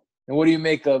 And what do you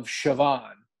make of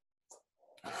Siobhan?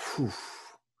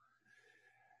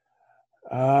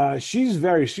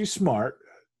 She's smart.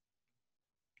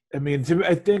 I mean,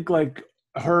 I think like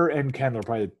her and Kendall are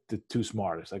probably the two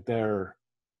smartest. Like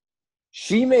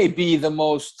she may be the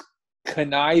most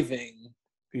conniving.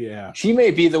 Yeah. She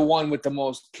may be the one with the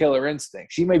most killer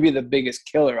instinct. She may be the biggest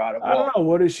killer out of all. I don't know.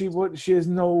 What is she? What she has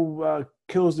no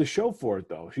kills to show for it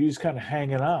though. She's kind of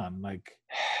hanging on. Like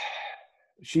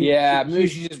maybe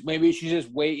she's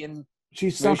just waiting.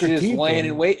 She's sunk her teeth laying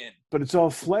and waiting. But it's all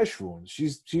flesh wounds.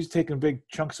 She's taking big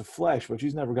chunks of flesh, but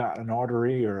she's never gotten an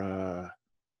artery or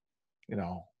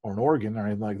or an organ or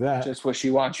anything like that. Just what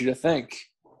she wants you to think.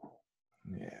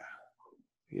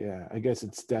 Yeah. I guess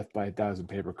it's death by 1,000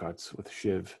 paper cuts with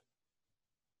Shiv.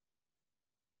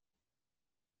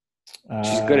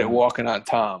 She's good at walking on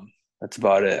Tom. That's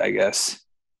about it, I guess.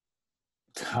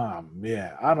 Tom,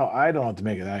 yeah. I don't know what to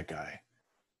make of that guy.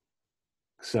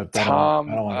 Except Tom,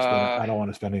 I don't want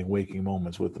to spend any waking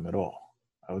moments with him at all.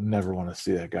 I would never want to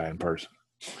see that guy in person.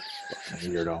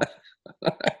 Weirdo.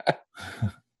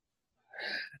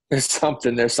 There's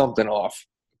something off.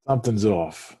 Something's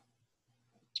off.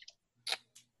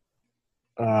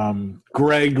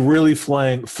 Greg really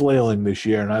flailing this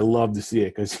year, and I love to see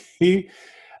it because he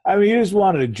just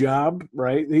wanted a job,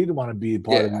 right? He didn't want to be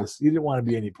part of this. He didn't want to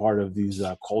be any part of these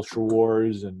culture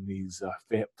wars and these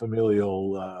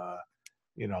familial,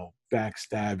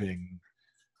 backstabbing,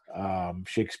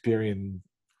 Shakespearean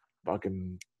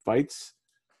fucking fights.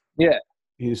 Yeah.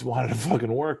 He just wanted to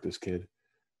fucking work, this kid.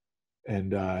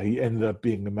 And he ended up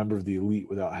being a member of the elite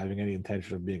without having any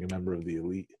intention of being a member of the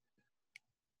elite.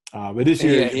 But this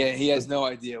year, he has no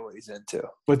idea what he's into.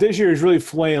 But this year is really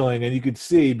flailing, and you could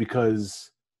see because,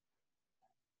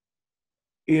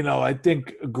 I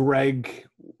think Greg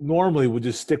normally would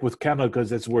just stick with Kendall because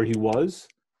that's where he was.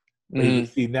 But you can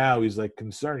see now he's like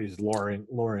concerned. He's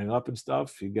luring up and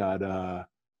stuff. You got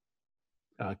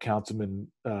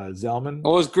Councilman Zellman.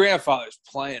 Well, his grandfather's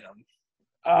playing him.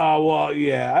 Oh, well,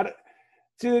 yeah.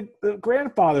 See, the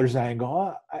grandfather's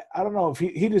angle, I don't know if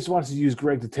he just wants to use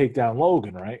Greg to take down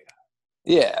Logan, right?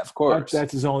 Yeah, of course.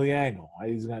 That's his only angle.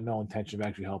 He's got no intention of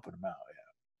actually helping him out.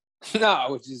 Yeah. No,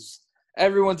 which is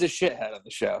everyone's a shithead on the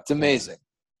show. It's amazing.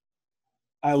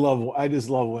 I just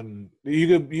love when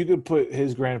you could put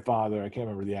his grandfather. I can't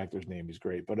remember the actor's name. He's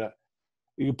great, but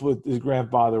you could put his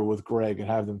grandfather with Greg and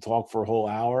have them talk for a whole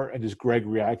hour, and just Greg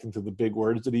reacting to the big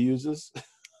words that he uses.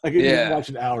 I could even watch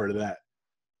an hour of that.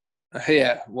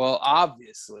 Yeah, well,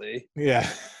 obviously. Yeah.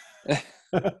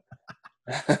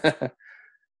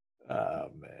 Oh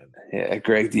man. Yeah,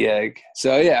 Greg the Egg.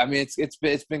 So yeah, I mean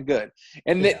it's been good.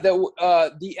 And Yeah.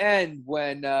 the end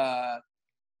when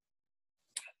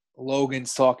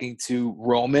Logan's talking to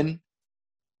Roman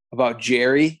about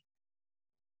Jerry.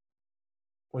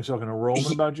 We're talking to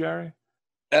Roman about Jerry?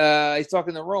 He's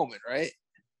talking to Roman, right?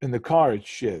 In the car, it's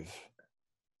Shiv.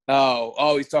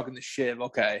 Oh, he's talking to Shiv.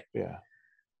 Okay. Yeah.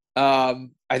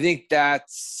 I think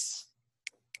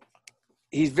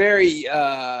he's very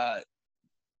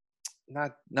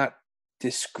not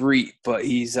discreet, but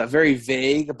he's very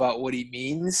vague about what he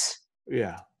means.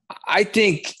 Yeah. I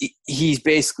think he's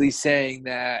basically saying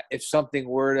that if something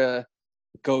were to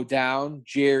go down,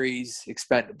 Jerry's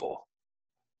expendable.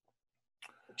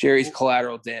 Jerry's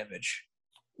collateral damage.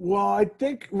 Well, I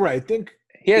think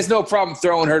He has no problem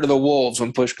throwing her to the wolves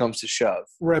when push comes to shove.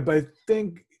 right, but I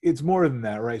think it's more than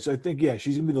that, right? So I think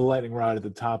she's gonna be the lightning rod at the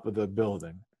top of the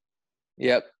building.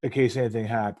 Yep. In case anything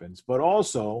happens. But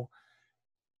also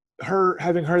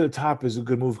having her at the top is a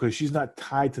good move because she's not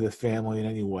tied to the family in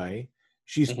any way.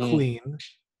 She's clean,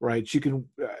 right? She can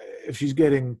if she's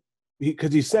getting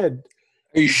because he said,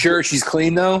 "Are you sure she's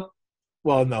clean though?"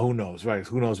 Well, no, who knows, right?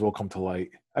 Who knows what'll come to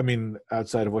light? I mean,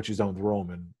 outside of what she's done with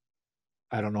Roman,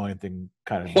 I don't know anything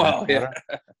kind of well, yeah.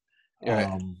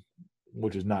 Right.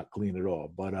 Which is not clean at all.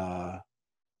 But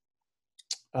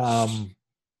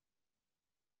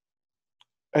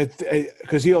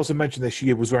because he also mentioned that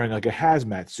she was wearing like a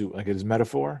hazmat suit, like his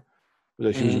metaphor,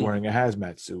 that she was wearing a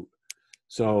hazmat suit.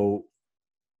 So,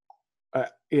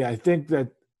 I think that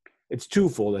it's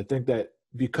twofold. I think that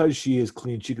because she is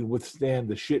clean, she can withstand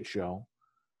the shit show,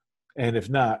 and if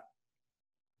not,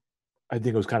 I think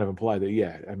it was kind of implied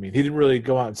that I mean, he didn't really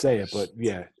go out and say it, but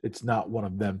it's not one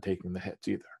of them taking the hits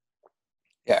either.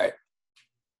 Yeah.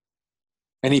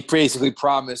 And he basically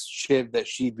promised Shiv that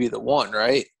she'd be the one,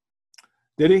 right?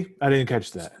 Did he? I didn't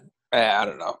catch that. I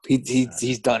don't know.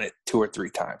 He's done it 2 or 3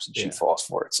 times, and she falls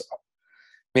for it. So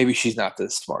maybe she's not the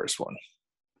smartest one.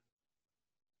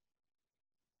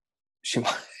 She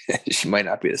might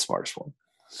not be the smartest one.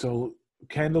 So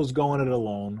Kendall's going it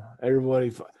alone.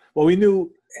 Everybody. Well, we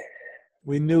knew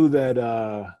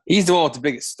that he's the one with the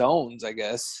biggest stones, I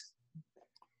guess.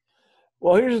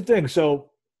 Well, here's the thing.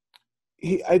 So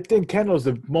I think Kendall's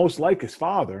the most like his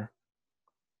father.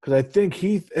 Because I think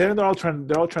they're all trying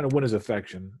to win his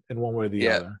affection in one way or the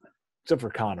other, except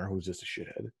for Connor, who's just a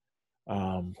shithead,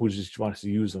 who just wants to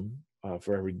use him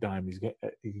for every dime he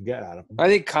can get out of him. I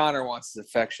think Connor wants his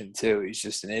affection too. He's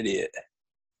just an idiot.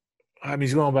 I mean,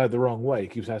 he's going about it the wrong way. He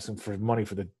keeps asking for money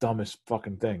for the dumbest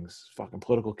fucking things, fucking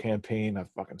political campaign, a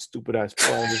fucking stupid ass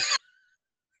phone.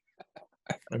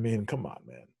 I mean, come on,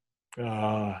 man.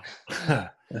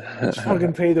 Just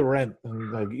fucking pay the rent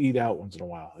and like eat out once in a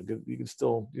while. Like, you can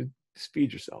still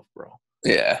feed yourself, bro.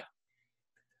 Yeah.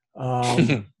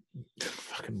 Fucking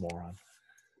moron.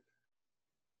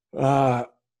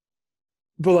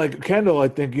 But like Kendall, I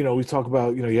think we talk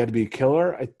about you had to be a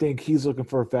killer. I think he's looking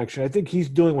for affection. I think he's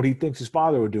doing what he thinks his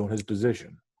father would do in his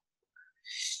position.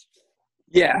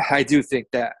 Yeah, I do think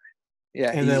that.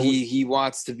 Yeah, and he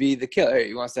wants to be the killer.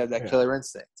 He wants to have that killer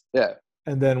instinct. Yeah.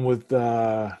 And then with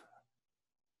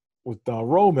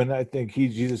Roman, I think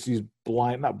he's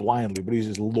blind, not blindly, but he's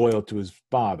just loyal to his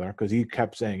father because he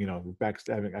kept saying,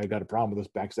 backstabbing. I got a problem with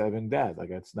this backstabbing dad. Like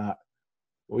that's not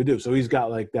what we do. So he's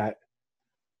got like that,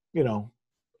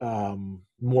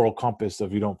 moral compass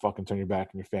of you don't fucking turn your back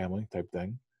on your family type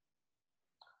thing.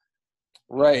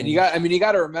 Right, and you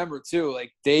got to remember too,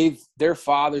 like their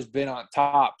father's been on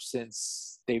top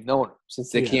since they've known him, since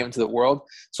they came into the world.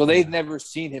 So they've never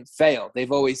seen him fail.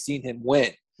 They've always seen him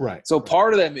win. Right. So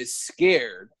part of them is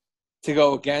scared to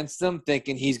go against him,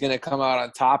 thinking he's going to come out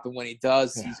on top, and when he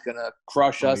does, he's going to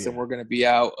crush us, and we're going to be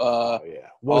out all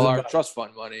our trust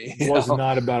fund money. It was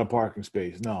not about a parking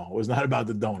space. No, it was not about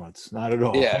the donuts. Not at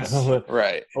all. Yes,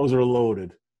 right. Those are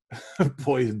loaded.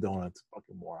 Poison donuts.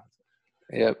 Fucking morons.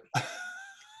 Yep.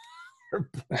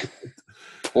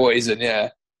 Poison,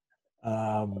 yeah.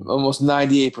 Almost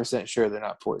 98% sure they're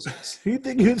not poisonous. You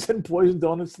think you'd send poison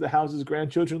donuts to the houses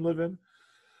grandchildren live in?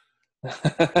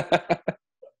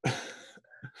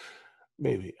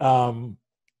 Maybe. And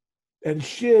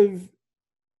Shiv,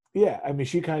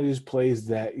 she kind of just plays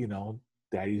that,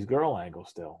 daddy's girl angle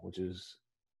still, which is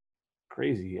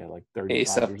crazy at like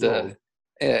 35 years old.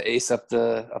 Ace up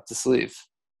the sleeve.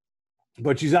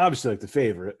 But she's obviously like the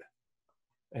favorite.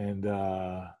 And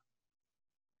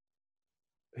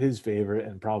his favorite,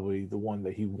 and probably the one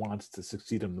that he wants to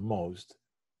succeed him the most.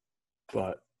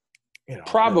 But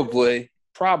probably,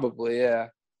 yeah.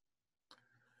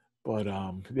 But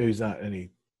he's not in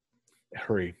any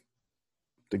hurry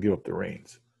to give up the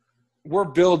reins. we're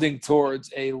building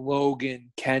towards a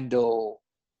Logan Kendall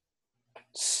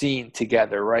scene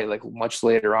together, right? Like much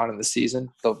later on in the season,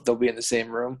 they'll be in the same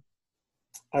room.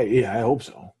 I hope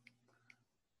so.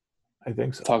 I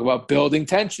think so. Talk about building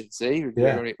tension. See,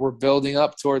 we're building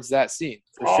up towards that scene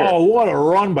for sure. What a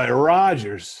run by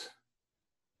Rodgers!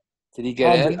 Did he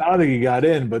get in? I don't think he got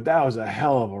in, but that was a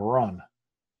hell of a run.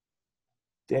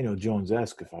 Daniel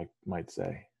Jones-esque, if I might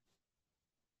say.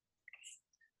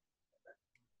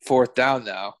 4th down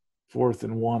now. 4th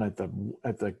and 1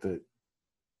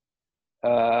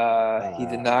 he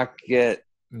did not get.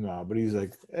 No, but he's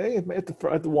like, hey, at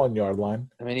the 1 yard line.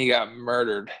 I mean, he got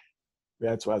murdered. Yeah,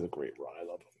 that's why it's a great run. I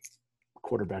love him.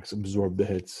 Quarterbacks absorb the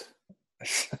hits.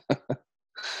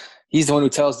 He's the one who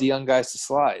tells the young guys to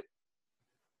slide.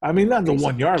 I mean, not the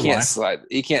 1 yard line. Can't slide.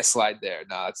 He can't slide there.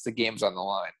 No, it's the game's on the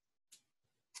line.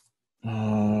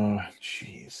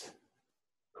 Jeez.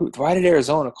 Why did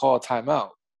Arizona call a timeout?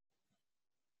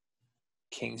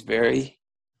 Kingsbury.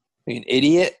 Are you an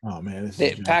idiot? Oh, man.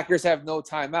 Packers have no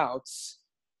timeouts.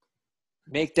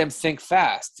 Make them think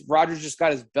fast. Rodgers just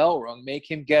got his bell rung. Make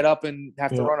him get up and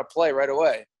have to run a play right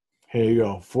away. Here you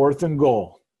go. 4th and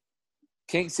goal.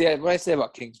 What did I say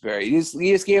about Kingsbury? He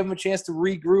just gave him a chance to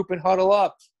regroup and huddle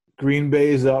up. Green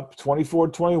Bay's up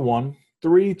 24-21.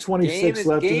 3:26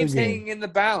 left in the game. Game's hanging in the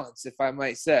balance, if I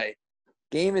might say.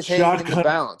 Game is hanging in the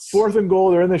balance. 4th and goal.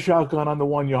 They're in the shotgun on the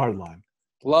 1 yard line.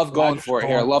 Love going for it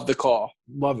here. Love the call.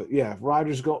 Love it. Yeah.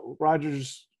 Rodgers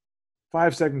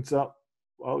 5 seconds up.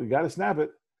 Oh, you got to snap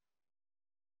it.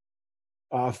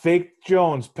 Fake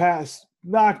Jones pass,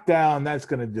 knockdown. That's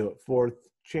going to do it. 4th,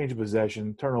 change of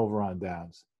possession, turnover on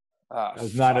downs. That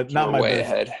was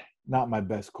not my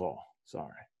best call.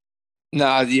 Sorry.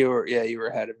 No, you were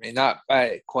ahead of me. Not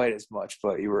by quite as much,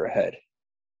 but you were ahead.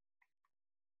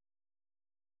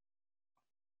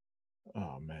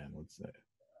 Oh man, what's that?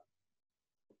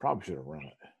 Probably should have run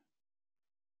it.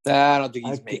 Nah, I don't think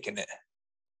he's making it.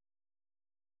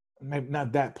 Maybe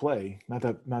not that play, not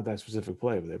that specific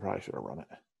play, but they probably should have run it.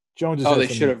 They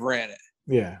should have ran it.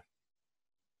 Yeah.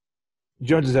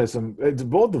 Jones has had some. It's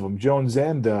both of them. Jones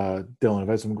and Dillon have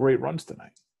had some great runs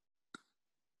tonight.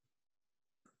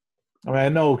 I mean, I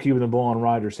know keeping the ball in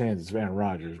Rodgers' hands is Aaron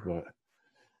Rodgers, but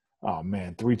oh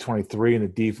man, 323 in the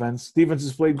defense. Defense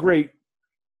has played great.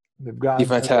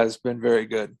 Defense has been very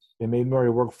good. They made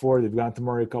Murray work for it. They've gotten to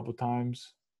Murray a couple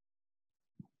times.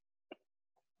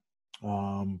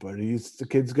 But the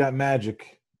kid's got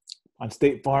magic. On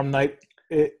State Farm night,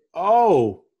 they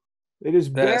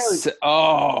just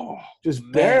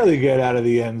barely get out of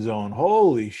the end zone.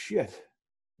 Holy shit.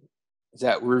 Is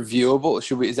that reviewable?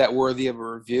 Is that worthy of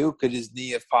a review? Could his knee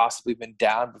have possibly been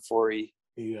down before he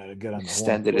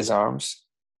extended his arms?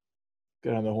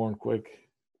 Get on the horn quick.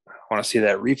 I want to see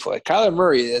that replay. Kyler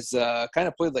Murray has kind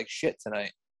of played like shit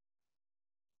tonight.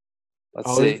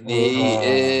 Let's see.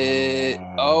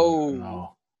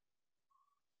 No.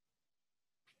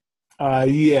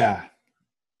 Yeah.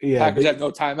 Packers have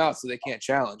no timeout, so they can't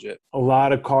challenge it. A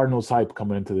lot of Cardinals hype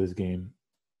coming into this game.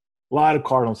 A lot of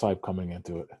Cardinals hype coming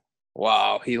into it.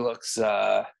 Wow, he looks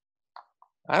I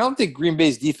don't think Green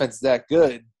Bay's defense is that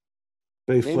good.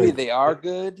 Maybe they are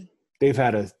good. They've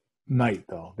had a night,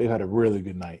 though. They've had a really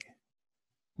good night.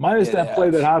 Minus that play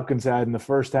that Hopkins had in the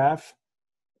first half.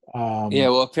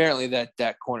 Apparently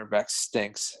that cornerback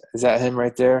stinks. Is that him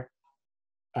right there?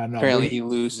 I know. Apparently he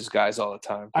loses guys all the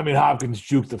time. I mean, Hopkins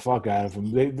juked the fuck out of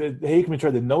him. They Aikman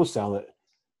tried to no-sell it.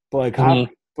 But,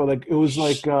 it was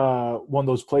like one of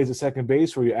those plays at second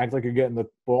base where you act like you're getting the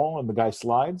ball and the guy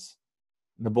slides.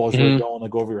 And the ball's really going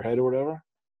like over your head or whatever.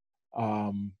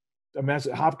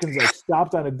 Hopkins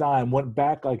stopped on a dime, went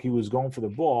back like he was going for the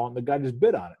ball, and the guy just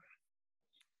bit on it.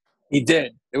 He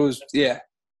did. It was, yeah.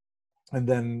 And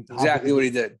then exactly what he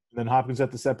did. And then Hopkins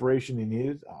had the separation he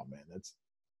needed. Oh, man, that's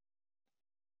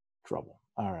trouble.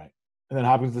 All right. And then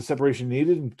Hopkins the separation he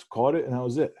needed and caught it, and that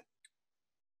was it.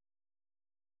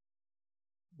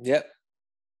 Yep.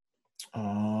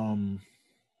 All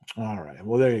right.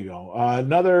 Well, there you go.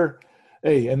 And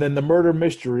then the murder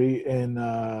mystery in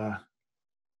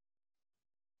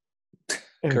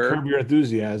Curb Your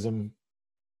Enthusiasm.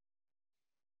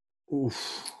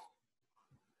 Oof.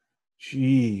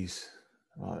 Jeez.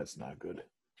 Oh, that's not good.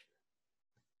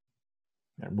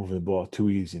 They're moving the ball too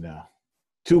easy now.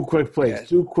 Too quick plays. Yeah.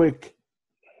 Too quick.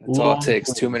 That's all it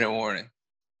takes. 2-minute warning.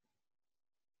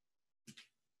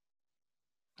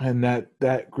 And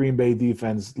that Green Bay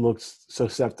defense looks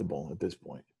susceptible at this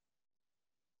point.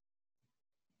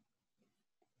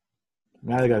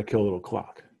 Now they got to kill a little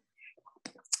clock.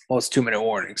 Well, it's 2-minute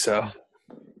warning, so.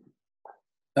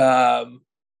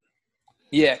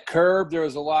 Yeah, Curb. There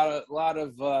was a lot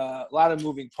of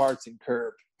moving parts in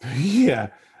Curb. Yeah,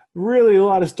 really a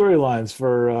lot of storylines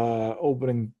for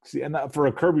opening, and not for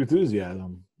a Curb Your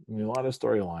Enthusiasm. I mean, a lot of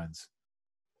storylines.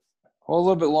 Well, a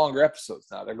little bit longer episodes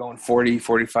now. They're going 40,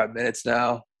 45 minutes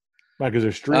now. Right, because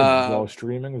they're streaming. It's all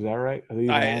streaming. Is that right? Are they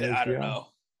even on HBO? I don't know.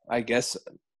 I guess.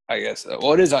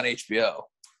 Well, it is on HBO.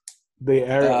 They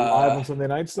air it live on Sunday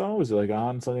nights, though? Is it like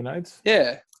on Sunday nights?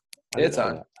 Yeah, it's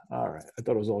on. That. All right. I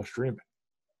thought it was all streaming.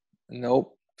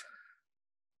 Nope.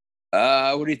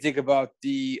 What do you think about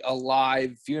the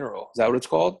Alive funeral? Is that what it's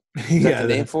called? Is that the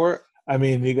name for it? I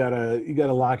mean, you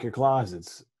gotta lock your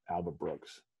closets, Albert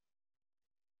Brooks.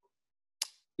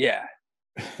 Yeah,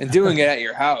 and doing it at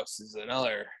your house is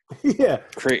another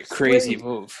crazy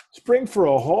move. Spring for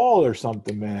a hall or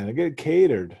something, man. I get it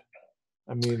catered.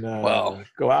 I mean,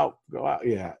 go out.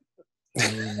 Yeah.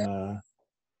 I mean,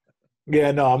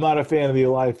 yeah, no, I'm not a fan of the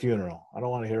Alive funeral. I don't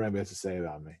want to hear anybody has to say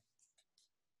about me.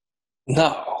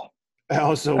 No. I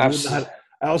also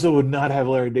would not have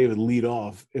Larry David lead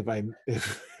off if I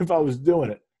was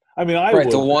doing it. I mean, I would.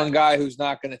 The one guy who's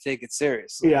not going to take it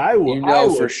seriously. Yeah, I would. I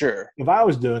would, for sure. If I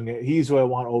was doing it, he's who I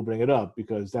want opening it up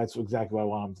because that's exactly what I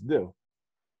want him to do.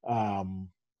 On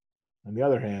the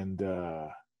other hand,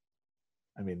 I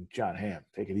mean, John Hamm,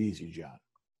 take it easy, John.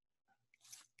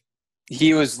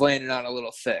 He was landing on a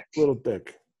little thick.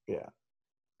 Yeah.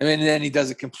 I mean, and then he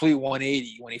does a complete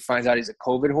 180 when he finds out he's a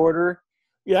COVID hoarder.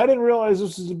 Yeah, I didn't realize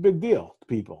this was a big deal to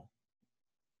people.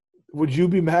 Would you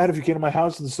be mad if you came to my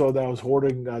house and saw that I was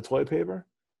hoarding toilet paper?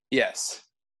 Yes.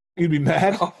 You'd be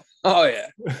mad? Oh yeah.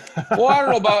 Well, I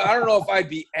don't know if I'd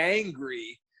be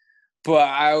angry, but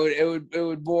it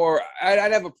would more.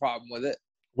 I'd have a problem with it.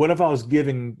 What if I was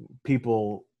giving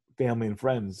people, family and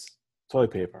friends,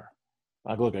 toilet paper?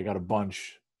 Like, look, I got a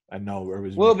bunch. I know it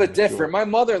was a little bit different. My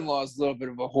mother-in-law is a little bit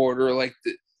of a hoarder. Like,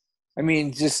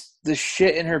 just the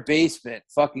shit in her basement,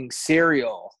 fucking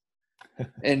cereal.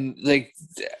 And it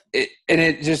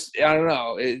just, I don't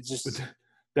know. It just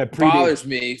that bothers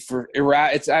me it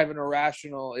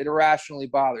irrationally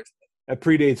bothers me. That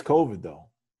predates COVID though,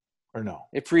 or no?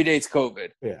 It predates COVID.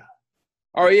 Yeah.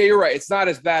 Oh yeah, you're right. It's not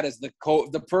as bad as the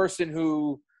person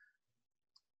who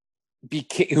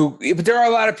but there are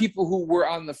a lot of people who were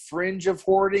on the fringe of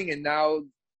hoarding, and now,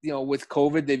 with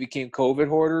COVID, they became COVID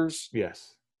hoarders.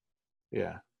 Yes.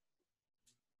 Yeah.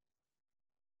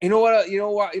 You know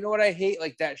what I hate?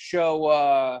 Like that show,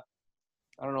 I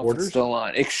don't know if it's still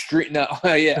on. Extreme. No,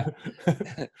 yeah.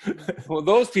 Well,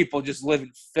 those people just live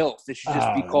in filth. They should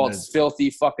just be called filthy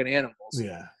fucking animals.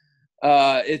 Yeah.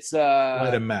 It's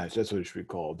Light and match. That's what it should be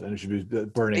called, and it should be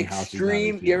burning houses.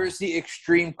 Extreme. You ever see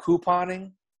Extreme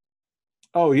Couponing?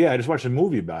 Oh yeah, I just watched a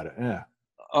movie about it. Yeah.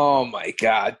 Oh my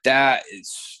god, that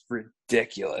is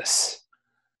ridiculous.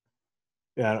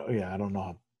 Yeah. I don't know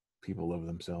how people live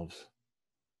themselves.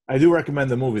 I do recommend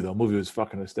the movie, though. The movie was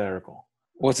fucking hysterical.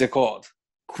 What's it called?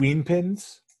 Queen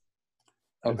Pins.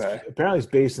 Okay. Apparently, it's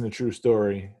based on a true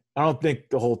story. I don't think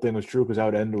the whole thing was true because how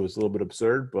it ended was a little bit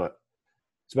absurd, but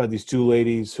it's about these two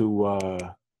ladies who,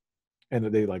 and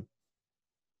they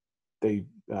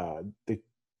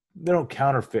don't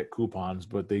counterfeit coupons,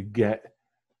 but they get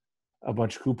a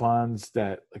bunch of coupons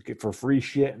that for free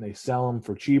shit, and they sell them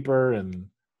for cheaper and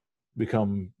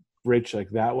become rich like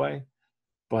that way.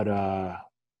 But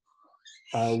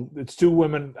it's two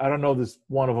women. I don't know this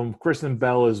one of them. Kristen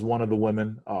Bell is one of the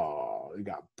women. Oh, he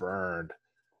got burned.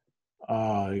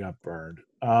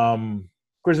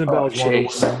 Kristen Bell is one of the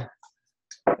women.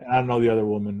 I don't know the other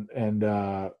woman, and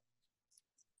I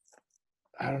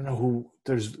don't know who.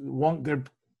 There's one. The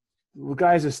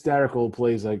guy's hysterical.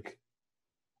 Plays like,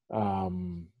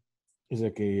 he's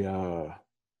like a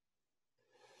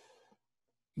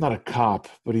not a cop,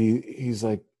 but he's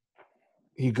like.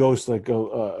 He goes to like a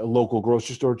local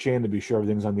grocery store chain to be sure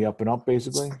everything's on the up and up,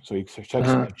 basically. So he checks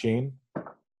on the chain.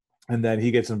 And then he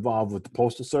gets involved with the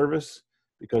Postal Service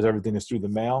because everything is through the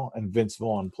mail. And Vince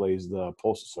Vaughn plays the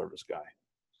Postal Service guy.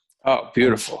 Oh,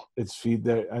 beautiful.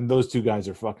 And those two guys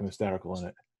are fucking hysterical in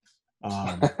it.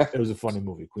 It was a funny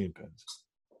movie, Queen Pins.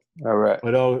 All right.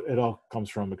 But it all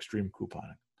comes from Extreme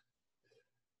Couponing.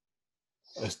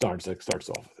 It starts off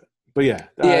with it. But yeah,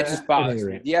 it just bothers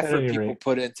me. The effort people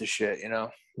put into shit,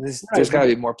 there's got to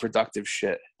be more productive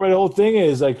shit. Right. The whole thing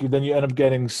is then you end up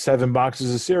getting 7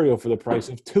 boxes of cereal for the price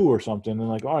of 2 or something, and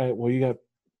all right, well you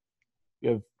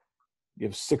have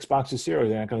 6 boxes of cereal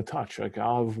they're not going to touch.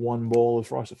 I'll have 1 bowl of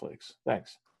Frosted Flakes.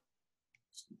 Thanks.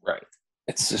 Right.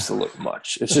 It's just a little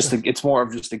much. It's more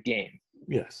of just a game.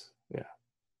 Yes. Yeah.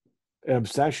 An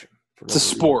obsession It's a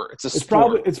sport. It's a It's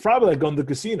sport. probably like going to the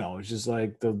casino. It's just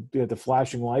like the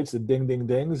flashing lights, the ding ding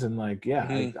dings, and like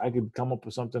I could come up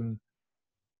with something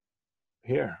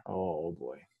here. Oh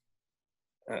boy.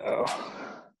 Uh-oh.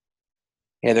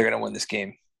 Yeah, they're gonna win this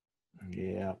game.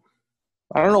 Yeah.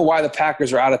 I don't know why the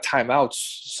Packers are out of timeouts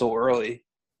so early.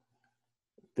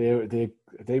 They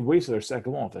wasted their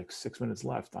second one with like 6 minutes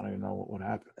left. I don't even know what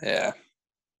happened. Yeah.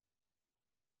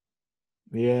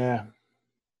 Yeah.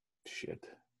 Shit.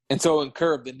 And so in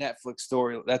Curb, the Netflix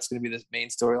story, that's going to be the main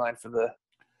storyline for the.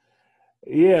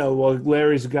 Yeah, well,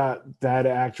 Larry's got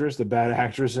the bad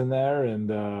actress in there, and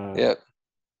Yep.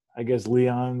 I guess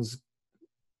Leon's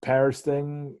Paris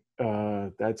thing.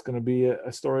 That's going to be a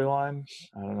storyline.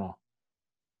 I don't know.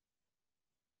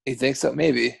 You think so?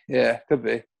 Maybe. Yeah, could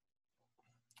be.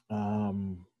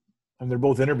 And they're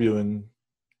both interviewing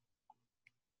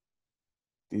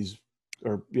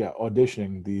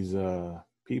auditioning these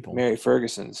people. Mary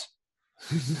Ferguson's.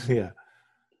 Yeah.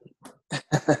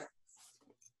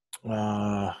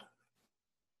 No,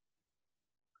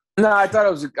 I thought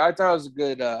it was a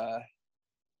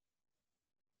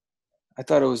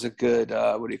good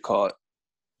what do you call it?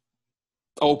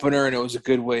 Opener, and it was a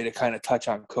good way to kind of touch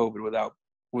on COVID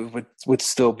with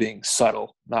still being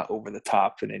subtle, not over the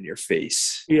top and in your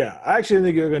face. Yeah, I actually didn't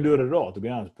think you were going to do it at all, to be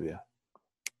honest with you.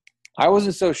 I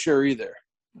wasn't so sure either.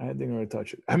 I didn't think they were going to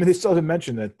touch it. I mean, they still haven't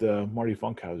mentioned that Marty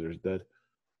Funkhauser is dead.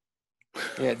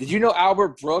 Yeah. Did you know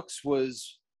Albert Brooks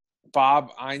was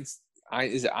Bob Einstein?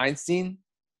 Is it Einstein?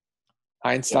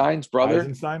 Einstein's brother?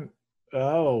 Eisenstein?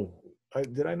 Oh,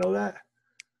 did I know that?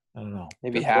 I don't know.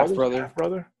 Maybe half-brother?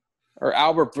 Half-brother? Or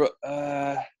Albert Brooks.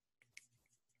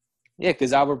 Yeah,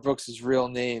 because Albert Brooks' real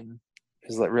name,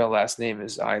 his real last name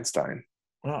is Einstein.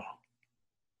 Oh.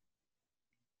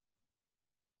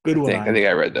 Good one. I think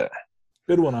I read that.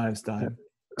 Good one, Einstein.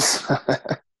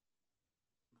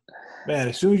 Man,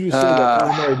 as soon as you said that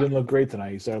Kyler Murray didn't look great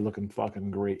tonight, he started looking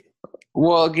fucking great.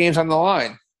 Well, game's on the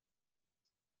line.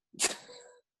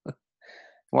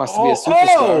 Wants to be a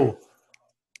superstar.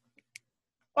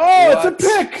 Oh, it's a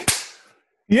pick.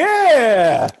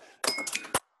 Yeah.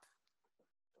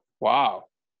 Wow.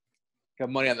 Got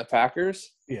money on the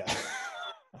Packers? Yeah.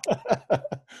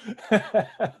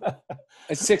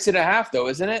 It's 6.5 though,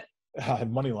 isn't it?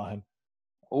 Money line.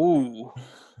 Ooh.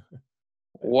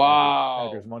 Wow.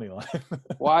 Packers money line.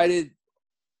 Why did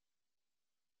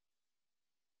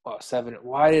 7?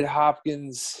 Why did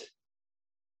Hopkins?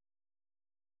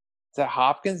 Is that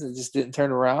Hopkins that just didn't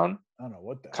turn around? I don't know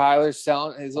what that. Kyler's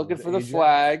selling. He's looking for the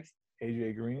flag.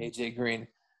 AJ Green.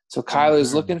 So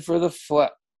Kyler's looking for the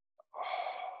flag.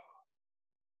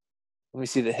 Let me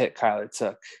see the hit Kyler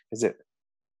took. Is it?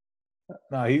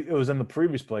 No, it was in the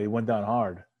previous play. He went down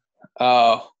hard.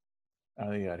 Oh. I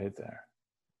think he got hit there.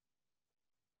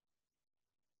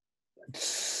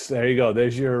 There you go.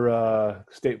 There's your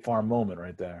State Farm moment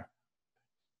right there.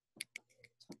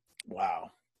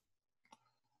 Wow.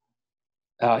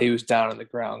 He was down on the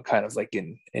ground, kind of like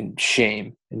in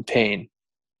shame and pain.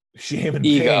 Shame and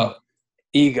ego. pain.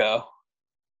 Ego.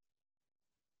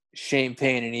 Shame,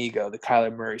 pain, and ego. The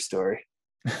Kyler Murray story.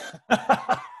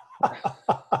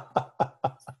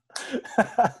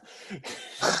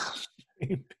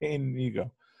 Shame, pain, and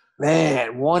ego.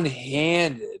 Man,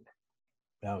 one-handed.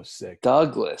 That was sick.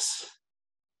 Douglas.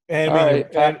 And all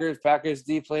right, Packers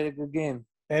D played a good game.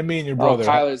 And me and your brother.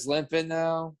 Kyler's limping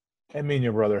now. And me and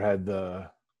your brother had the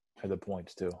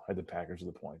points too. Had the Packers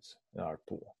with the points in our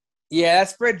pool. Yeah, that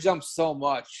spread jumped so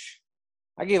much.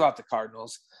 I gave out the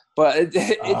Cardinals, but it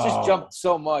just jumped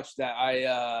so much that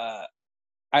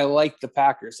I liked the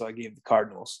Packers, so I gave the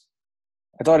Cardinals.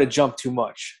 I thought it jumped too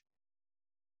much.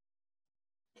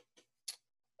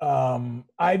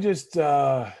 I just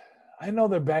I know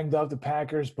they're banged up, the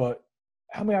Packers, but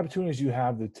how many opportunities do you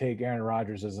have to take Aaron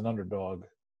Rodgers as an underdog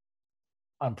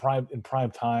in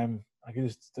prime time? Like, it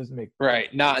just doesn't make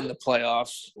right. Not in the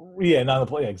playoffs. Yeah, not in the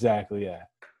play. Exactly. Yeah.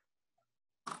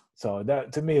 So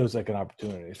that, to me, it was like an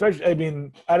opportunity. Especially, I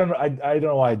mean, I don't know. I don't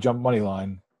know why I jumped money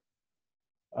line.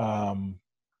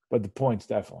 But the points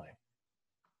definitely.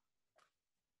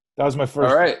 That was my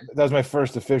first. All right. That was my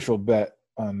first official bet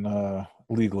on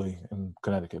legally in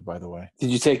Connecticut. By the way.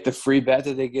 Did you take the free bet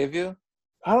that they gave you?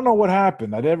 I don't know what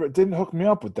happened. It didn't hook me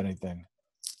up with anything.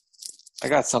 I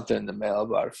got something in the mail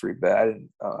about a free bet. I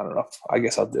don't know. I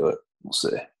guess I'll do it. We'll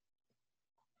see.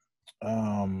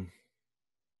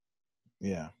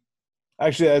 Yeah.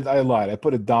 Actually, I lied. I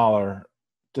put $1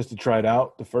 just to try it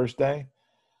out the first day.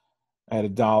 I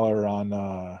had $1 on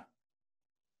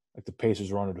like the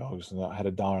Pacers were underdogs, and I had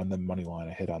 $1 on the money line.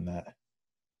 I hit on that.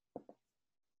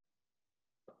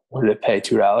 What did it pay?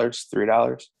 $2?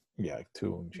 $3? Yeah, like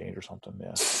 2 and change or something.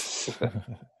 Yeah.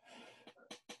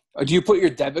 Do you put your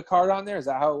debit card on there? Is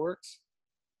that how it works?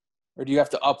 Or do you have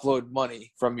to upload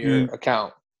money from your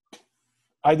account?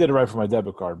 I did it right for my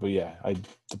debit card, but yeah, I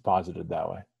deposited that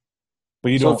way.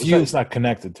 But you So don't. It's not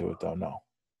connected to it though. No.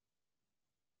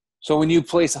 So when you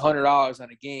place $100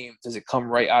 on a game, does it come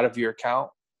right out of your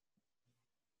account?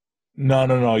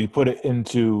 No. You put it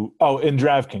into in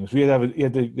DraftKings.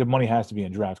 The money has to be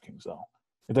in DraftKings though.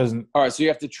 It doesn't. All right, so you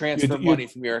have to transfer money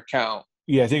from your account.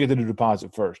 Yeah, I think you have to do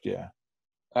deposit first. Yeah.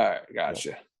 All right, gotcha.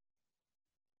 Yeah.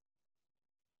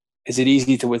 Is it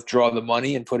easy to withdraw the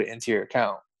money and put it into your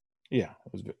account? Yeah,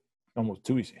 it was almost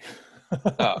too easy.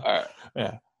 All right.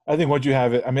 Yeah, I think once you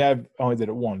have it, I mean, I only did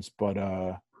it once, but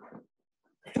I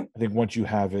think once you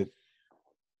have it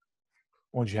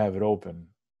open,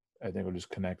 I think it'll just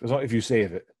connect. As long if you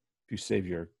save it, if you save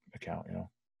your account,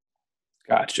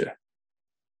 Gotcha.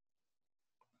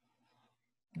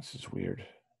 This is weird.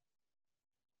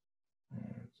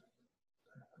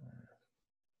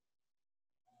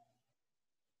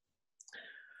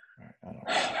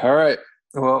 All right.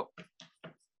 Well,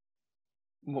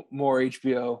 more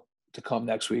HBO to come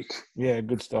next week. Yeah,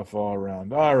 good stuff all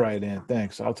around. All right, Ann.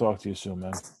 Thanks. I'll talk to you soon,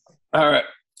 man. All right.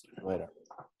 Later.